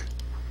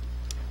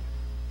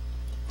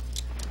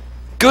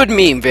 Good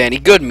meme, Vanny.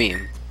 Good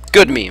meme.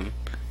 Good meme.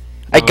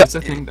 No, it's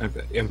a thing. I'm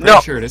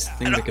pretty sure it is a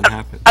thing that can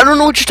happen. I don't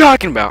know what you're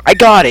talking about. I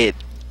got it.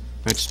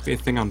 Might just be a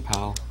thing on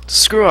PAL.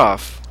 Screw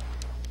off.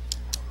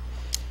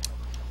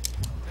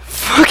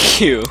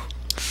 Fuck you.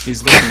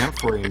 He's looking out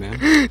for you, man.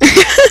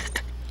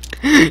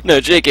 No,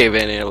 JK,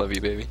 Vanny, I love you,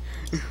 baby.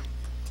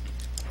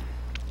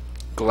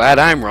 Glad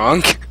I'm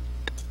wrong.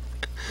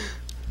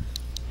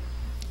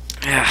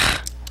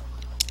 I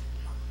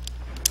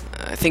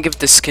think if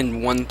this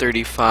can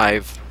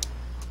 135,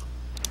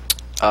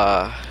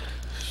 oh,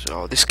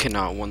 this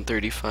cannot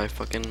 135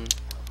 fucking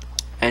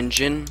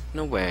engine.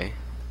 No way.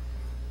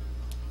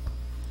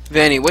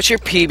 Vanny, what's your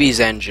PB's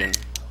engine?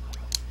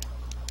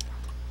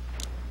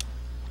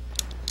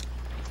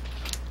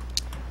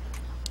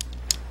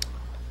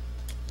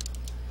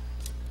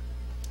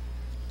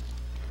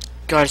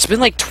 God, it's been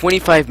like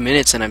 25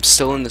 minutes and I'm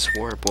still in this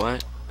warp.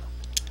 What?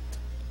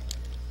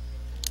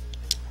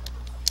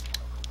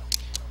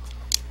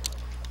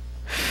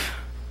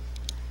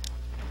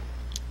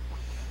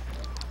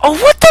 Oh,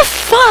 what the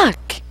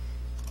fuck?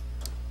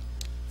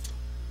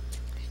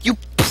 You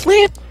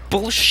plant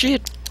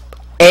bullshit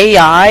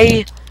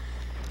AI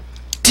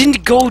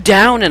didn't go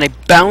down and I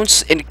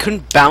bounced and it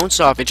couldn't bounce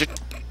off. It just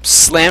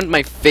slammed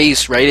my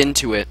face right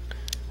into it.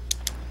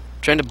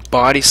 Trying to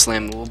body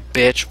slam the little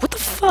bitch. What the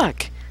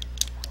fuck?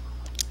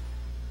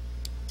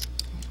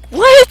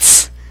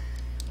 What?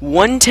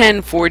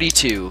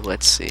 110.42.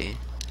 Let's see.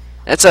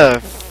 That's a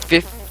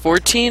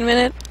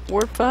 14-minute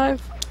warp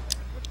 5?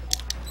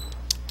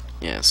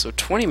 Yeah, so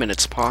 20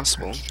 minutes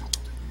possible.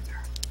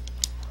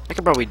 I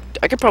could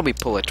probably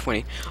pull a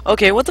 20.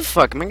 Okay, what the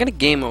fuck? Am I gonna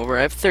game over?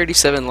 I have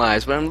 37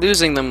 lives, but I'm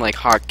losing them like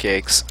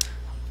hotcakes.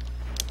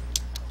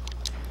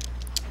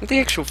 What the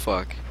actual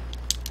fuck?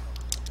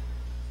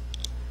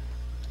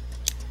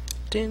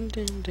 Dun,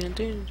 dun, dun,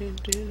 dun, dun,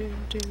 dun,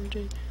 dun,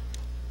 dun.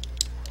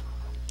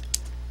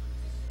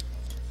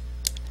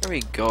 There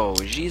we go.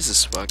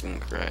 Jesus fucking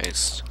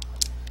Christ.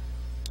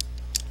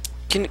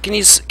 Can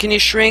you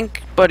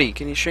shrink, buddy?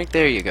 Can you shrink?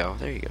 There you go.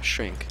 There you go.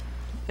 Shrink.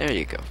 There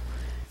you go.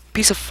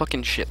 Piece of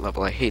fucking shit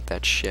level. I hate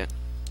that shit.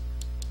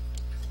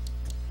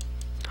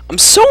 I'm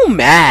so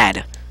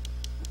mad.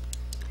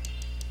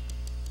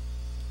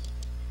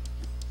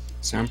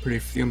 Sound pretty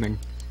fuming.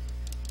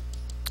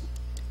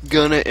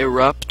 Gonna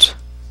erupt.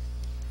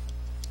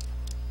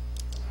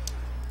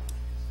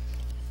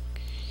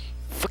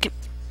 Fucking.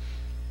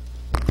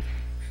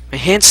 My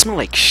hands smell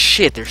like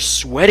shit. They're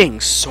sweating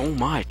so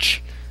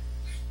much.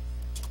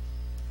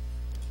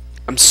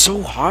 I'm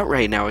so hot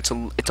right now. It's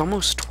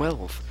almost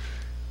 12.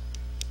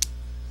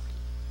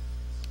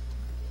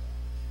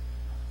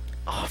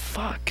 Oh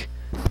fuck.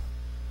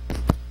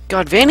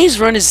 God, Vanny's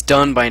run is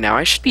done by now.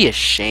 I should be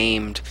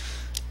ashamed.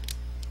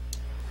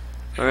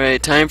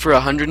 Alright, time for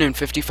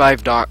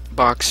 155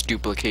 box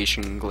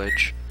duplication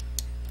glitch.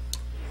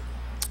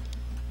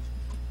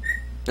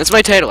 That's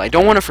my title. I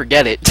don't want to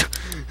forget it.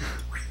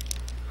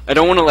 I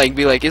don't want to like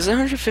be like, is it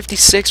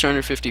 156 or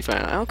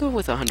 155? I'll go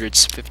with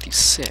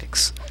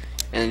 156.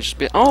 And just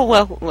be, oh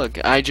well, look,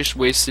 I just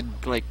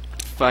wasted like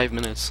 5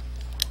 minutes.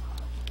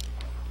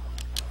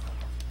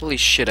 Holy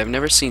shit, I've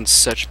never seen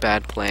such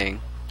bad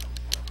playing.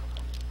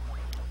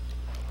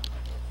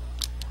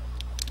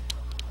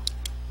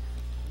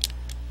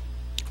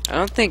 I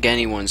don't think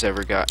anyone's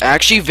ever got...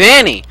 Actually,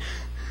 Vanny!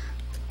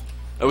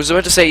 I was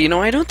about to say, you know,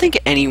 I don't think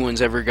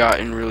anyone's ever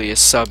gotten really a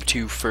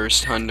sub-2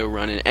 first hundo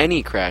run in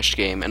any Crash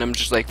game, and I'm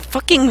just like,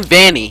 fucking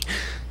Vanny!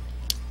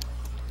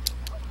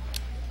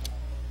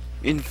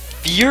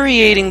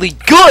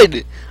 Infuriatingly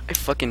good! I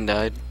fucking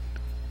died.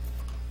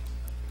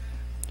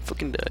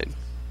 Fucking died.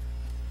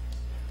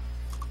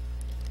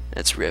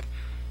 That's rip.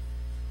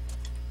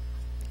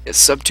 Yeah,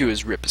 sub-2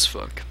 is rip as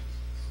fuck.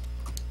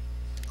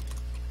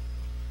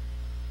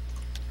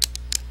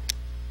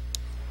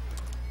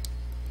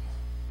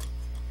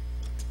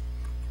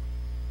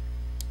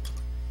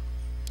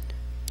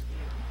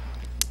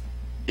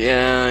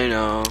 Yeah, I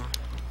know.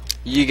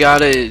 You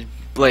gotta,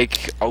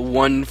 like, a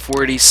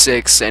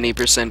 146 any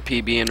percent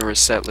PB in a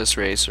resetless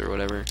race or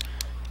whatever.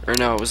 Or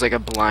no, it was like a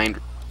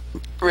blind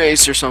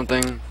race or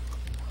something.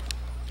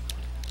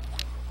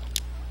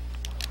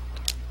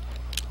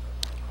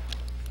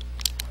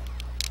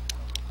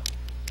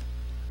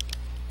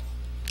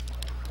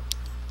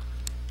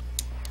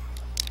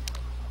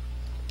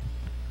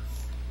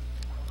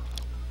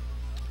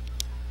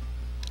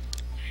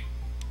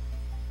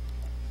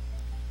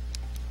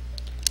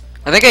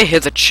 I think I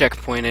hit the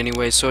checkpoint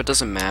anyway, so it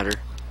doesn't matter.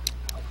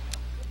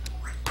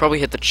 Probably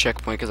hit the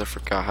checkpoint because I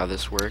forgot how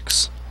this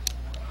works.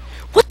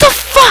 What the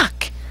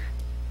fuck?!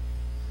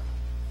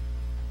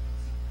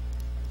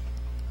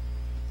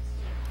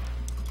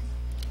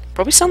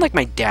 Probably sound like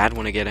my dad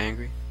when I get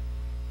angry.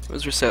 It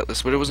was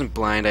resetless, but it wasn't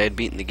blind. I had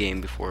beaten the game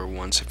before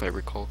once, if I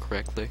recall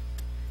correctly.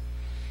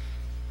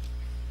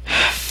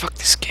 Fuck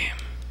this game.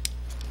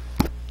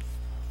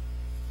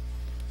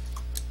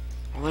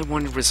 All I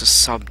wanted was a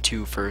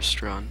sub-2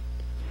 first run.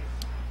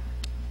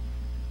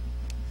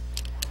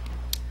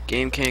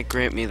 Game can't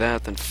grant me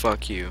that, then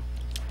fuck you.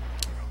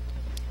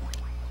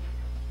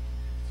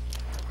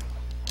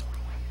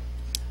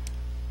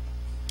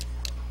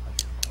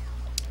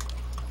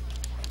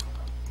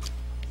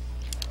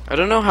 I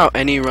don't know how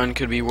any run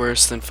could be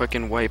worse than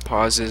fucking White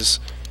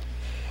Paws's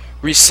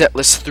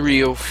resetless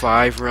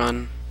 305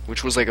 run,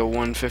 which was like a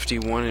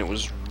 151, and it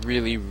was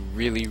really,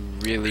 really,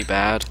 really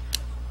bad.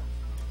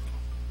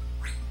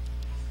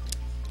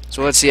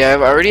 So let's see, I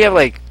already have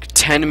like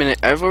 10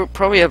 minutes, I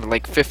probably have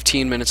like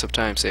 15 minutes of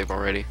time save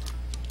already.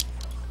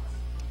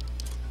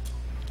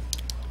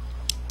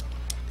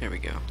 There we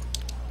go.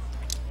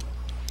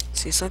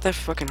 See, it's not that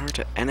fucking hard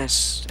to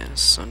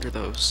NS under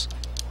those.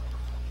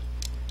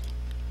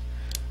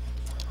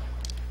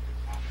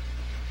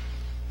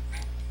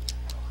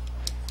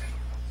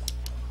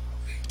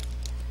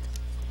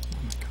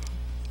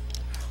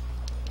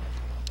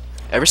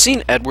 Ever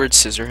seen Edward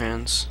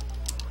Scissorhands?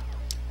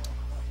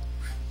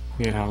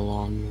 Yeah, a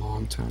long,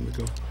 long time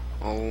ago.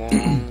 A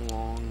long,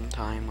 long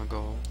time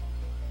ago.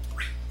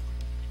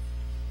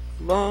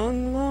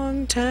 Long,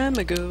 long time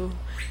ago.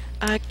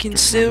 I can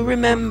still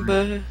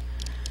remember.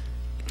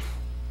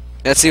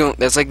 That's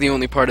like the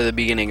only part of the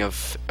beginning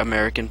of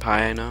American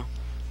Pie I know.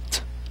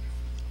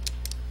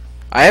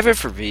 I have it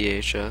for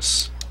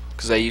VHS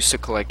because I used to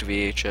collect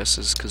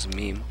VHSs because of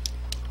meme.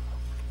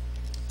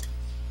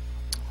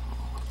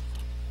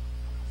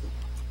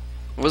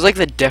 What was like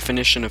the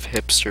definition of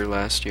hipster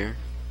last year?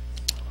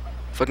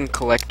 Fucking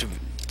collected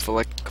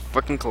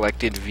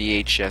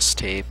VHS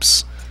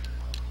tapes.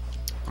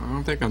 I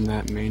don't think I'm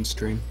that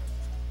mainstream.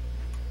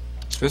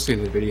 Especially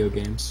the video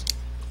games.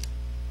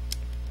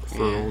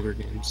 For older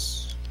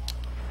games.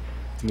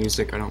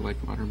 Music, I don't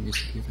like modern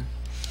music either.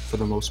 For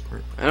the most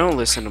part. I don't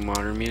listen to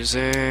modern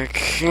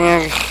music.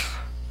 And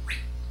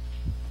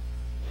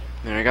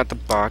I got the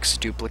box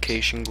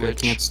duplication glitch.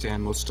 I can't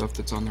stand most stuff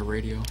that's on the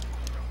radio.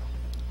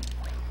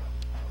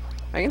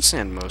 I can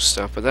stand most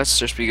stuff, but that's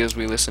just because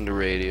we listen to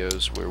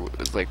radios where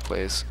it like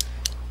plays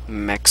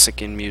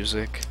Mexican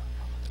music.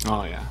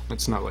 Oh yeah,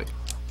 that's not like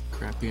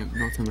crappy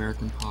North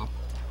American pop.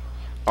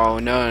 Oh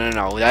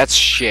no, that's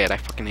shit. I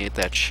fucking hate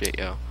that shit,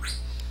 yo.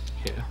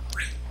 Yeah.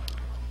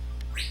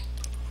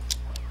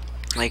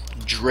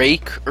 Like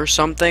Drake or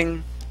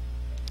something.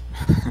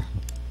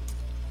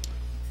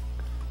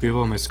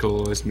 People in my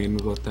school always meme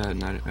about that,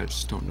 and I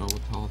just don't know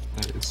what the hell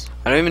that is.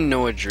 I don't even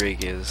know what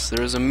Drake is.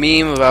 There was a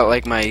meme about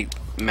like my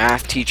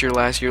math teacher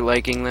last year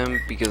liking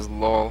them because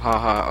lol,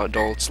 haha,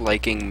 adults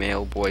liking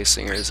male boy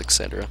singers,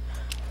 etc.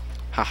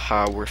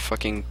 Haha, we're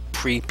fucking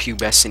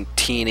prepubescent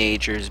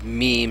teenagers,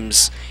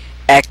 memes,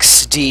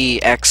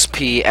 XD,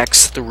 XP,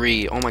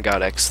 X3. Oh my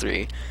god,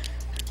 X3.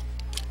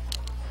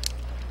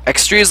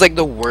 X3 is like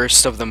the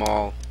worst of them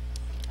all.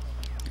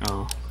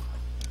 Oh.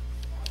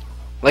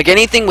 Like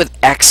anything with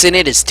X in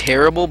it is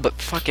terrible, but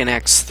fucking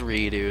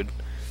X3, dude.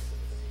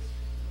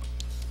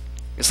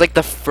 It's like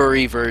the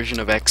furry version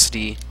of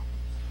XD.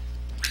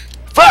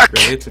 Fuck!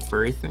 Really? It's a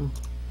furry thing?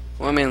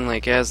 Well, I mean,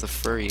 like, it has the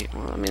furry.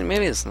 Well, I mean,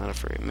 maybe it's not a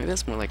furry. Maybe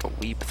it's more like a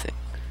weep thing.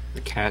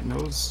 The cat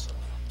nose?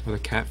 Or the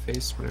cat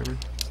face, whatever.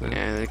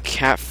 Yeah, the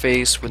cat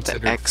face with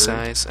the X furry?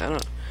 eyes.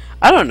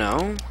 I don't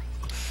know.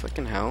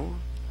 Fucking hell.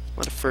 A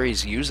lot of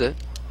furries use it.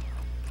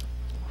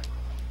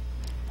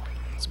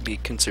 It's be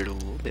considered a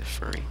little bit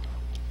furry.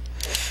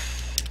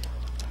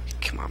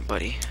 Come on,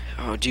 buddy.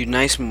 Oh, dude,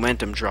 nice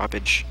momentum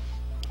droppage.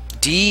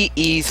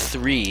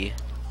 DE3.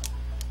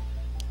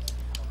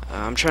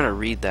 I'm trying to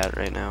read that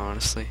right now,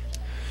 honestly.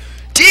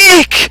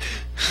 Dick!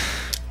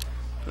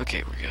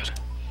 Okay, we're good.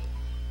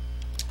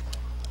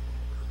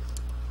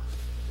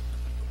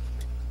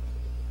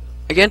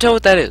 I can't tell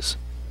what that is.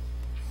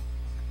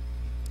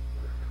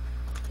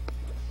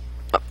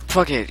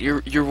 Fuck it,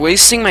 you're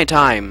wasting my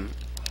time.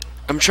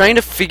 I'm trying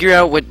to figure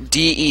out what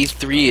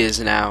DE3 is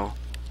now.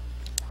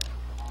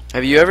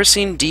 Have you ever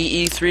seen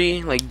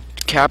DE3? Like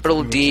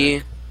capital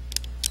D,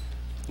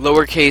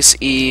 lowercase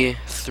e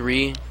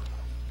 3?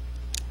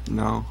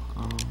 No.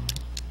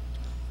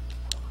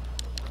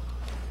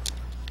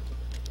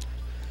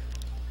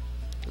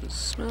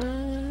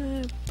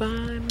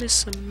 Bye,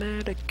 Miss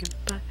American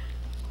Pie.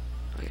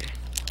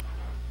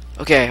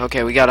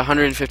 Okay, we got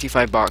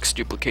 155 box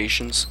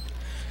duplications.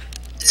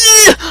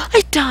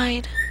 I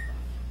died.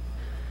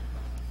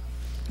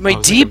 My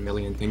deep. Like a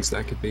million things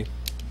that could be.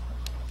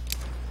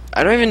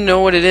 I don't even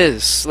know what it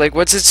is. Like,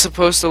 what's it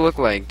supposed to look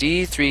like?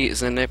 D3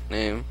 is a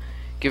nickname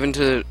given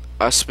to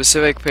a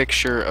specific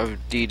picture of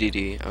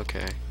DDD.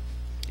 Okay.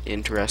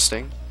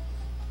 Interesting.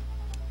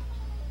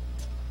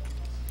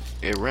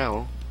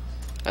 Irrel.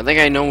 I think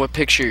I know what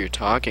picture you're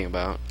talking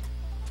about.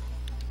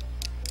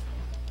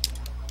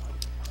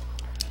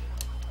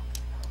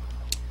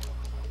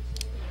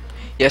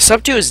 Yeah,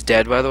 sub 2 is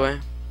dead, by the way.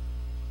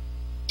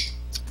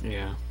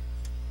 Yeah.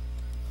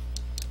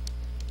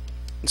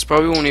 This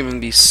probably won't even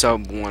be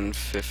sub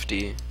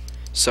 150,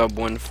 sub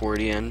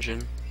 140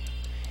 engine.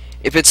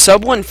 If it's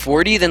sub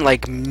 140, then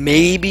like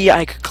maybe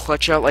I could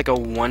clutch out like a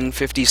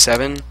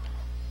 157.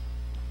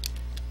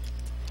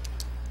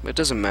 But it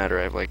doesn't matter.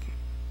 I have like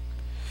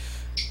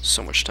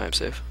so much time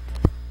save.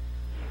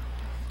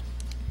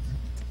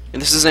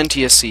 And this is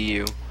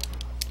NTSCU.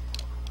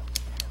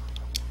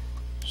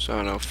 So I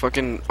don't know,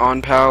 fucking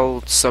on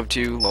pal sub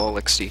 2 lol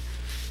XD.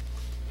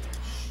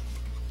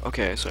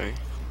 Okay, sorry.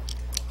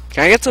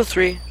 Can I get to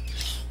 3?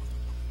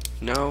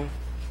 No?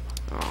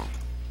 Oh.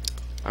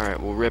 Alright,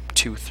 we'll rip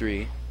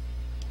 2-3.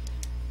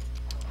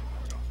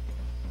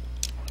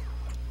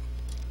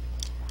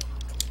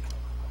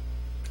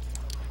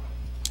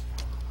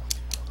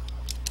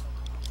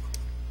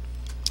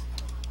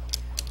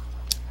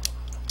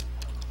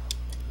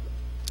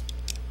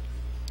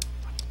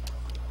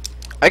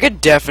 I could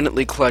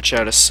definitely clutch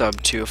out a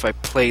sub 2 if I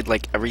played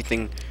like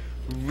everything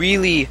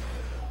really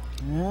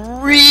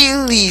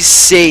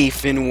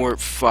safe in Warp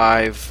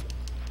 5.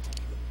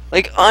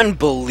 Like,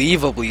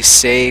 unbelievably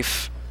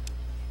safe.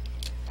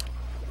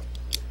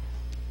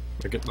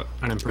 Like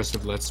an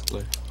impressive Let's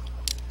Play.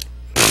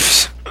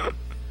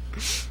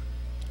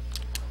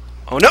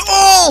 Oh no!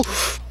 Oh!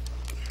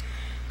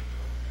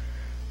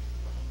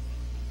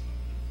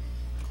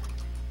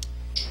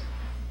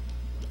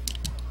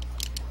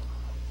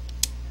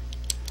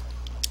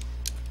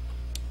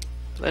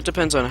 That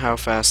depends on how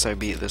fast I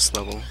beat this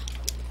level.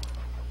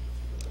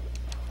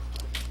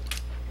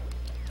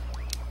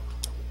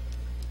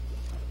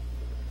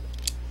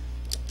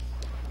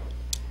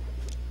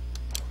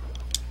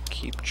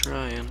 Keep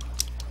trying.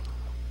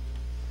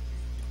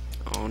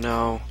 Oh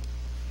no.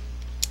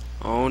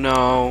 Oh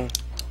no.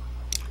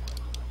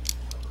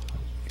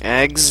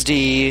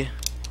 XD.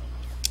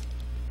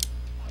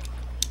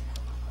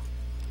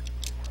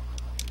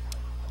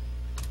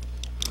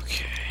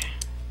 Okay.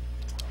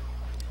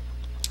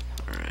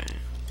 Alright.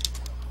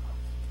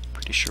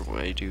 Pretty sure what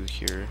I do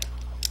here,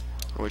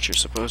 or what you're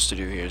supposed to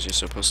do here, is you're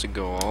supposed to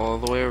go all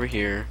the way over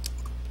here,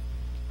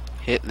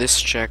 hit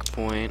this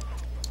checkpoint.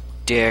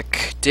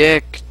 Dick.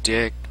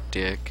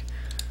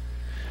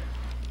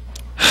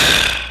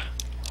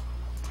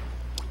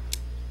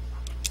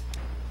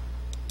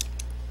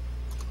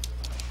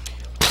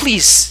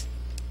 Please,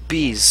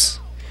 bees.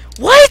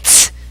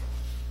 What?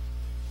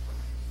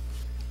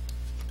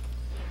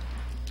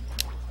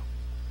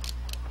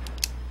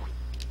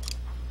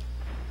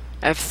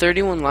 I have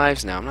 31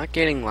 lives now. I'm not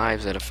getting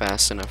lives at a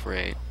fast enough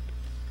rate.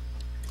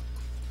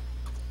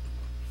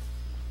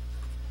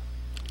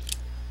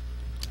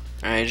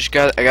 Alright,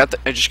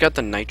 I just got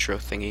the nitro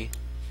thingy.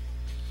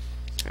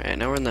 Alright,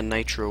 now we're in the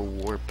nitro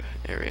warp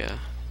area.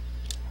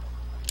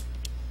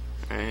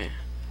 Alright.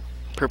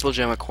 Purple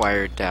gem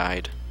acquired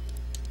died.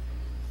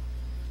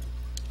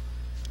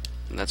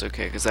 And that's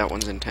okay, because that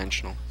one's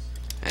intentional.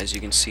 As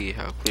you can see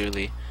how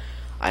clearly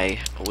I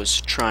was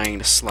trying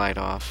to slide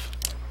off.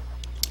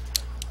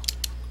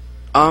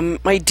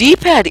 My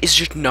D-pad is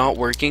just not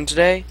working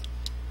today.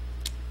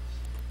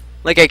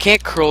 Like, I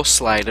can't curl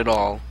slide at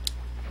all.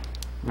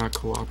 Not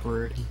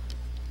cooperating.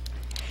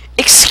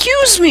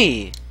 Excuse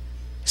me!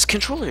 This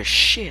controller is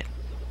shit.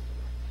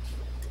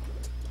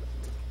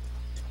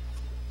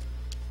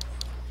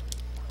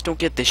 Don't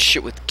get this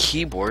shit with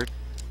keyboard.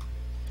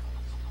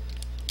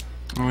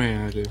 Oh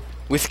yeah, I do.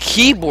 With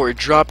keyboard,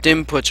 dropped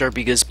inputs are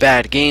because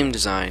bad game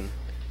design,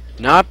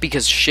 not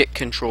because shit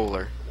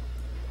controller.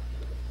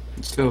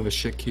 I still have a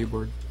shit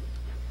keyboard.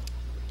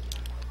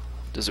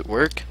 Does it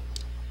work?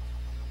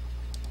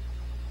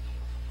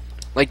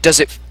 Like, does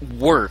it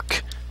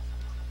work?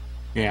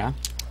 Yeah.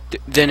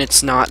 Then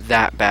it's not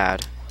that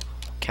bad.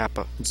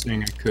 Kappa. I'm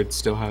saying I could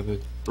still have a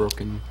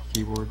broken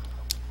keyboard.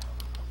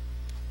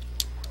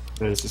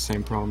 That has the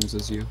same problems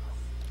as you.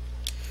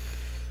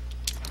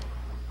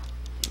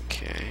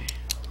 Okay.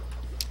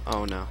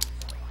 Oh no.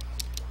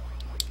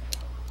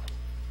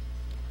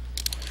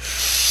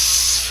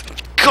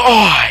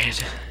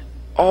 God!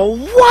 Oh,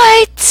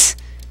 what?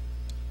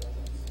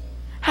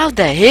 How'd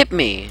that hit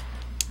me?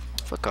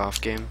 Fuck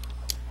off, game.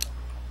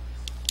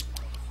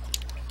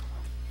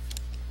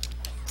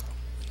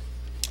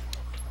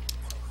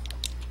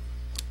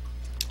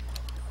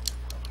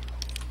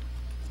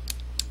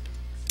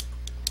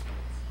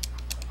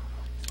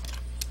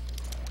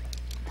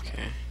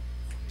 Okay.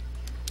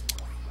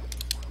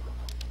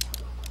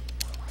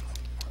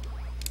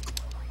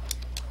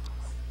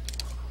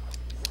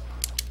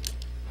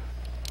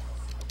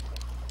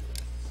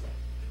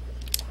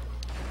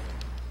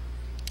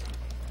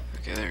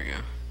 Okay, there we go.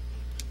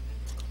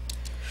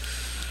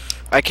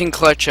 I can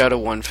clutch out a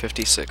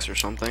 156 or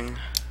something.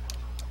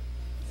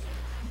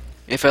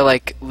 If I,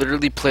 like,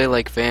 literally play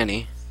like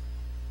Vanny.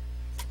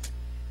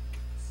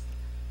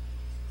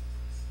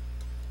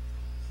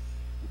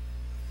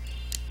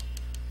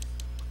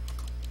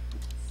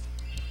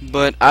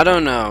 But, I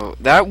don't know.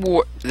 That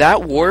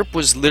warp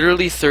was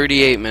literally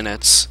 38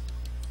 minutes.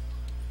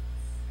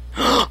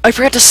 I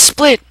forgot to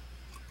split!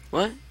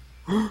 What?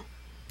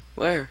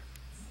 Where?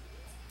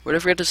 Where'd I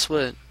forget to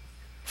split?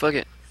 Fuck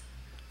it.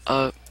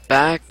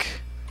 Back...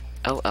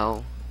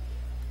 LL.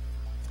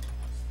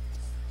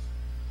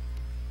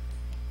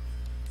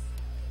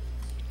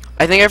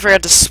 I think I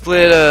forgot to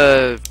split,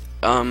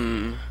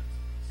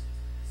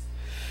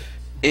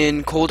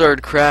 in Cold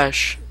Hard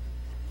Crash.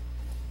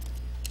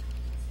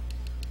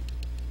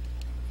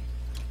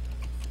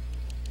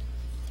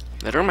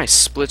 That or my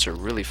splits are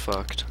really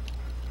fucked.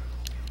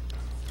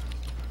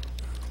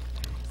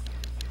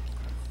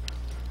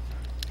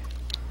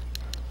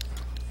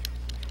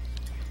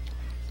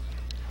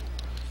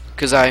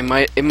 Cause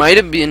it might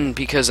have been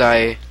because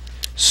I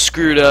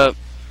screwed up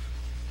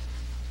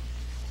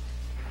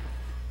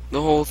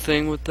the whole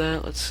thing with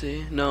that. Let's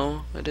see.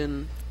 No, I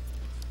didn't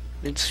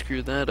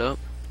screw that up.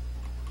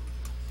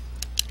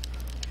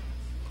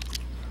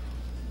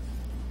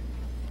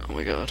 Oh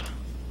my god.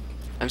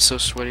 I'm so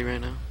sweaty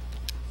right now.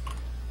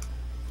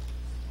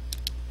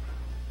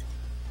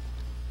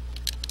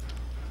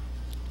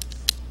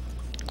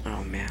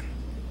 Oh man.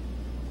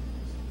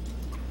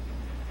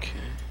 Okay.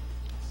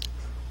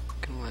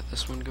 Gonna let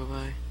this one go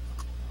by.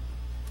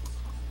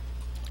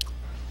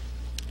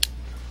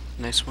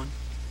 Nice one.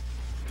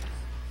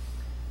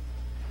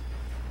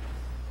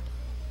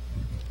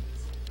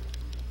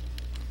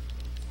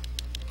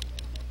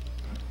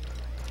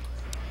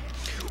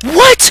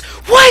 What?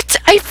 What?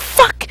 I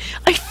fuck!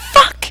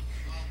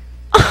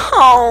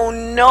 Oh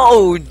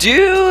no,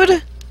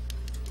 dude!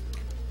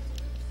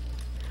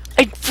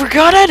 I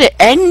forgot how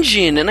to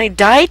engine, and I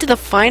died to the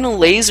final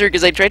laser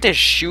because I tried to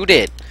shoot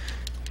it.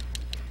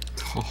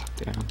 Oh,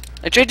 damn.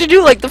 I tried to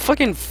do like the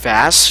fucking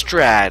fast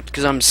strat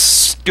because I'm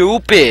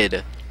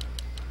stupid.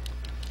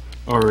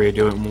 Oh, were you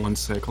doing it in one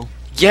cycle?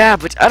 Yeah,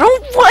 but I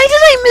don't. Why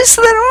did I miss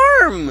that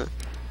arm?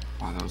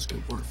 Wow, that was a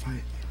good war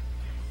fight.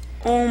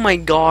 Oh my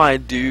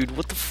god, dude.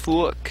 What the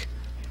fuck?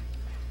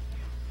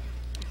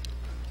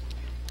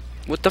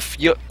 What the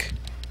fuck?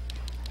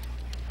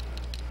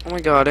 Oh my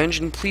god,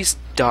 engine, please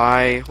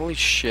die. Holy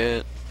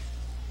shit.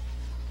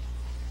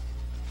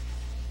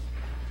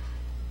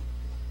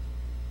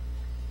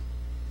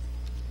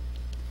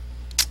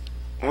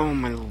 Oh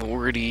my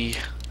lordy.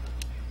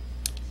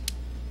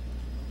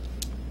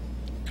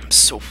 I'm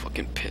so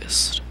fucking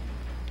pissed.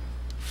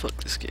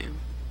 Fuck this game.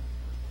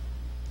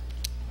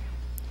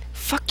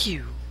 Fuck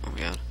you. Oh my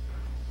god.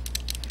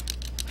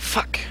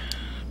 Fuck.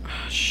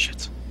 Oh,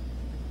 shit.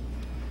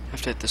 I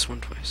have to hit this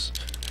one twice.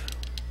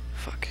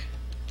 Fuck.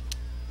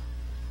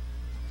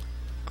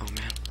 Oh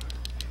man.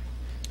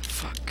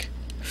 Fuck.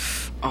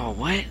 Oh,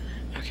 what?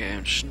 Okay,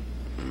 I'm just...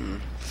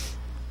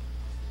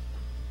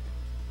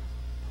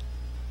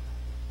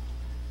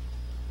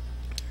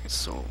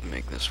 So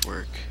make this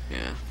work.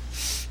 Yeah.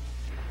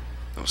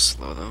 That was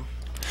slow though.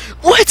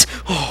 What?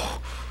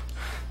 Oh.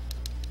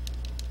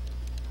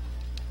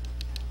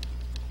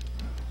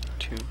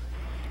 2.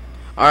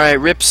 Alright,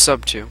 rip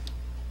sub 2.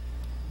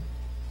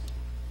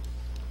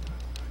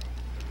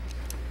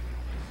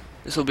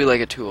 This will be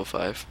like a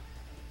 205.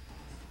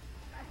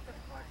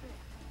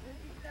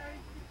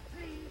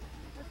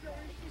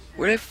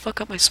 Where did I fuck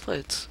up my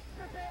splits?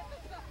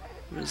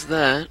 What is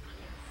that?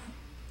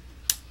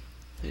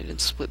 They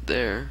didn't split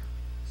there.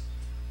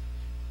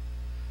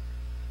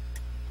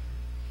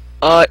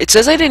 It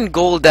says I didn't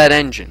gold that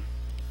engine.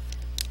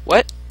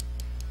 What?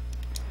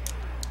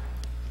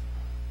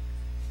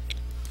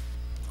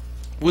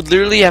 Would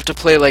literally have to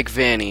play like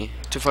Vanny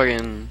to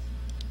fucking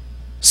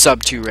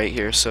sub 2 right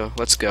here, so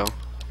let's go.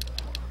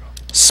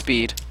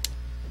 Speed.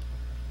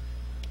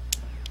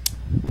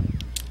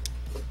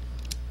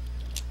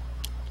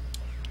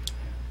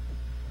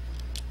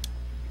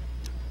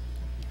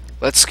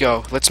 Let's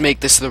go. Let's make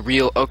this the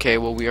real... Okay,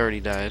 well, we already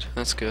died.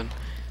 That's good.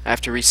 I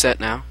have to reset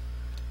now.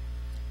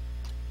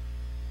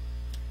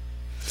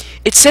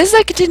 It says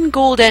like it didn't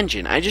gold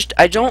engine. I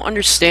don't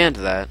understand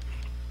that.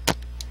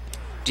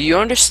 Do you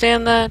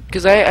understand that?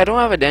 Because I don't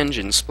have an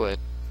engine split.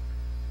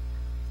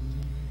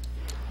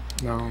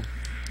 No.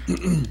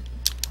 I,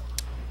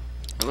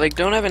 like,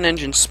 don't have an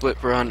engine split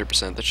for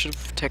 100%. That should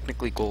have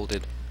technically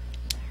golded.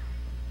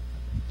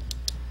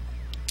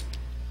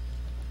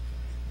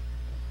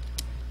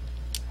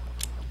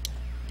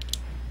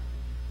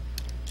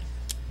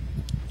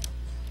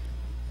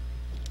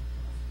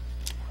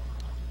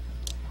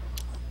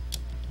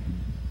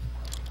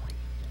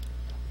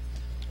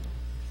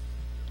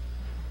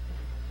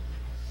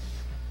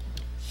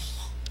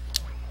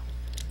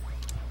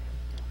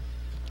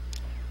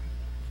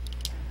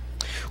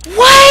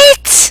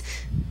 What?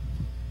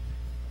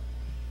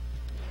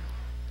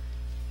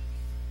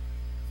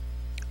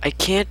 I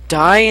can't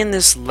die in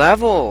this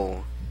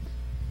level.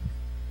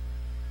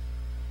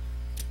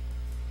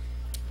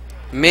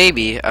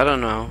 Maybe, I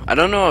don't know. I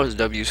don't know how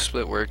W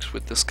split works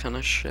with this kind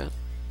of shit.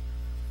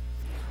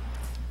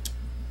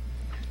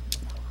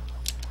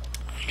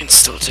 I can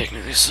still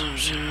technically...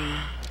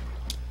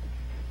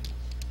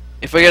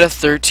 If I get a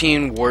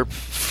 13 warp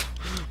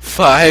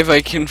 5,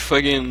 I can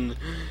fucking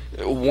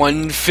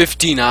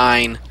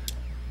 159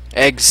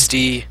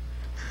 XD.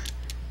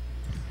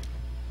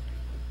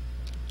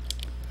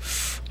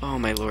 Oh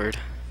my lord.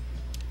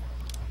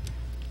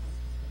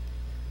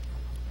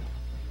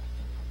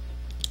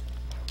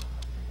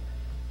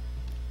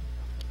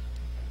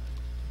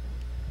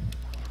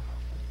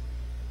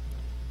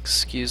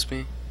 Excuse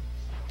me.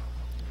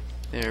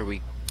 There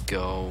we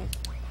go.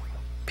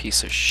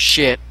 Piece of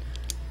shit.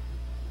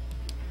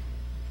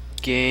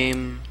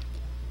 Game.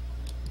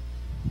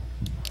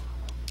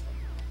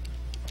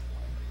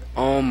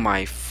 Oh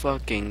my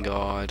fucking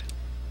god.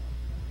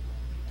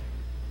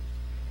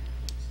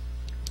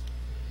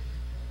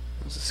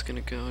 How's this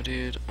gonna go,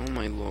 dude? Oh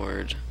my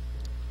lord.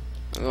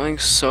 I'm going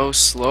so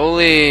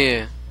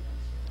slowly.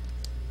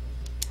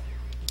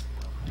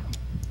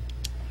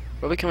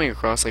 Probably coming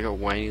across like a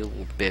whiny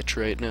little bitch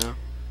right now.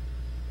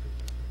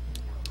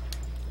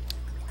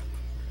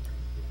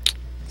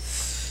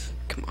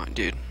 Come on,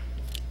 dude.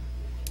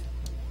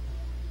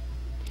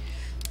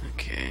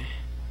 Okay.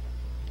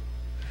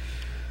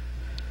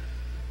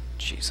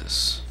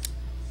 Jesus.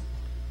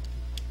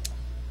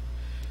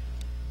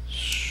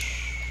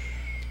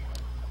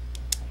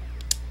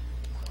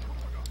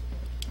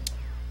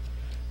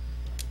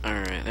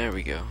 Alright, there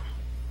we go.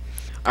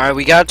 Alright,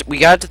 we got to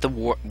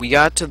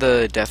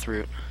the death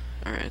route.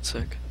 Alright,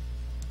 sick.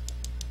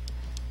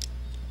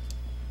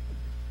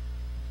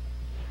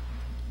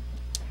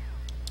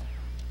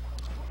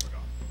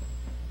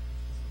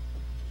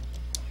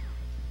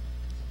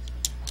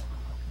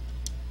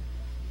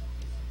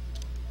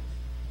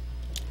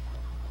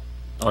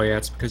 Oh yeah,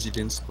 it's because you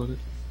didn't split it.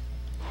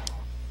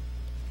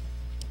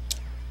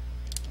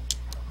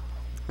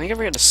 I think I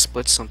forgot to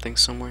split something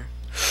somewhere.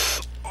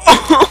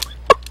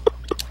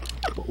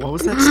 What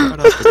was that start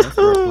off the death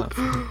warp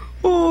platform?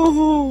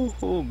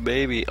 Oh,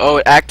 baby. Oh,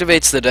 it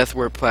activates the death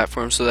warp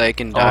platform so that I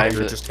can dive. Oh,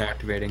 you're just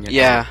activating it.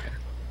 Yeah. Oh, okay.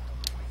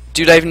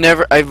 Dude,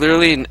 I've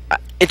literally...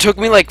 It took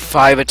me like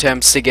 5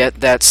 attempts to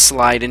get that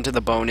slide into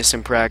the bonus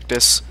in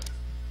practice.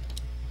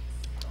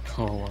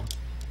 Oh, wow.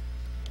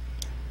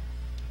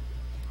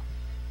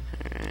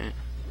 Alright.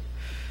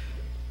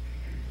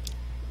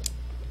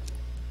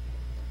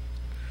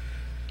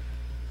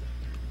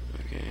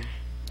 Okay.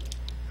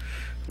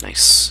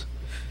 Nice.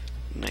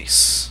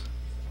 Nice.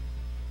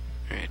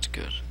 Alright,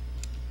 good.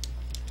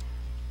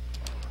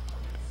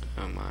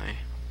 Oh my.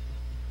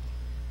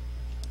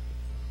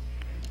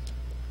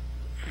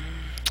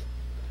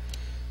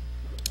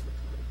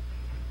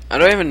 I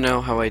don't even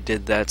know how I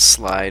did that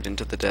slide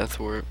into the death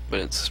warp,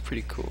 but it's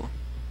pretty cool.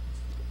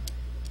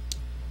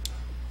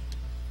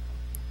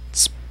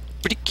 It's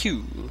pretty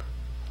cool.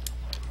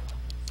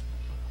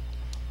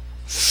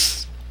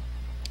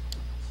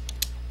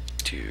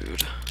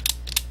 Dude.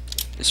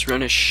 This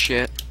run is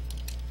shit.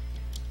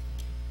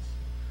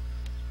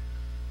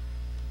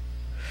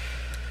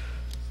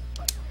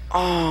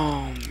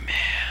 Oh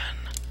man.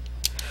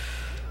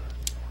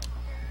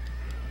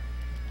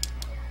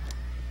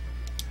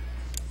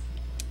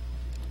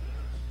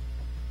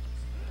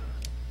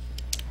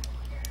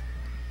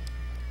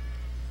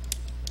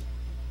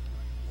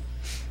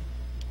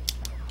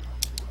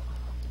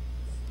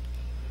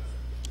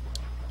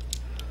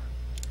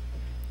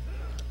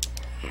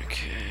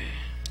 Okay.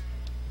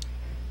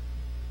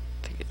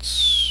 I think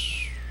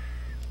it's...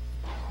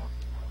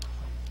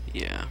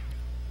 Yeah.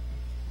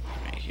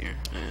 Right here.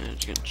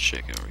 Just gonna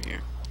check over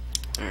here.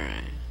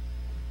 Alright.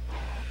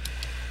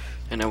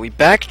 And now we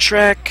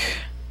backtrack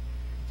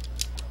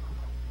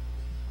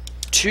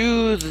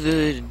to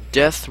the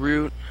death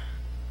route.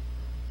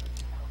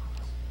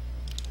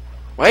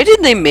 Why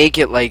didn't they make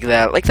it like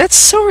that? Like, that's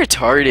so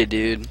retarded,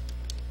 dude.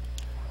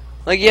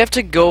 Like, you have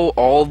to go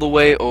all the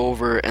way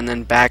over and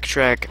then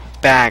backtrack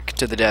back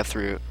to the death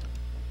route.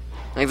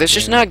 Like, that's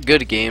just not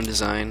good game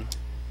design.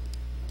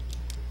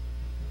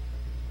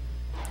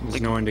 There's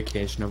Like, no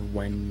indication of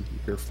when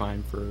you're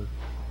fine for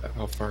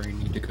how far you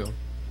need to go.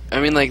 I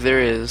mean, like, there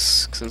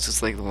is, since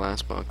it's like the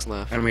last box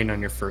left. I mean,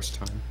 on your first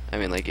time. I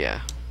mean, like,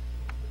 yeah.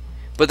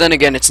 But then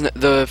again, it's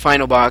the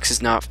final box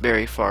is not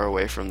very far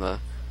away from the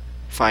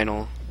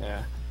final.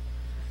 Yeah.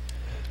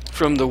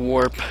 From the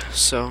warp,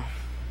 so.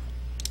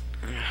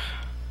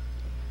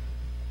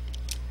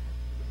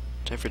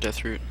 Time for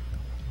Death Root.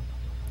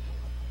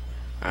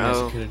 As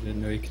a Oh. kid, I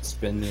didn't know you could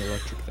spin the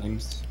electric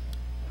things.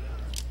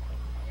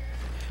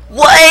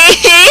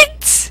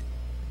 What?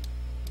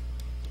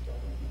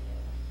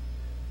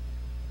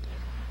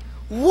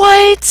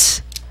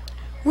 What?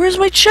 Where's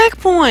my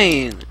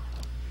checkpoint?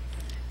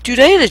 Dude,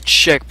 I had a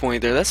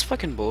checkpoint there. That's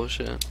fucking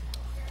bullshit.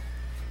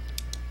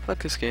 Fuck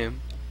this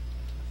game.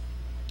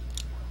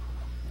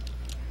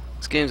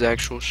 This game's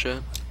actual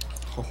shit.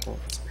 Oh,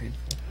 that's painful.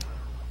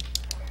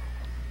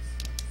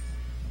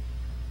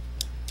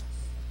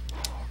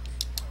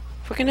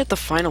 Fucking hit the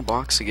final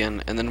box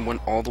again and then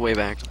went all the way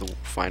back to the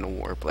final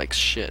warp. Like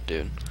shit,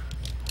 dude.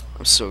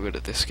 I'm so good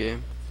at this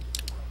game.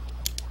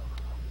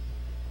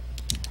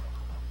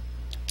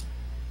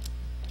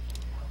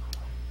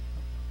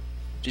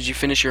 Did you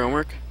finish your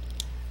homework?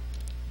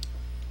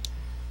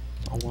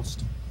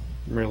 Almost.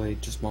 I'm really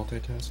just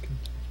multitasking.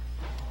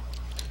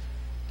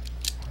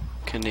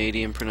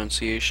 Canadian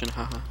pronunciation,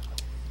 haha.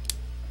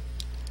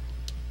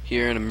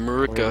 Here in Or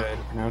America, I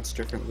pronounce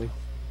differently.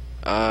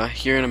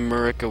 here in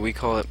America we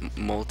call it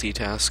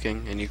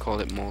multitasking, and you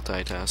called it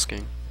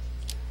multitasking.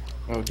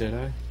 Oh, did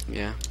I?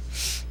 Yeah.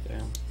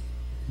 Damn.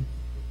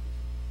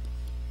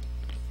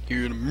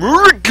 Here in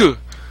America!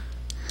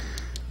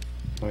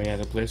 Oh yeah,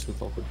 the place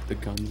with all the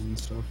guns and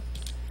stuff.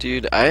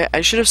 Dude, I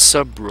should have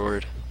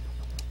sub-Broard.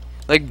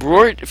 Like,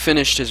 Broard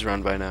finished his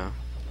run by now.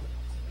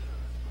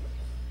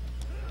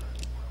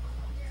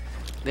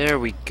 There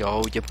we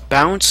go. You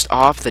bounced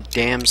off the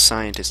damn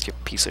scientist, you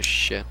piece of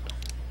shit.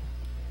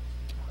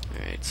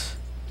 Alright.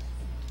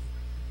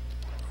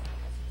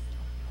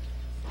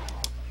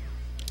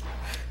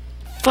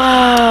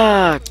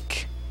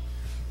 Fuck!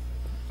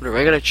 Whatever,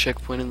 I got a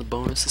checkpoint in the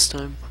bonus this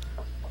time.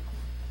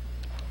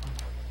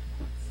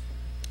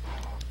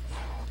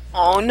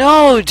 Oh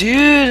no,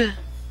 dude!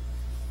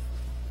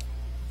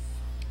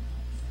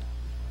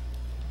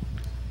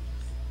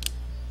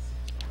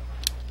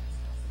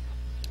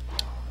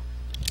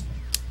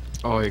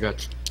 Oh, you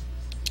got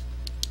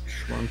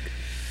shrunk.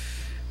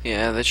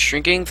 Yeah, that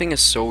shrinking thing is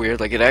so weird.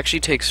 Like, it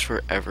actually takes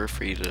forever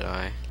for you to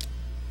die.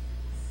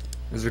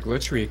 There's a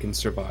glitch where you can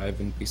survive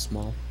and be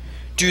small.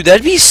 Dude,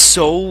 that'd be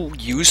so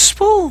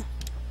useful!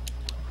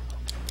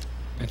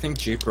 I think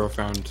G-Pro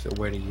found a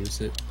way to use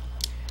it.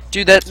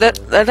 Dude,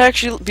 that'd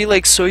actually be,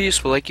 like, so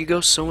useful. Like, you go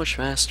so much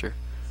faster.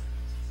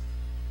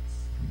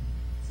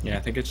 Yeah, I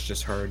think it's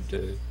just hard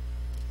to...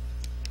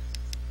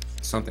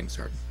 Something's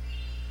hard.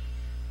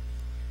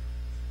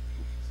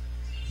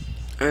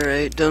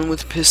 Alright, done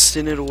with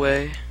piston it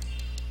away.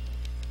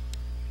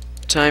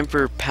 Time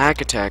for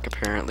pack attack,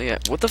 apparently.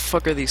 What the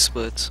fuck are these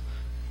splits?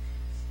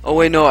 Oh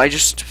wait, no, I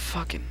just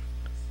fucking...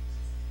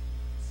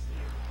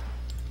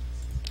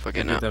 I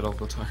Fucking do no. that all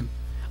the time.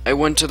 I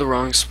went to the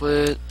wrong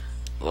split.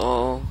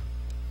 Lol.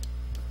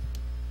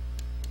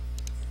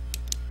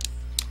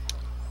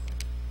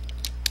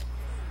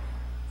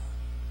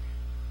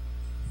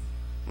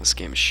 This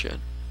game is shit.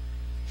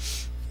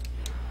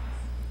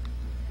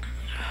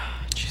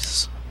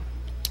 Jesus.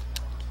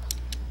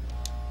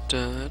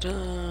 Da da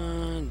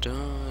da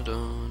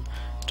da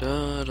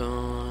da da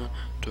da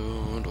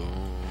da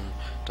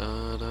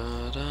da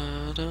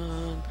da da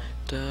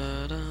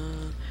da da.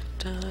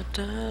 Da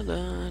da da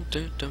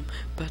da dum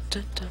ba da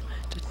da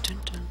da dun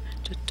dun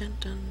da dun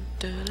dun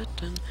da da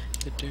dun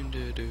da dun da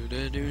do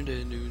da do da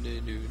do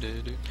da do da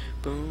do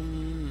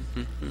boom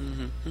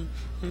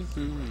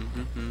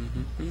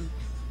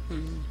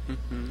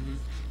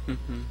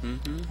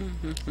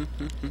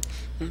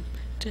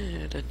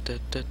da da da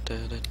da da da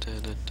da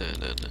da da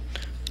da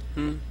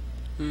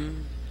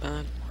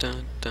ba da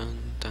dun dun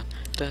da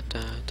da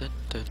da da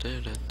da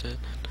da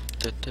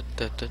da da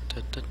da da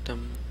da da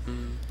dum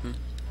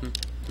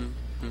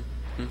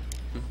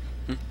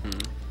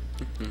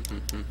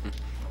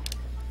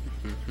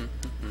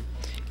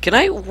Can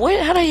I?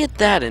 What? How'd I hit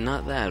that and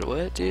not that?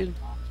 What, dude?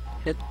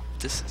 Hit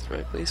this is the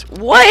right place.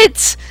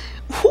 What?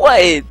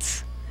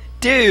 What?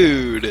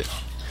 Dude!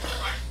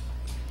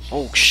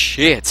 Oh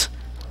shit!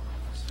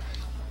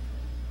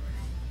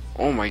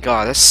 Oh my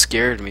god, that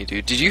scared me,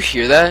 dude. Did you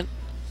hear that?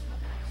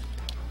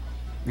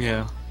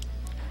 Yeah.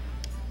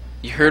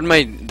 You heard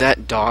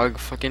that dog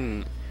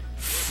fucking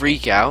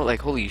freak out?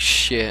 Like, holy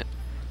shit.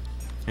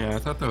 Yeah, I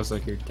thought that was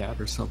like your dad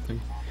or something.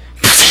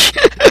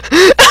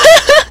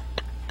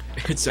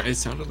 It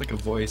sounded like a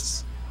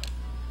voice.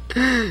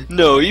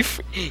 No, he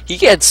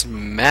gets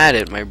mad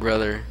at my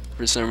brother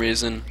for some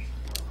reason.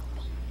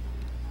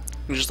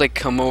 He'll just like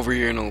come over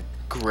here and he'll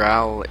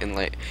growl and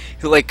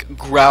he'll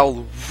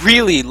growl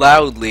really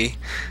loudly.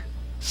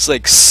 It's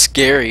like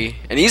scary.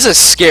 And he's a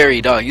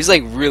scary dog. He's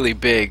like really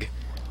big.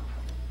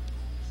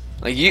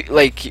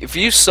 Like if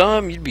you saw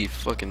him, you'd be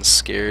fucking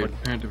scared.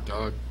 What kind of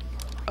dog?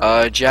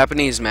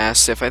 Japanese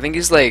Mastiff. I think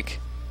he's like...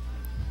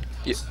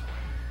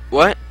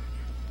 What?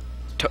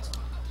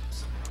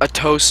 A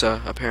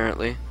Tosa,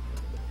 apparently.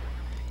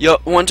 Yo,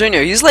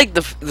 Antonio, he's like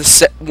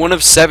one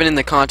of 7 in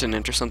the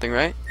continent or something,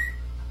 right?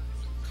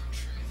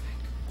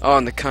 Oh,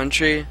 in the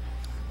country?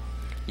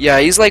 Yeah,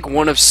 he's like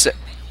one of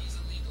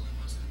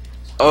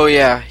Oh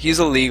yeah, he's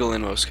illegal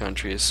in most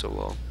countries, so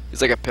well.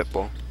 He's like a pit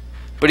bull.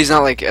 But he's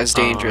not like as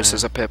dangerous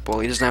as a pit bull.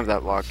 He doesn't have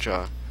that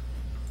lockjaw.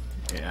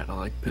 Yeah, I don't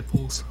like pit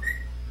bulls.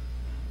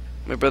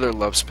 My brother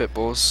loves pit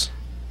bulls.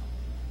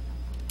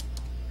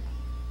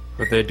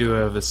 But they do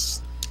have a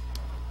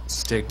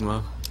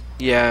stigma.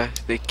 Yeah,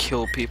 they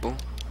kill people.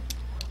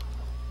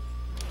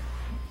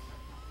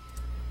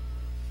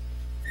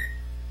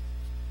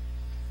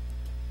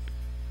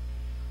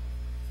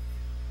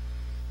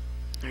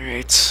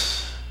 Alright.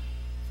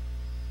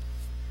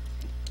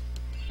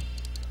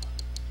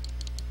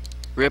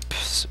 Rip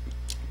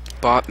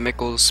Bot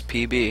Mickles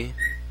PB.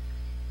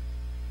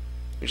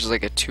 Which is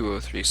like a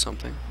 203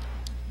 something.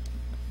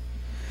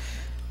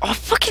 Oh,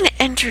 fucking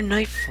enter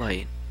Night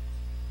Flight.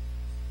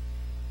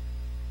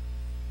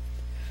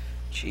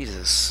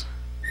 Jesus.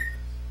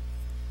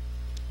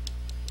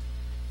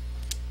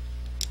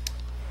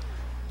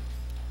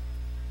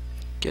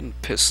 Getting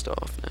pissed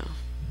off now.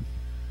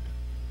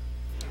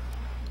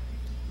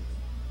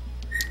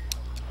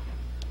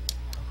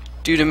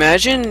 Dude,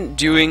 imagine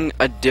doing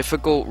a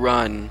difficult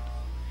run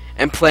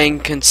and playing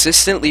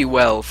consistently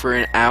well for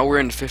an hour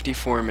and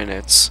 54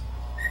 minutes.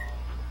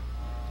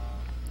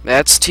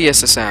 That's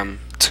TSSM.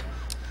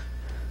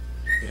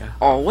 Yeah.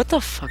 Oh, what the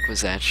fuck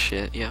was that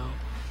shit, yo?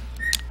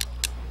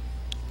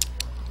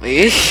 Like,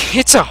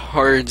 it's a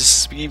hard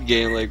speed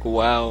game, like,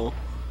 wow.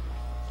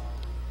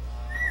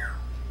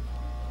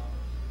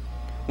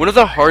 One of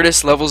the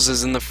hardest levels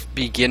is in the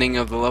beginning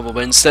of the level,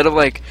 but instead of,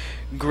 like,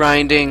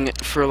 grinding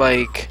for,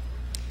 like...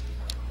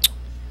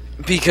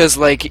 Because,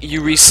 like,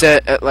 you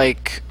reset at,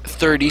 like,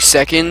 30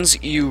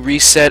 seconds, you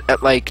reset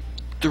at, like,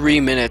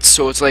 3 minutes,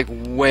 so it's, like,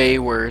 way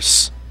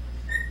worse.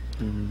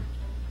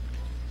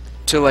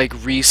 To,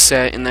 like,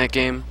 reset in that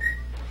game.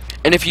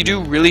 And if you do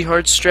really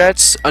hard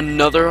strats,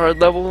 another hard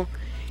level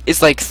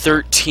is, like,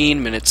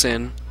 13 minutes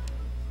in.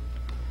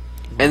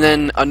 And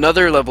then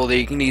another level that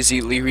you can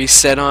easily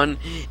reset on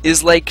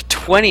is, like,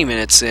 20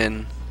 minutes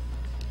in.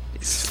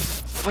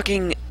 It's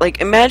fucking... Like,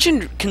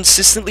 imagine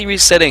consistently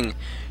resetting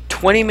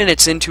 20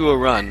 minutes into a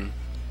run.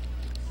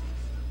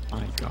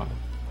 My god.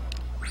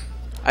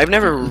 I've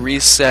never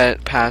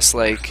reset past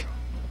like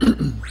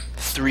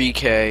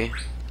 3K.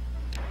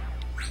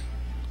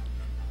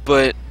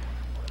 But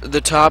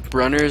the top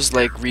runners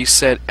like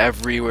reset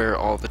everywhere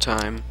all the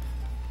time.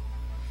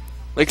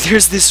 Like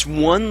there's this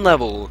one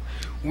level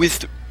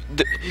with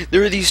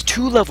there are these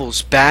 2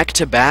 levels back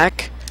to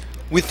back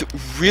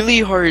with really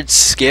hard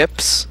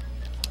skips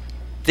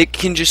that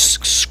can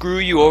just screw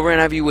you over and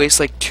have you waste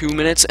like 2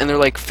 minutes, and they're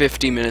like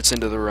 50 minutes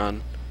into the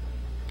run.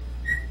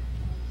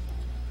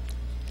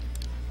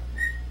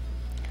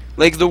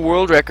 Like the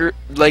world record,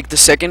 like the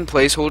second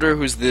placeholder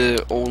who's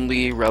the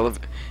only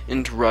relevant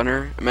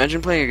runner.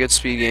 Imagine playing a good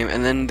speed game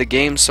and then the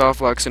game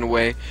softlocks in a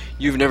way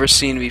you've never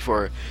seen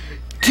before.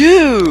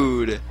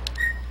 Dude!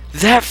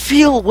 That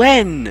feel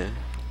when?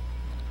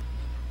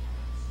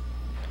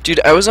 Dude,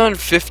 I was on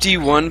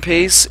 51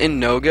 pace in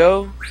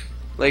no-go.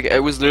 Like, I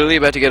was literally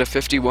about to get a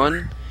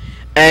 51,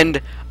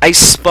 and I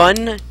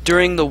spun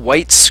during the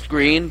white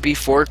screen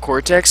before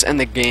Cortex, and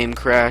the game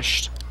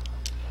crashed.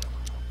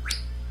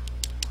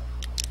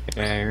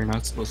 Yeah, you're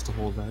not supposed to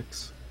hold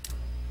X.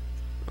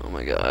 Oh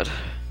my god.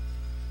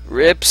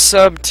 Rip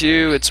sub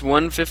 2, it's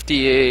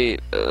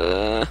 158.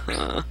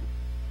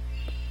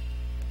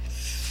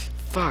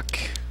 Fuck.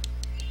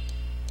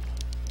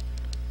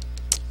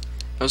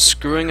 I was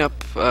screwing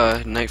up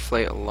Night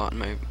Flight a lot in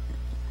my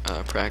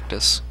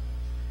practice.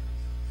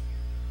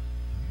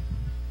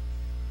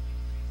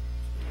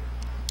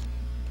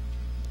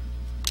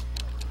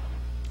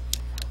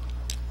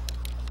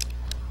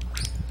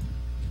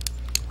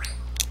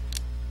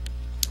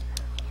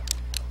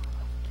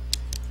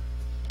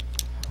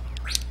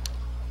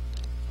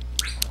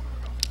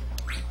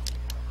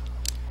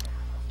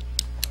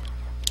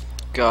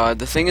 God,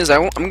 the thing is,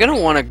 I'm gonna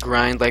want to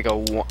grind like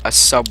a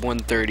sub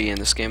 130 in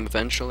this game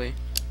eventually.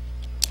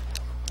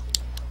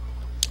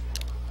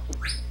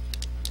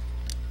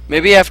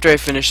 Maybe after I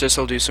finish this,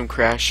 I'll do some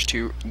Crash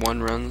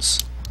 1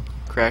 runs,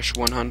 Crash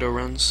 1 hundo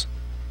runs.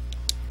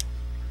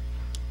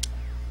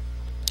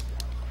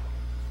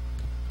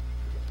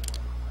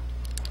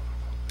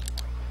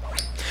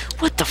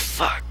 What the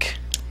fuck?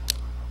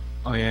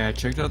 Oh yeah, I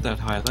checked out that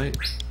highlight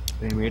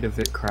they made of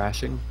it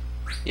crashing.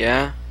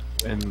 Yeah?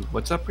 And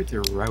what's up with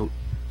your route?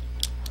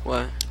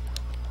 What?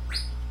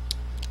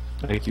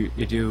 Like you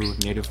do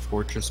Native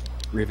Fortress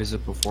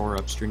Revisit before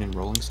Upstream and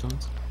Rolling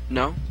Stones?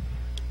 No?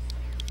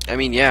 I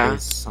mean, yeah.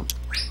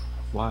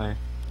 Why?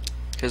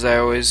 Because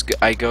I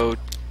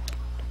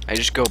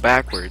just go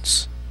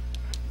backwards.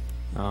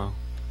 Oh.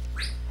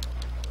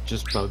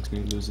 Just bugs me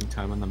losing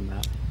time on the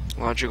map.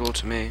 logical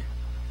to me.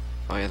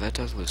 Oh yeah, that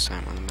does lose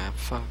time on the map.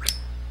 Fuck.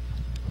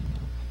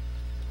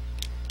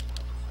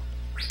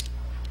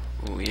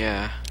 Oh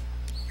yeah.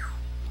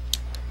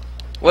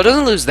 Well, it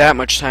doesn't lose that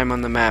much time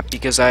on the map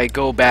because I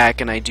go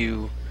back and I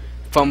do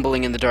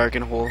fumbling in the dark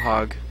and whole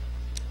hog.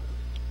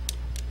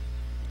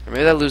 Or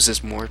maybe that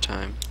loses more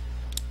time.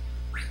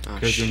 Oh,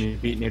 because when you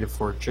beat Native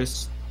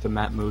Fortress, the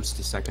map moves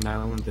to second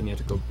island, then you have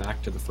to go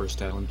back to the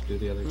first island to do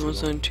the other two It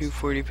was on levels.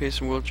 240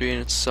 pace in World 3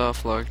 and it's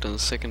soft locked on the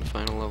second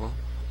final level.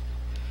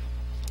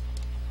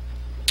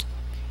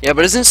 Yeah,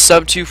 but isn't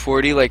sub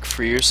 240 like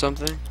free or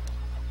something?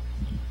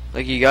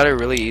 Like you got it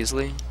really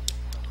easily?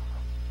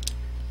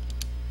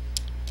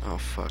 Oh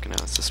fuck, now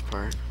it's this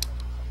part.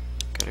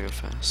 Gotta go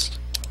fast.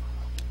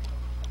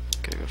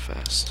 Gotta go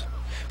fast.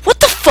 What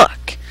the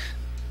fuck?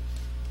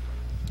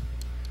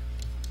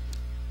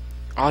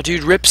 Oh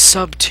dude, rip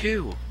sub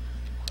 2.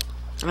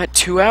 I'm at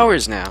 2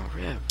 hours now.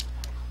 Rip.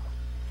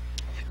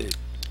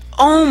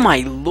 Oh my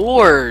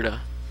lord!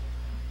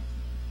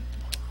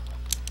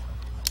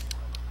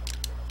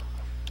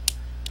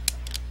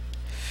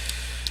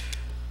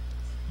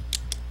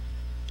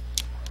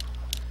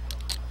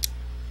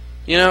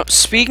 You know,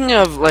 speaking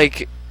of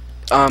like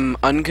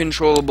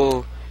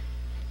uncontrollable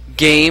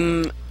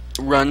game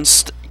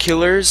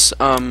killers,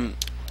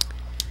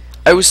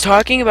 I was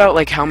talking about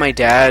like how my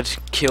dad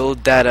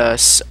killed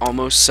that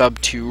almost sub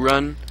 2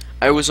 run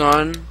I was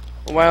on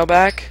a while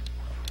back,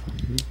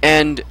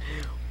 and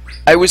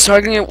I was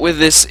talking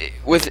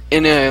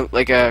in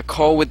a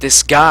call with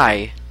this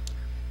guy,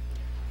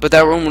 but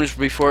that one was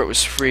before it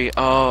was free.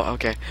 Oh,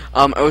 okay.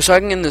 I was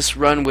talking in this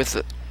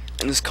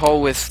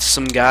call with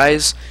some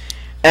guys.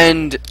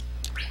 And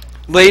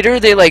later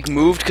they like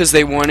moved because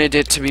they wanted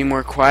it to be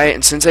more quiet,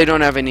 and since I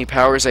don't have any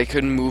powers I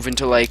couldn't move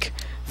into like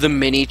the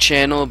mini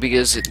channel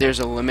because there's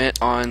a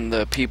limit on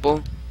the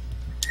people.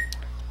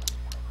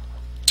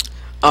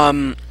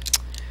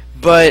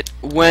 But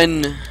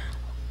when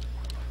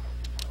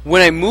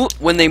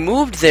they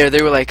moved there,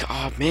 they were like,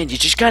 "Oh man, you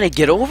just gotta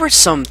get over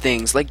some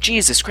things. Like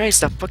Jesus Christ,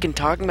 stop fucking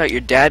talking about your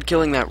dad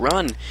killing that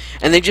run."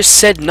 And they just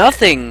said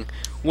nothing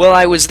while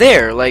I was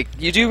there. Like,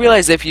 you do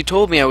realize that if you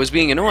told me I was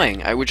being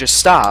annoying, I would just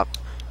stop.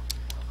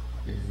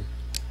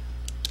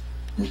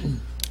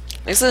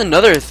 This is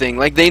another thing.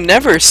 Like, they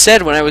never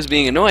said when I was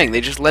being annoying.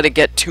 They just let it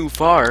get too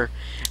far.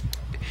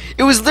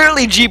 It was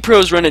literally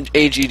G-Pro's run at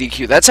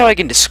AGDQ. That's how I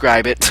can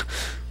describe it.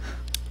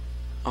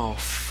 Oh,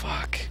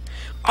 fuck.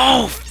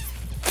 Oh,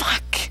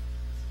 fuck.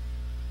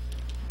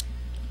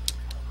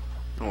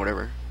 Oh,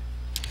 whatever.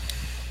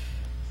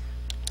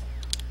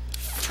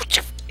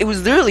 It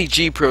was literally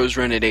G-Pro's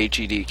run at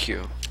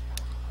AGDQ.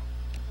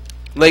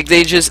 Like,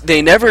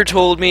 they never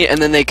told me,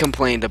 and then they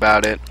complained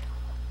about it.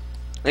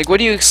 Like, what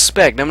do you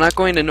expect? I'm not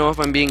going to know if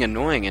I'm being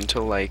annoying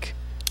until, like,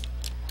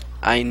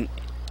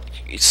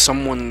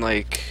 someone,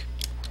 like,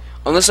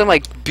 unless I'm,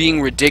 like, being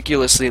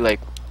ridiculously, like,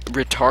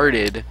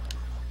 retarded.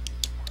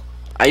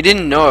 I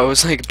didn't know I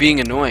was, like, being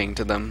annoying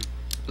to them.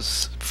 It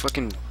was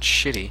fucking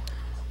shitty.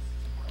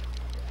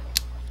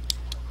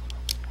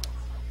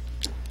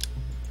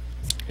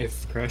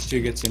 If Crash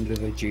 2 gets into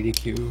the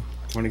GDQ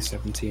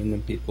 2017,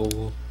 then people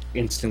will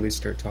instantly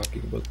start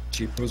talking about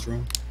G-Pro's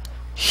run.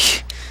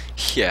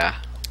 Yeah.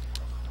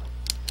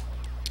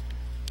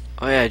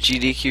 Oh yeah,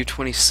 GDQ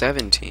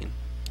 2017.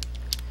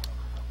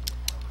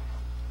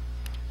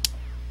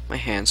 My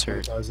hands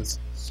hurt. It's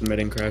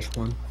submitting Crash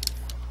 1.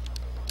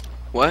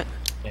 What?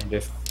 And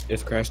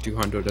if Crash 2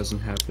 Hundo doesn't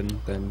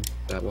happen, then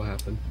that will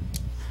happen.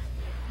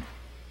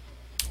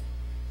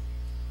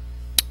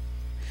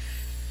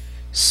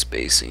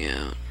 Spacing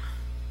out.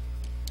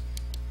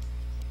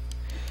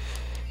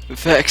 In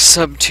fact,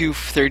 sub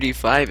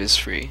 235 is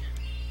free.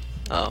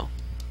 Oh.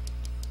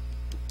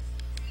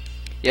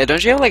 Yeah,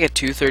 don't you have like a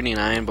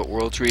 239, but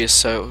World 3 is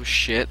so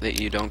shit that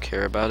you don't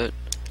care about it?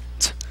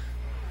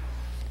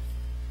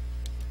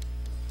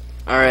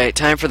 Alright,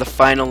 time for the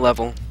final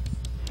level.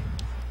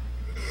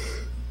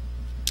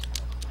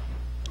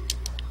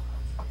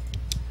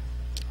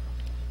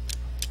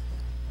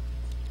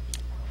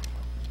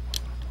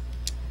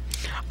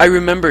 I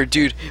remember,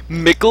 dude,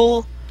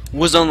 Mikkel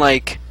was on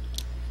like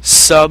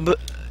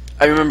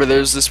I remember there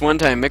was this one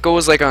time Mikkel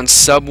was like on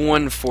sub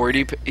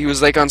 140. He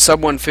was like on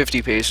sub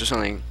 150 pace or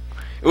something.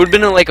 It would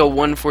have been like a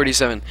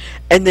 147,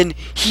 and then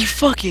he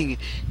fucking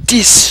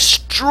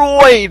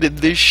destroyed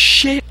the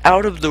shit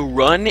out of the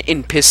run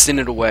and pistoned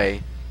it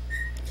away.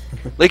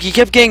 Like, he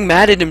kept getting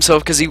mad at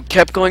himself because he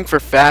kept going for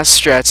fast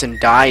strats and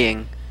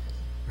dying.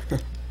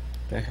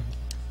 Damn.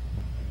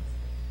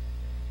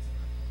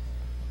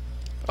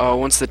 Oh,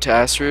 once the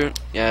task route?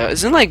 Yeah,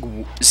 isn't like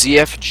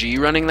ZFG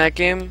running that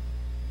game?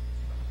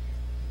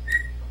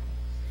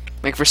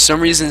 Like, for some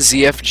reason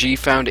ZFG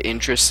found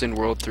interest in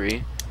World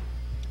 3.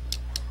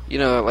 You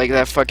know, like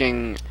that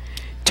fucking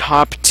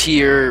top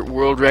tier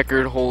world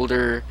record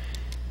holder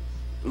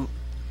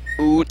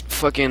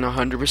fucking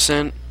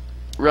 100%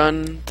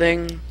 run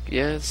thing.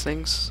 Yeah,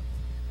 things.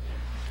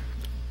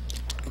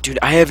 Dude,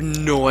 I have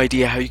no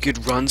idea how you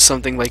could run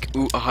something like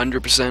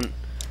 100%.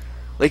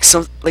 Like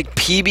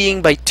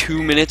PBing by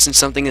 2 minutes in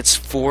something that's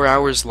 4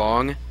 hours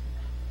long.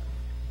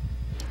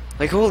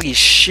 Like, holy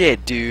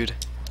shit, dude.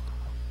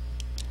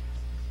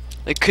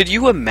 Like, could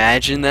you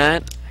imagine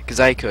that? Because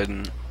I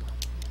couldn't.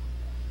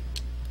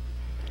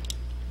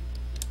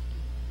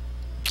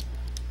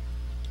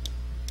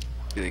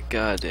 Be like,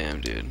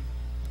 goddamn, dude.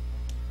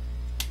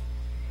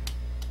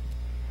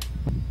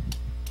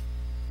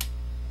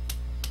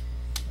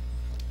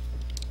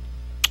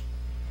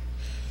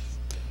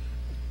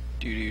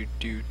 I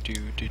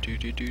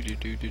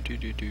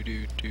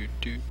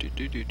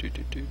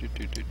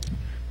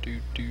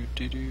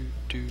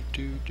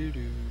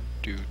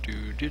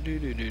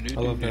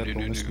love that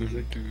bonus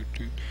music.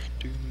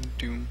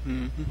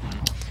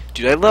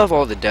 Dude, I love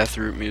all the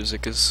Deathroot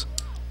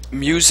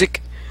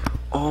music.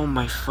 Oh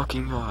my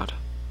fucking god.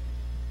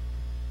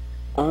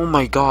 Oh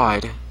my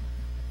god.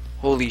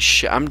 Holy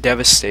shit, I'm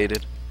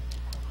devastated.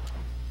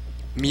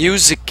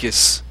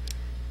 Musicus.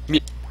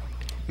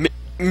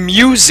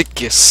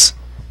 Musicus.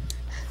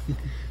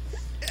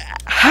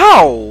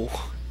 How?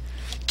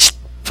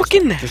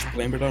 Fucking. Just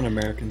blame it on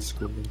American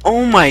schooling.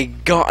 Oh my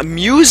god,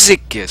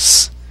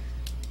 Musicus.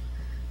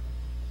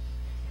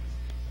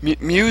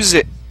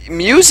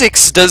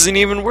 Musics doesn't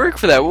even work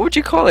for that. What would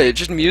you call it?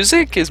 Just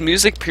music? Is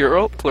music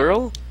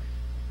plural?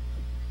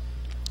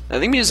 I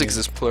think musics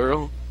is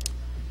plural.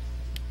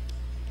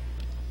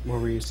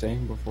 What were you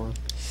saying before?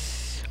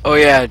 Oh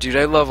yeah, dude,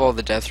 I love all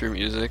the Deathroot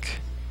music.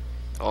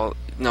 No,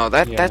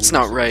 that's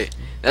not right.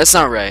 That's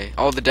not right.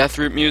 All the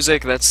Deathroot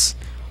music, that's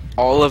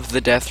all of the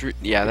Deathroot.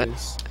 Yeah,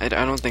 I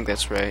don't think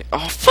that's right.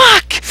 Oh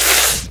fuck!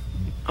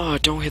 Oh,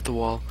 don't hit the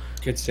wall.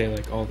 You could say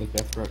like all the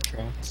Deathroot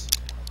tracks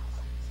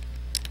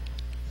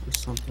or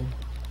something.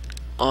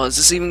 Oh, is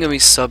this even gonna be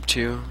sub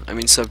 2? I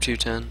mean sub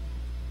 210.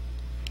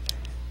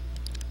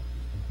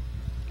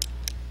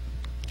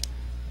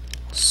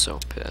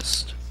 So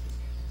pissed.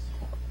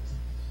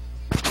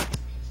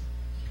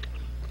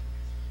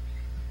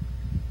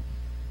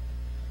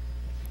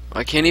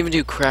 I can't even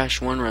do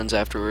Crash 1 runs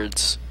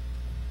afterwards.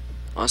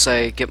 Unless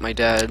I get my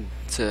dad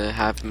to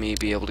have me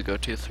be able to go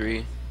to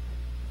 3.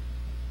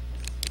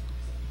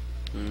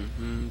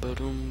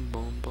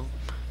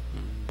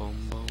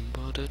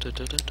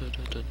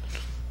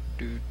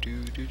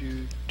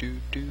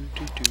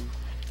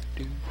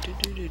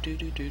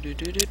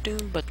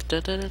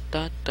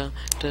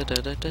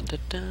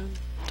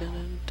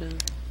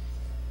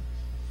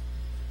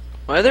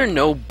 Why are there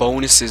no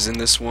bonuses in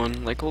this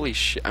one? Like, holy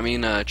shit. I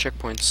mean,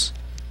 checkpoints.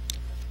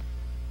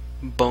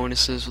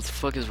 Bonuses, what the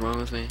fuck is wrong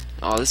with me?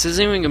 Oh, this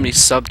isn't even gonna be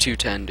sub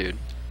 210, dude.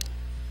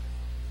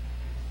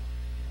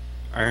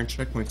 Iron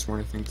checkpoints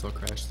weren't a thing until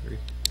Crash 3.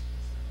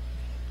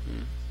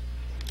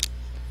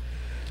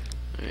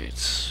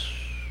 Alright.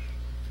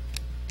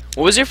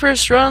 What was your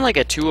first run? Like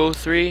a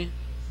 203?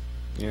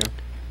 Yeah.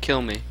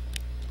 Kill me.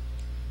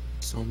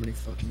 So many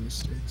fucking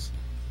mistakes.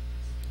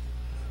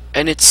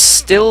 And it's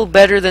still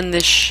better than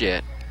this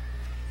shit.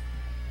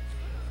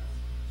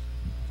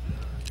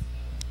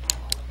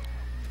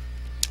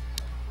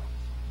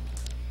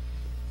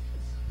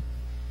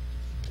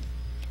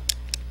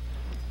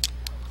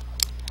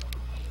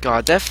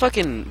 God, that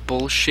fucking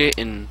bullshit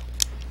in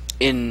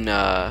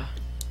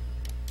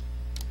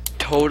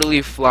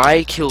Totally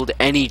Fly killed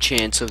any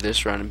chance of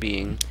this run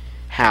being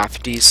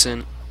half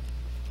decent.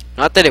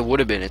 Not that it would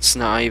have been, it's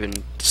not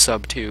even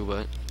sub 2,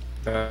 but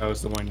That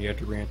was the one you had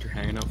to re-enter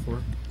hanging out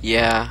for?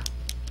 yeah.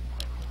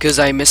 Cause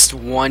I missed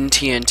one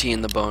TNT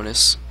in the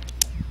bonus.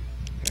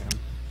 Yeah.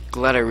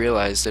 Glad I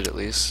realized it at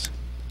least.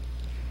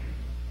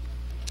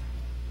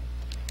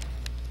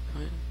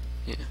 What?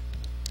 Yeah.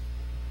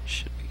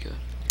 Should be good.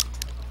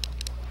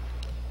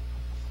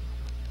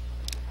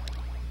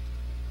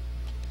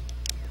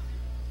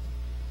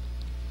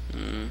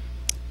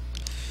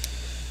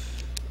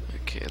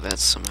 Okay,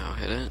 that's somehow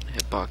hit it.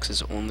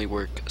 Hitboxes only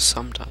work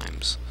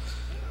sometimes.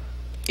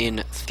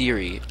 In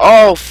theory.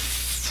 Oh,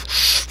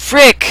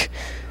 frick!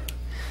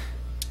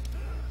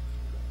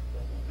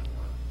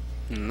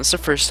 That's the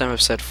first time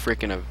I've said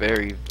frick in a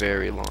very,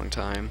 very long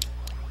time.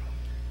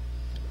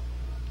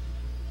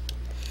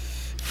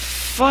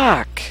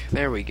 Fuck!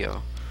 There we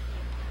go.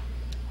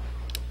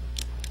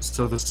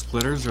 So the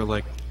splitters are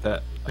like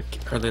that,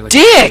 like, are they like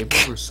Dick!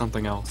 cable or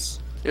something else?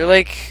 They're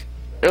like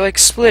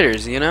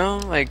splitters, you know?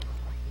 Like,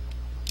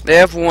 they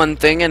have one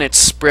thing and it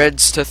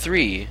spreads to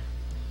 3.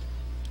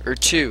 Or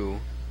 2.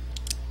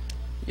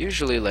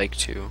 Usually like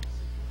 2.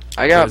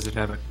 Does it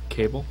have a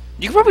cable?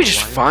 You can probably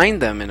just Wire? find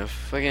them in a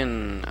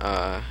fucking,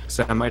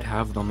 So I might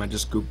have them, I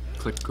just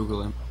click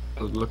Google them.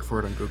 Look for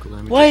it on Google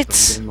Images. What? But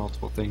I'm getting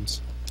multiple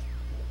things.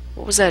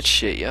 What was that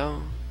shit,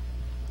 yo?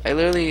 I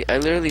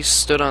literally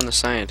stood on the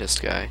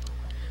scientist guy.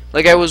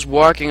 Like I was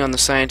walking on the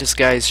scientist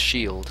guy's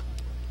shield.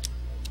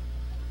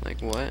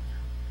 Like what?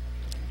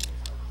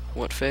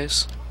 What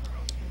face?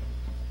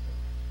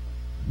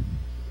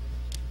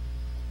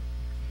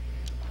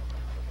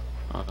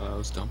 That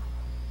was dumb.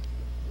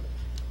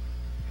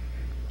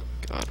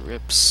 God,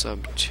 rip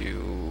sub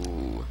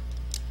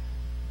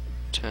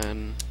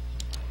 210.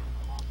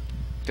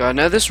 God,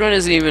 now this run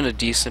isn't even a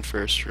decent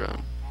first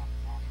run.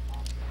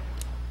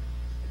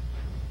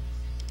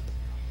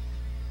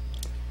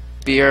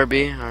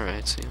 BRB?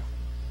 Alright, see.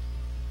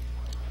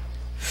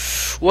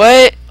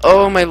 What?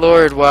 Oh my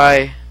lord,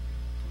 why?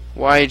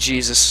 Why,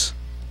 Jesus?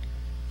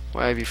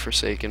 Why have you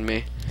forsaken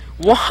me?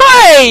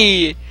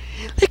 Why?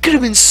 That could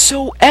have been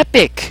so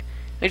epic!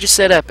 I just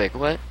said epic,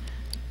 what?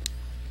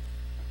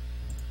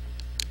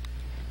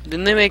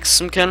 Didn't they make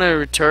some kind of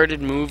retarded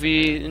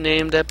movie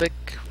named Epic?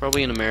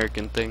 Probably an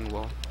American thing,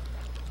 well.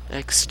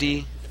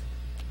 XD.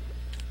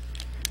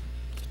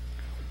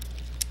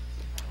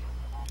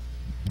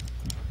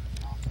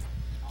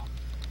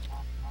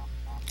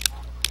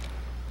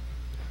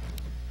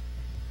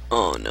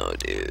 Oh no,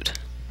 dude.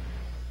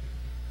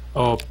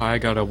 Oh, I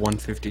got a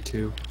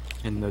 152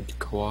 in the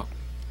co-op.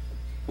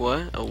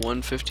 What? A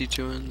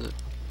 152 in the...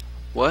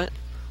 What?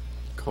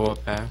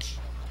 Co-op bash.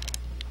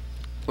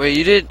 Wait,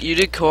 you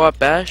did co-op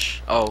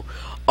bash? Oh.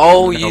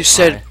 Oh, No, you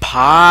said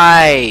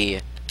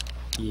pie.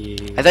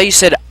 Yeah. I thought you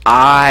said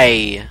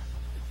I.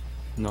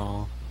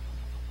 No.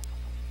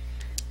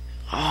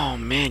 Oh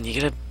man,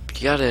 you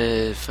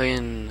gotta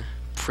fucking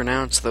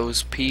pronounce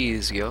those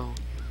P's, yo.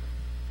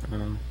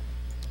 Um,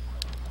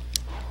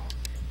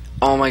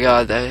 Oh my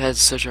god, I had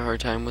such a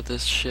hard time with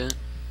this shit.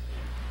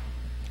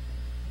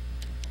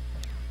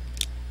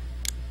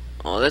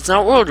 Oh, that's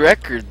not world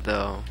record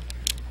though.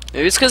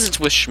 Maybe it's because it's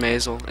with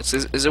Schmazel.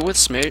 Is it with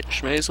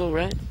Schmazel,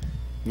 right?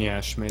 yeah,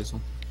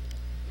 Schmazel.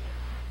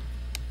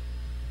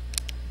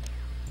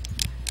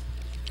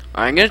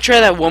 Alright, I'm gonna try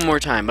that one more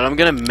time, but I'm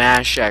gonna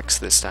mash X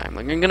this time.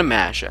 Like, I'm gonna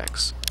mash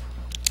X.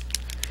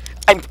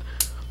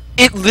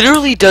 It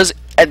literally does,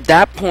 at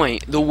that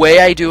point, the way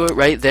I do it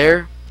right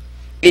there,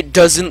 it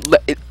doesn't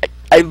let it.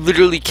 I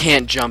literally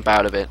can't jump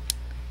out of it.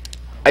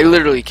 I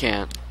literally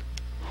can't.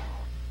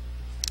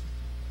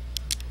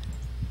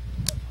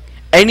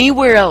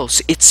 Anywhere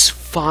else, it's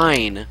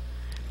fine.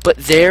 But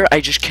there, I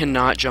just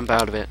cannot jump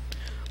out of it.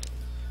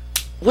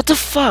 What the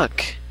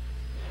fuck?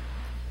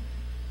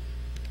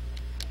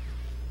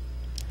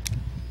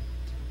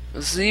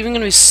 Is it even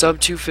gonna be sub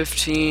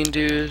 215,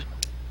 dude?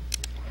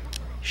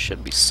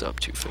 Should be sub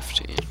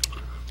 215.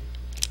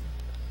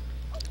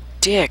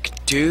 Dick,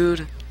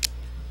 dude.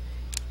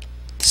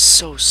 It's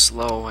so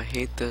slow. I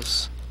hate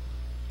this.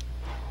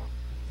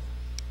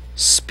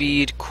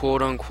 Speed,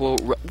 quote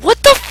unquote.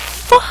 What the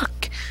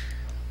fuck?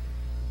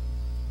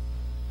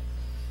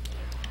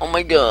 Oh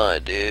my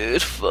god,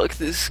 dude. Fuck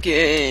this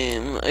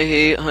game. I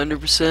hate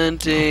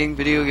 100%ing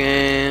video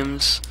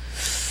games.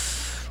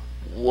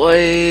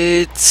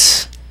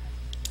 What?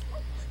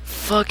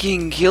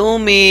 Fucking kill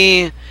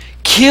me.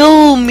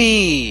 Kill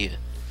me!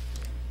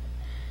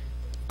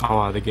 Oh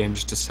wow, the game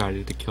just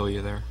decided to kill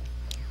you there.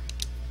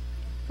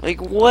 Like,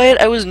 what?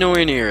 I was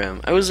nowhere near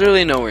him. I was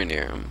literally nowhere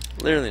near him.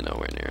 Literally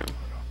nowhere near him.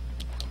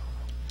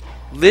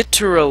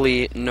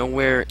 Literally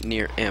nowhere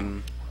near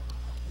him.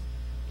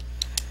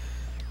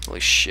 Holy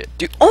shit,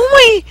 dude. Oh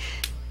my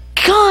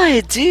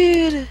god,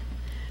 dude!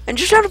 I'm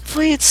just trying to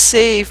play it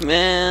safe,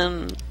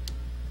 man.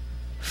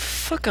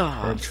 Fuck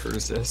off. Hard to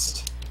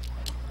resist.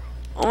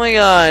 Oh my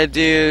god,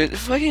 dude.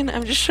 Fucking,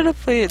 I'm just trying to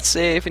play it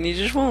safe, and you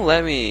just won't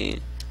let me.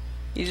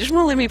 You just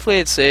won't let me play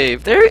it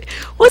safe.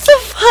 What the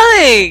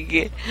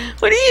fuck?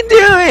 What are you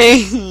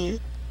doing?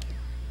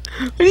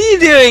 What are you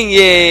doing,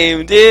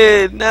 game,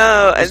 dude?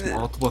 No. There's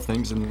multiple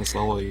things in this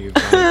level you've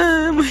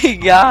Oh my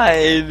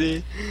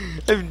god.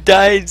 I've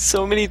died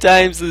so many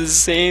times to the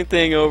same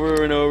thing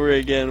over and over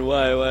again.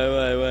 Why? What?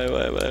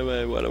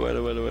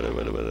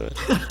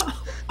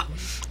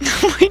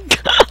 Oh my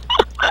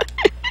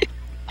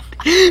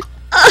god.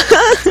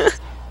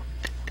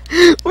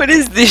 What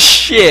is this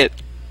shit?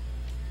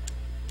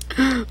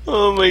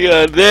 Oh my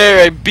god,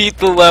 there, I beat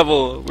the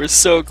level. We're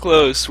so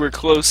close. We're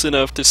close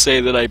enough to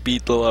say that I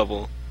beat the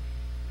level.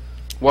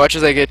 Watch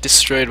as I get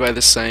destroyed by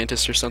the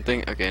scientist or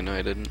something. Okay, no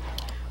I didn't.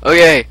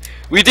 Okay,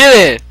 we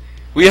did it!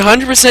 We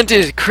 100%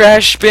 did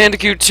Crash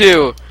Bandicoot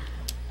 2.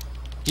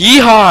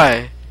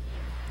 Yeehaw!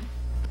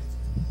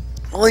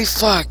 Holy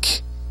fuck.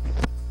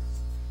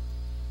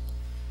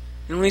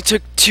 It only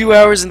took 2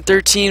 hours and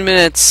 13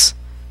 minutes.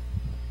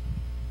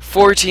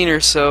 14 or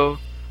so.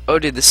 Oh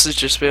dude, this is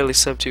just barely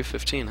sub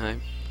 215, huh?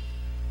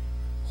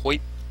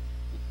 Hoip.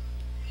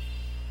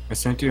 I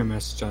sent you a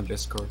message on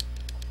Discord.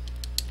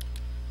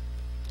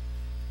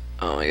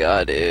 Oh my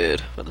god,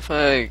 dude. What the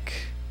fuck?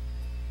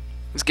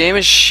 This game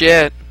is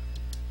shit.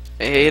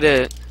 I hate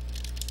it.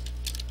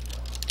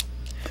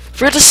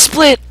 For it to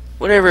split!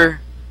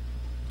 Whatever.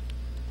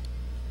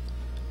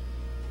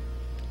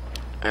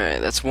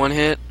 Alright, that's one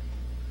hit.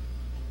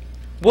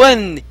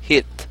 One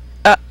hit!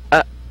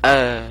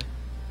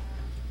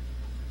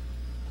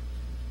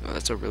 Oh,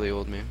 that's a really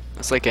old meme.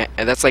 That's like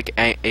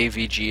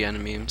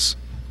AVGN memes.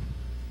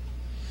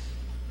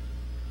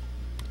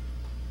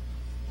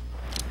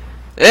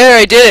 There,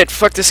 I did it!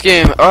 Fuck this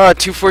game. Ah,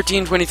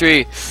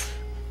 214.23.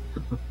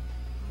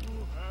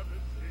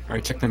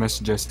 Alright, check the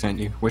message I sent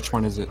you. Which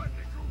one is it?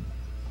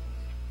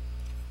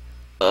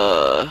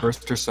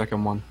 First or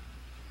second one?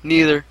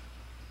 Neither.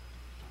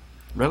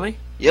 Really?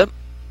 Yep.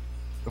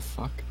 The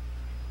fuck?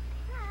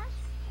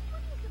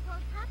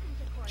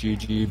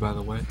 GG, by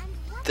the way.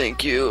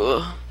 Thank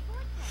you.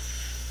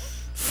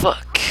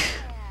 fuck.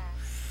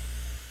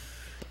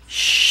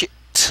 Shit.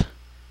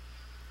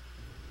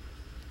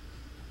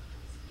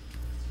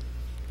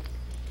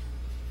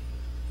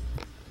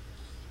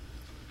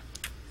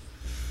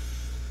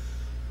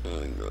 Oh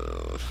my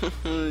god.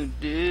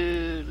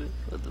 Dude,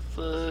 what the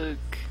fuck?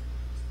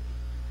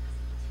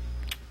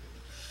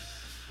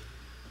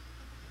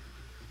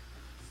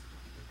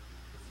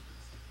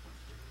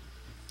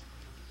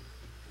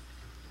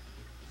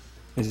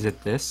 Is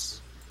it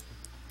this?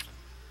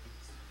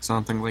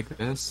 Something like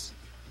this?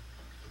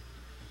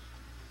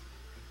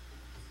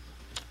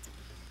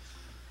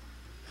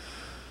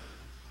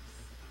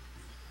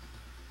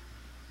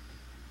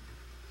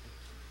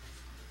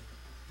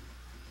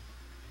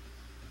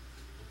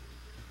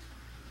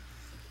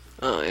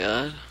 Oh my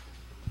god.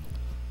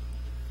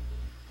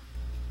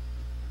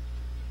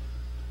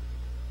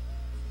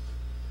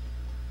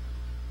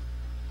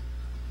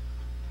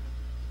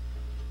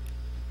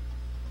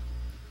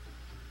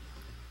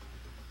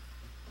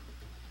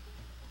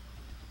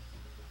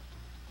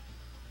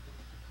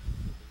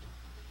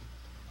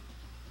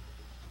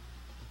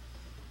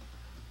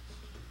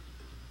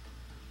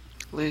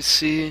 Let's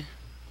see.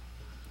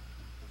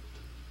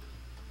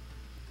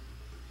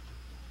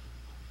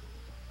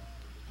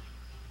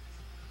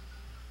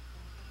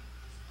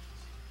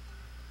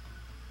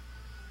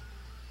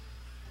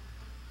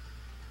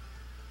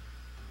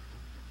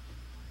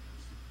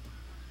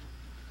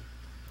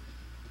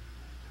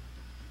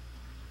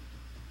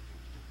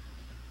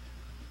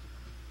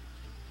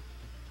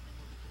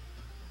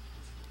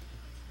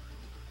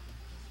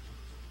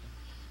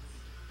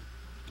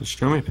 Just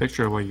show me a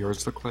picture of what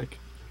yours look like.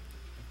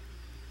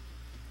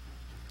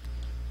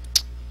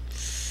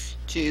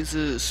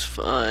 Jesus,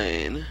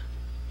 fine.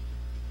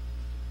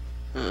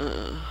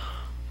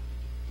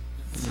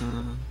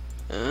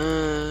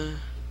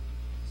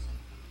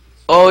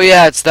 Oh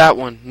yeah, it's that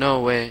one.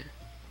 No, wait.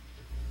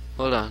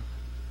 Hold on.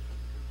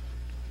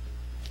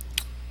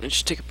 Let me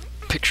just take a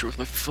picture with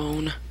my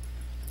phone.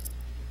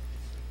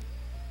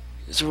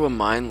 This is what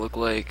mine look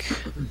like.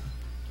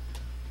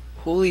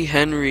 Holy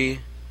Henry.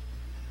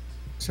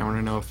 So I want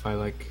to know if I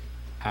like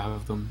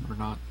have them or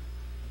not.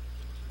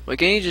 Why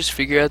can't you just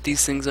figure out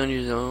these things on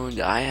your own?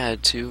 I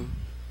had to.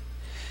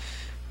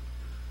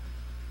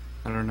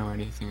 I don't know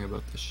anything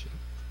about this shit.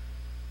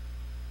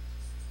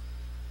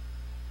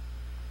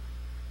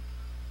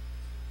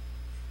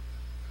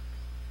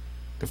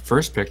 The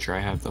first picture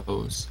I have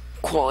those.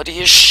 Quality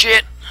is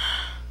shit.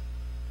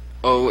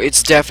 Oh,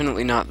 it's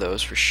definitely not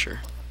those for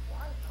sure.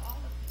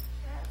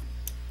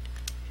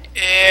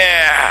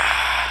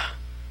 Yeah.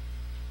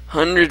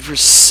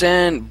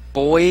 100%,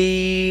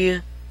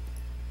 boy.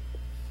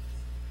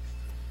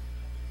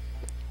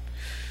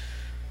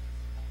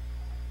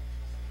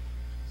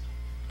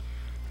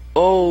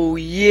 Oh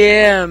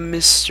yeah,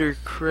 Mr.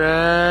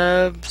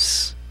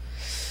 Krabs.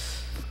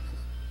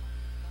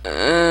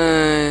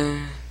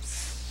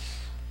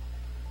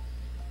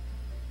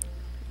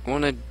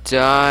 Wanna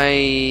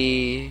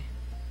die?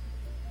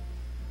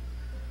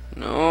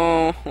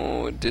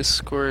 No,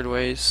 Discord,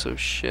 why is so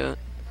shit?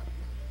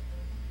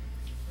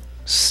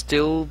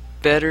 Still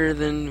better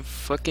than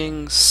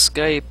fucking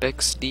Skype.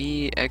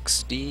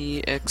 XD.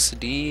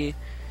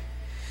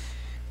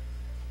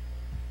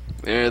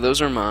 There,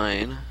 those are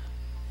mine.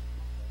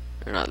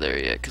 They're not there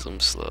yet because I'm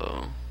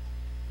slow.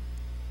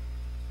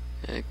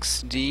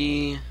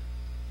 XD.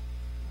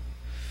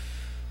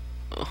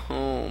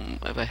 Oh,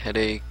 I have a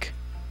headache.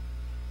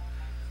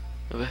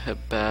 I have a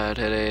bad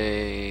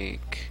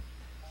headache.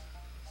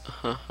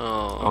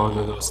 Oh,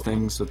 they're those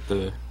things with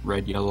the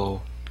red,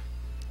 yellow,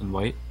 and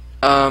white?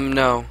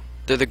 No.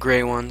 They're the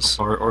gray ones.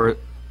 Or,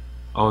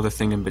 oh, the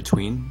thing in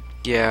between?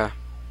 Yeah.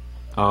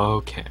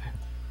 Okay.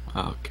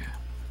 Okay.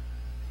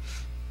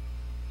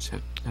 Just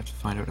have to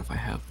find out if I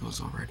have those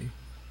already.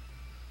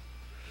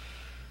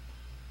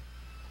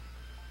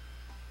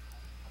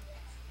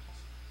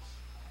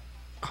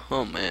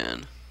 Oh,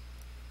 man.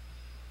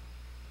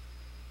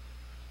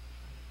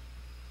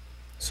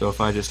 So if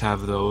I just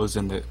have those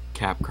and the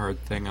cap card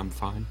thing, I'm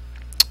fine?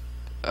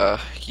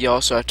 You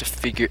also have to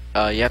figure,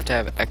 you have to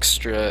have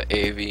extra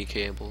AV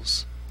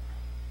cables.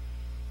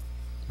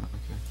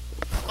 Okay.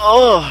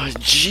 Oh,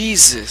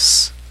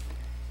 Jesus.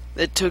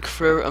 That took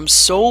forever. I'm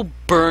so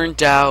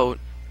burnt out.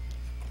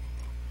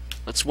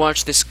 Let's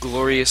watch this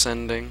glorious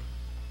ending.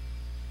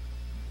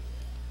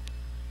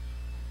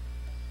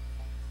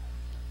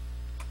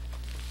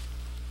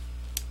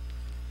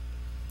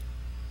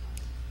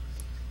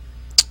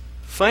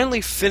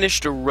 Finally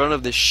finished a run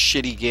of this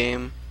shitty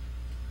game.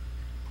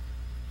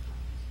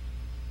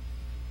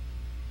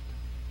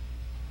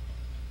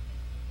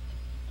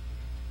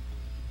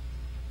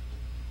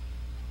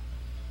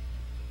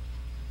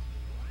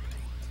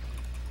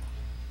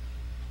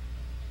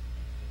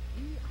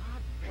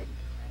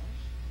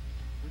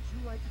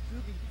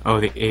 Oh,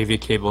 the AV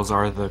cables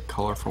are the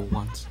colorful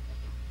ones.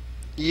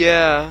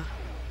 Yeah.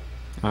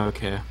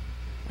 Okay.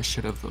 I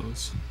should have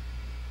those.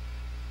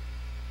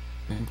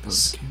 I think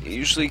those came.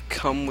 Usually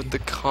come with the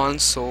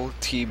console,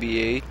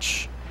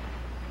 TBH.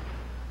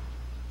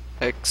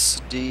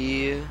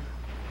 XD.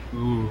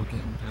 Ooh,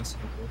 getting past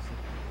the bullshit.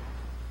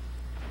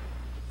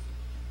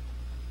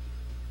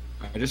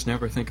 I just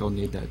never think I'll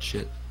need that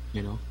shit,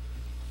 you know?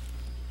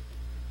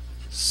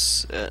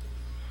 Set.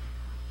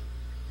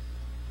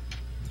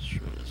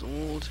 This run is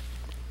old.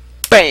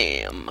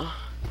 BAM!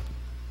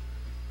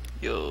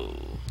 Yo.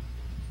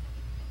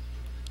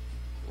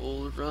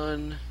 Old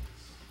run.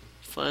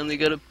 Finally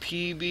got a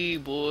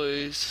PB,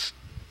 boys.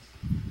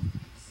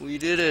 We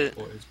did it.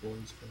 Boys,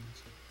 boys, boys.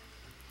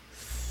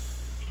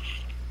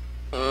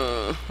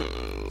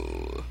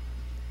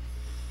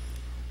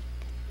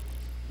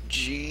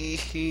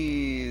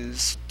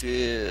 Jeez,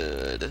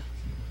 dude.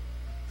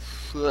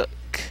 Fuck.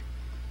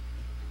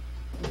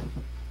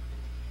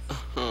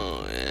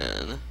 Oh,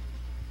 man.